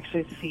 You can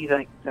actually see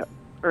like the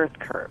earth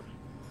curve.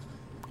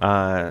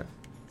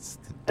 It's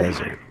the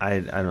desert. I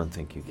don't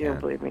think you can. You don't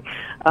believe me?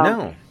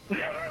 No.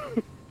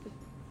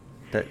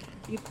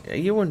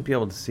 You wouldn't be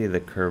able to see the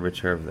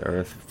curvature of the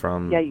earth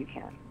from... Yeah, you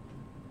can.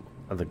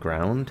 The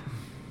ground?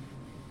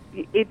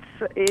 It's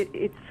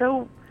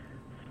so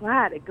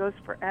flat. It goes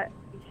for...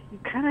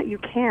 You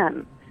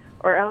can.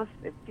 Or else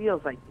it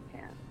feels like you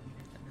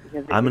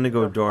can. I'm going to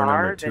go door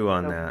number 2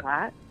 on so that.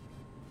 Flat.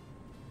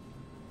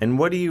 And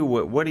what do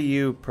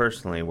you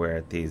personally wear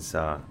at these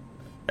at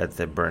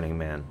the Burning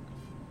Man?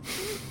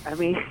 I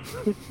mean,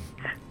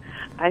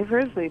 I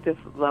personally just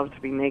love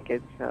to be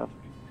naked, so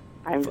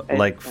I'm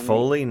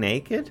fully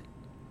naked?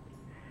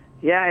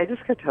 Yeah, I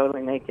just go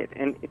totally naked,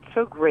 and it's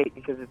so great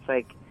because it's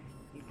like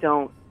you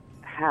don't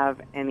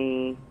have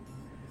any.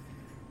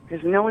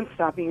 There's no one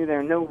stopping you. There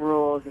are no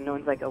rules, and no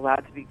one's like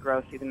allowed to be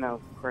gross, even though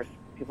of course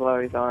people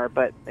always are.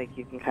 But like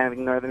you can kind of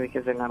ignore them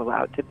because they're not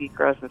allowed to be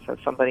gross, and so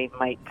somebody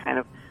might kind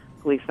of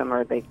police them,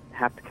 or they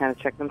have to kind of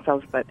check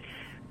themselves. But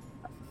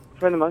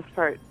for the most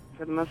part.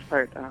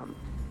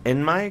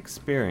 In my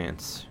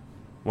experience,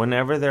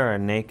 whenever there are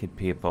naked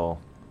people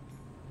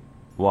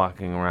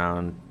walking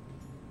around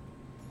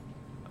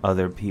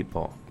other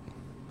people,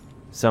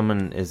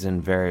 someone is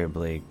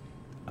invariably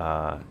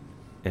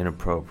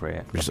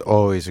inappropriate. There's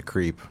always a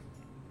creep.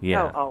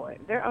 Yeah.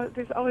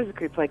 There's always a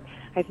creep. Like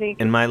I think.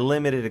 In my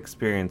limited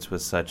experience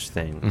with such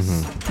things.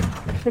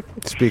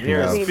 Mm-hmm.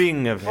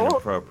 Speaking of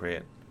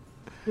inappropriate.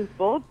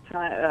 Both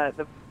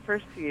the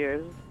first few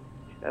years,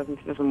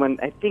 2001,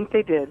 I think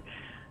they did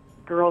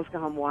Girls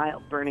Gone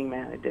Wild Burning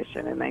Man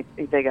edition, and I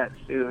think they got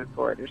sued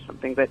for it or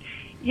something. But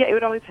yeah, it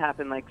would always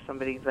happen. Like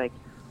somebody's like,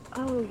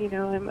 "Oh, you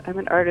know, I'm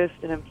an artist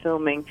and I'm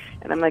filming,"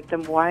 and I'm like,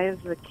 "Then why is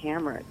the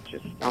camera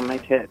just on my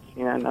tits?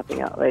 You know, nothing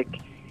else."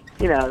 Like,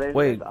 you know,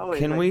 there's always.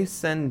 Can like, we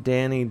send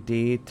Danny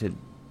D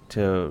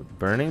to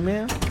Burning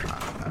Man?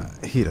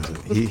 He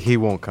doesn't. He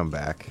won't come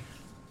back.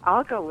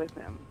 I'll go with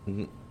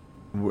him.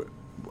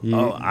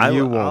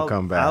 You won't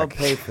come back. I'll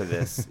pay for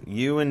this.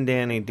 You and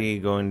Danny D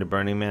going to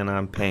Burning Man,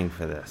 I'm paying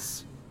for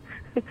this.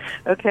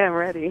 Okay, I'm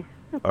ready.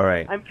 All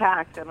right. I'm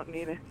packed. I don't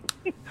need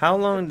it. How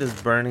long does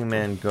Burning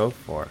Man go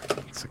for?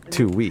 It's like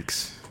 2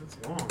 weeks. That's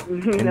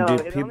long. No,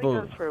 it only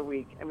goes for a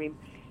week. I mean,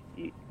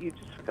 you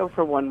just go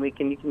for 1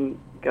 week, and you can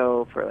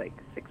go for like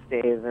 6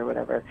 days or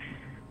whatever.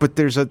 But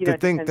there's the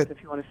thing that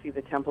if you want to see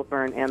the temple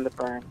burn and the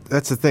burn.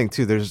 That's the thing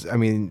too.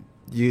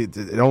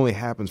 It only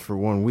happens for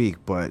 1 week,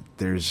 but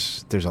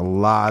there's a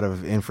lot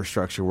of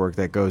infrastructure work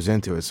that goes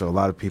into it. So a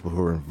lot of people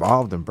who are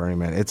involved in Burning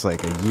Man, it's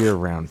like a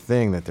year-round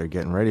thing that they're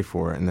getting ready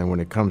for. And then when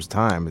it comes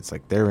time, it's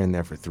like they're in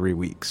there for 3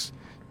 weeks,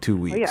 2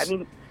 weeks. Oh, yeah, I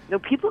mean,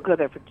 people go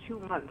there for 2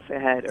 months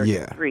ahead or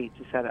 3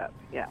 to set up.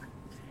 Yeah.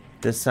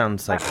 This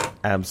sounds like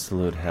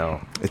absolute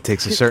hell. It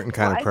takes a certain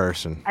kind of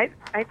person.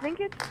 I think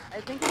it's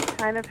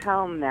kind of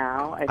hell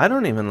now. I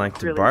don't even like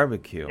to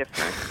barbecue.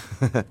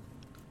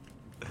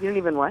 You don't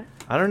even what?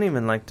 I don't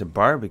even like to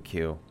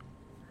barbecue.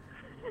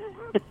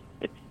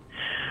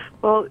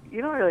 Well,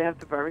 you don't really have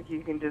to barbecue.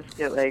 You can just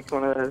get like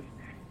one of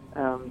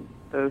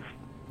those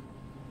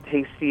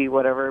tasty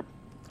whatever,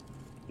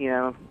 you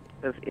know,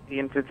 those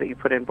Indian foods that you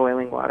put in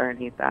boiling water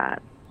and eat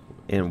that.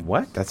 In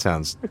what? That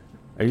sounds.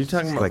 Are you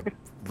talking about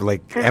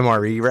like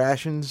MRE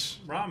rations?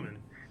 Ramen.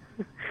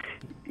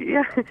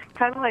 Yeah,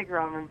 kind of like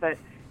ramen, but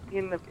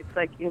it's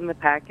like in the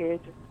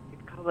package.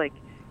 It's called like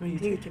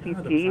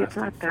DCD, it's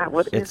not that.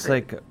 What It's is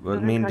like, it? I What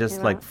are mean, they just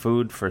talking like about?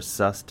 food for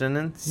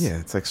sustenance. Yeah,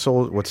 it's like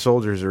what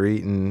soldiers are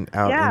eating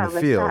out Yeah, in the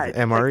like field. that. It's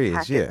MREs,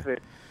 like yeah. packet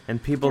food.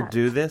 And people Yeah.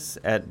 do this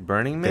at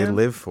Burning Man? They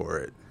live for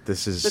it.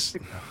 This is...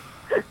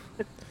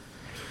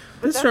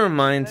 This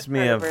reminds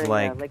me of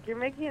like you're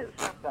making it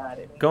so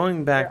bad.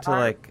 going back to There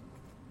are-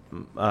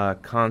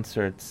 like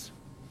concerts.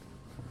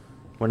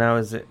 When I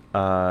was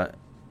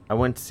I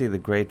went to see the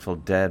Grateful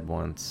Dead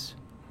once.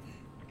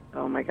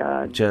 Oh my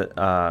God.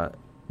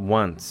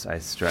 Once, I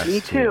stressed. Me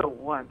to too. you.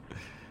 Once.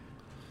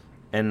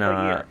 And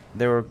What year?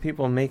 there were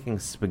people making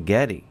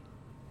spaghetti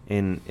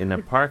in a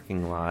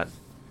parking lot.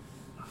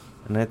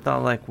 And I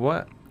thought, like,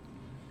 what?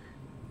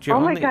 Oh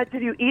my God!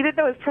 Did you eat it?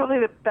 That was probably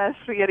the best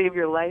spaghetti of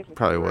your life.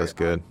 Probably was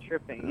good.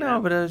 Tripping.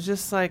 No, but I was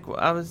just like, why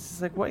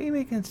are you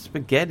making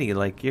spaghetti?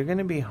 Like, you're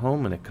gonna be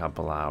home in a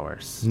couple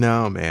hours.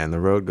 No, man,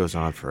 the road goes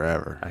on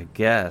forever. I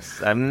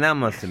guess. I mean, that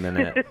must have been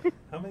it.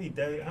 How many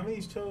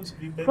shows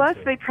have you been Plus,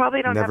 to? they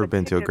probably don't. Never have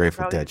been to a ticket.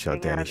 Grateful They're Dead show,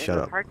 probably Danny. hanging out Shut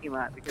in up. the parking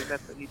lot because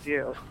that's what you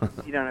do.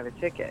 You don't have a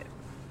ticket.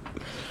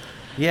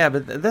 Yeah,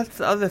 but that's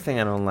the other thing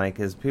I don't like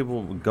is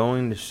people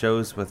going to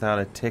shows without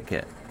a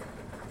ticket.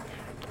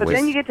 But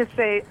then you get to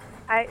say,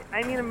 "I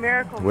need a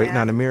miracle." Waiting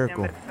man, on a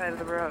miracle. stand by the side of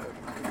the road.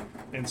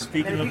 And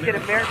speaking And of if you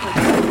get a miracle,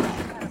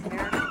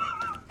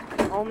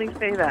 only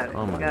say that.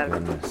 Oh You my got a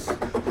goodness.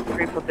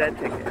 Grateful Dead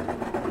ticket.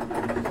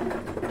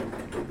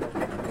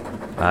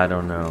 I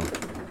don't know.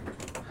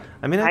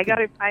 I mean, I got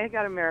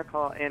a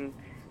miracle in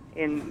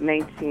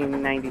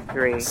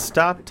 1993.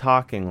 Stop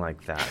talking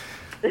like that.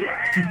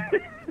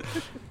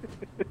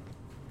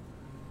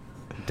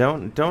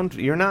 Don't.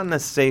 You're not in a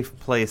safe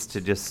place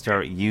to just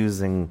start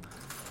using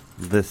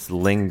this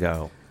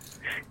lingo.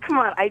 Come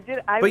on, I did.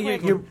 But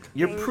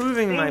you're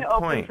proving my Open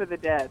point. for the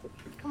Dead.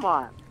 Come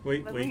on.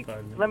 Wait 5 minutes.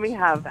 Let me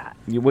have that.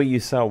 You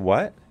saw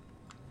what?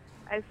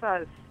 I saw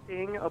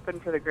Sting open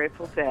for the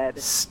Grateful Dead.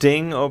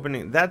 Sting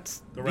opening.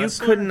 That's The you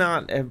wrestler? could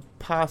not have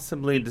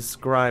possibly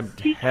described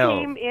He hell.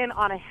 came in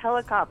on a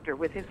helicopter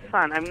with his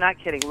son. I'm not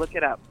kidding. Look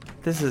it up.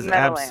 This is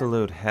Meadowland.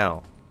 absolute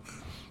hell.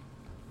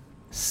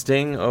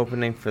 Sting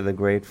opening for the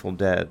Grateful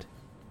Dead.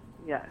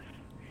 Yes.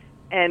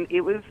 And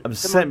it was the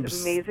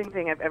most amazing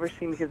thing I've ever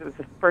seen because it was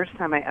the first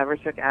time I ever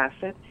took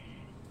acid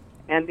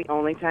and the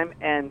only time,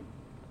 and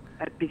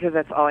because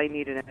that's all I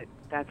needed. And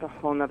that's a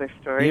whole nother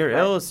story. You're but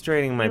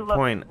illustrating my he looked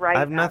point. right I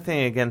have at nothing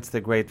against the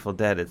Grateful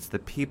Dead. It's the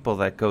people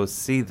that go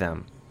see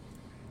them.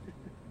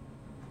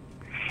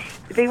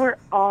 They were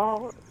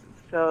all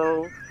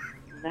so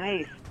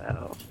nice,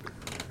 though.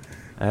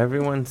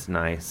 Everyone's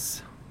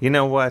nice. You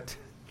know what?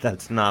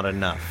 That's not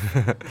enough.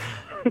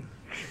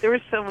 There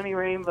were so many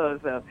rainbows,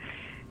 though.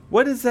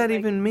 What does that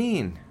even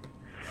mean?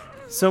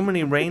 So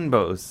many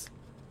rainbows.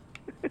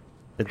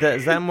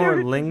 Is that more There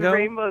were lingo?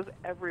 rainbows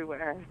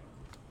everywhere.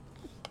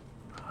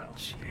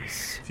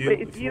 Jeez.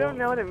 But you don't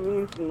know what it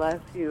means unless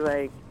you,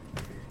 like,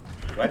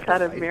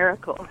 got a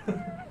miracle.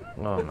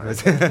 Oh, my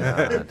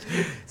God.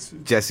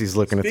 Jesse's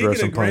looking to throw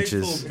some Speaking of Grateful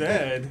punches.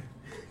 Dead,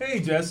 hey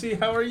Jesse,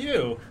 how are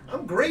you?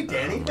 I'm great,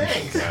 Danny.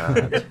 Thanks.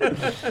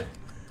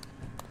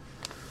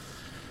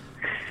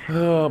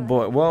 Oh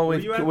boy! Well, Were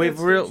you at we're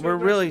that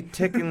really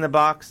ticking the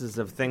boxes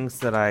of things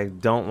that I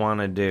don't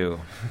want to do.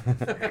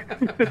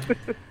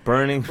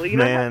 Burning Well, you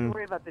don't have Man. to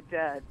worry about the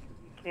dead.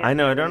 You can't I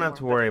know. I do don't it have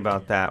to worry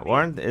about that.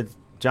 Warren, it's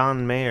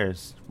John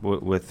Mayer's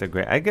with the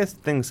great. I guess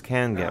things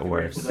can get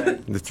worse.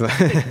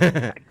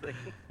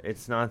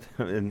 It's not.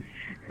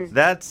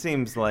 That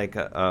seems like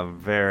a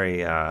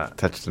very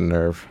touched a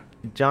nerve.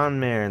 John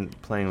Mayer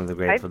playing with the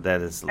Grateful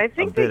Dead is I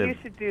think a bit that you of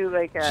should do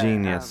like a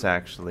genius,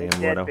 actually, and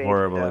what a dead-based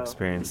horrible show.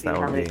 experience See that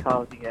how would many be.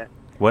 calls you get.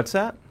 What's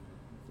that?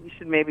 You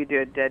should maybe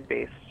do a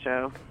dead-based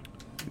show.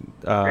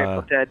 Grateful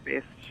Uh,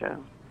 Dead-based show.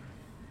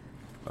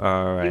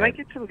 all right. You might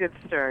get some good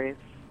stories.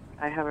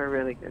 I have a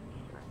really good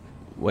story.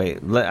 Wait,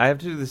 I have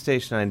to do the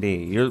station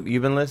ID. You've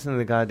been listening to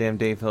the goddamn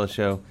Dave Hill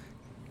Show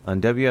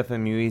on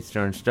WFMU East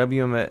Orange,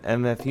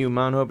 WMFU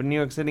Mount Hope in New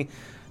York City,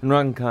 and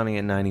Rockland County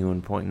at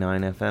 91.9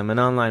 FM, and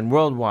online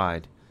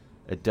worldwide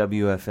at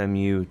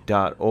WFMU.org.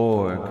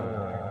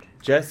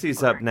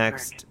 Jesse's up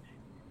next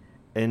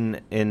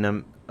in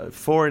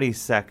 40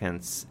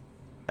 seconds,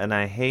 and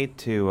I hate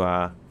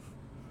to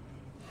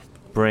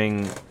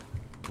bring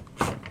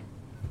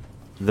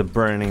the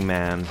Burning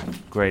Man,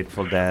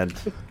 Grateful Dead,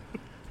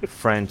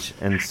 French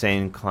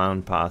Insane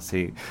Clown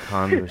Posse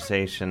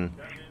conversation.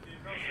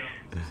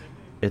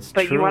 It's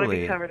But truly you want to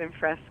be covered in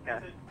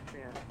Fresca.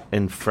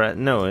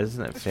 no,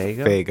 isn't it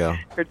Fago? Fago.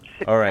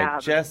 All right,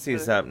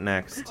 Jesse's up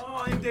next.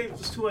 Oh, Ing Dave,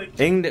 it's too late.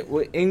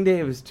 Ing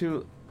Dave is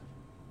too.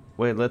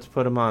 Wait, let's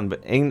put him on.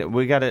 But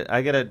we gotta.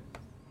 Okay.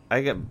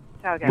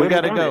 We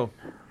gotta go.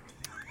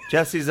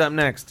 Jesse's up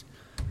next.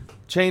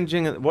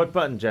 Changing what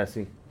button,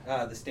 Jesse?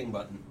 The Sting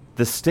button.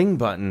 The Sting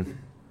button.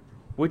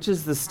 Which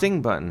is the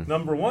Sting button?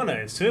 Number 1, I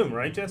assume,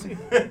 right, Jesse?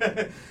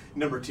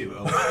 Number 2.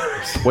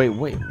 Wait,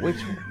 which?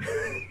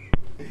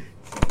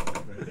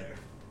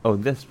 Oh,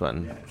 this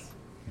button. Yes.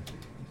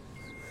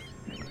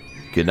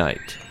 Good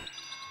night.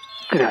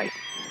 Good night.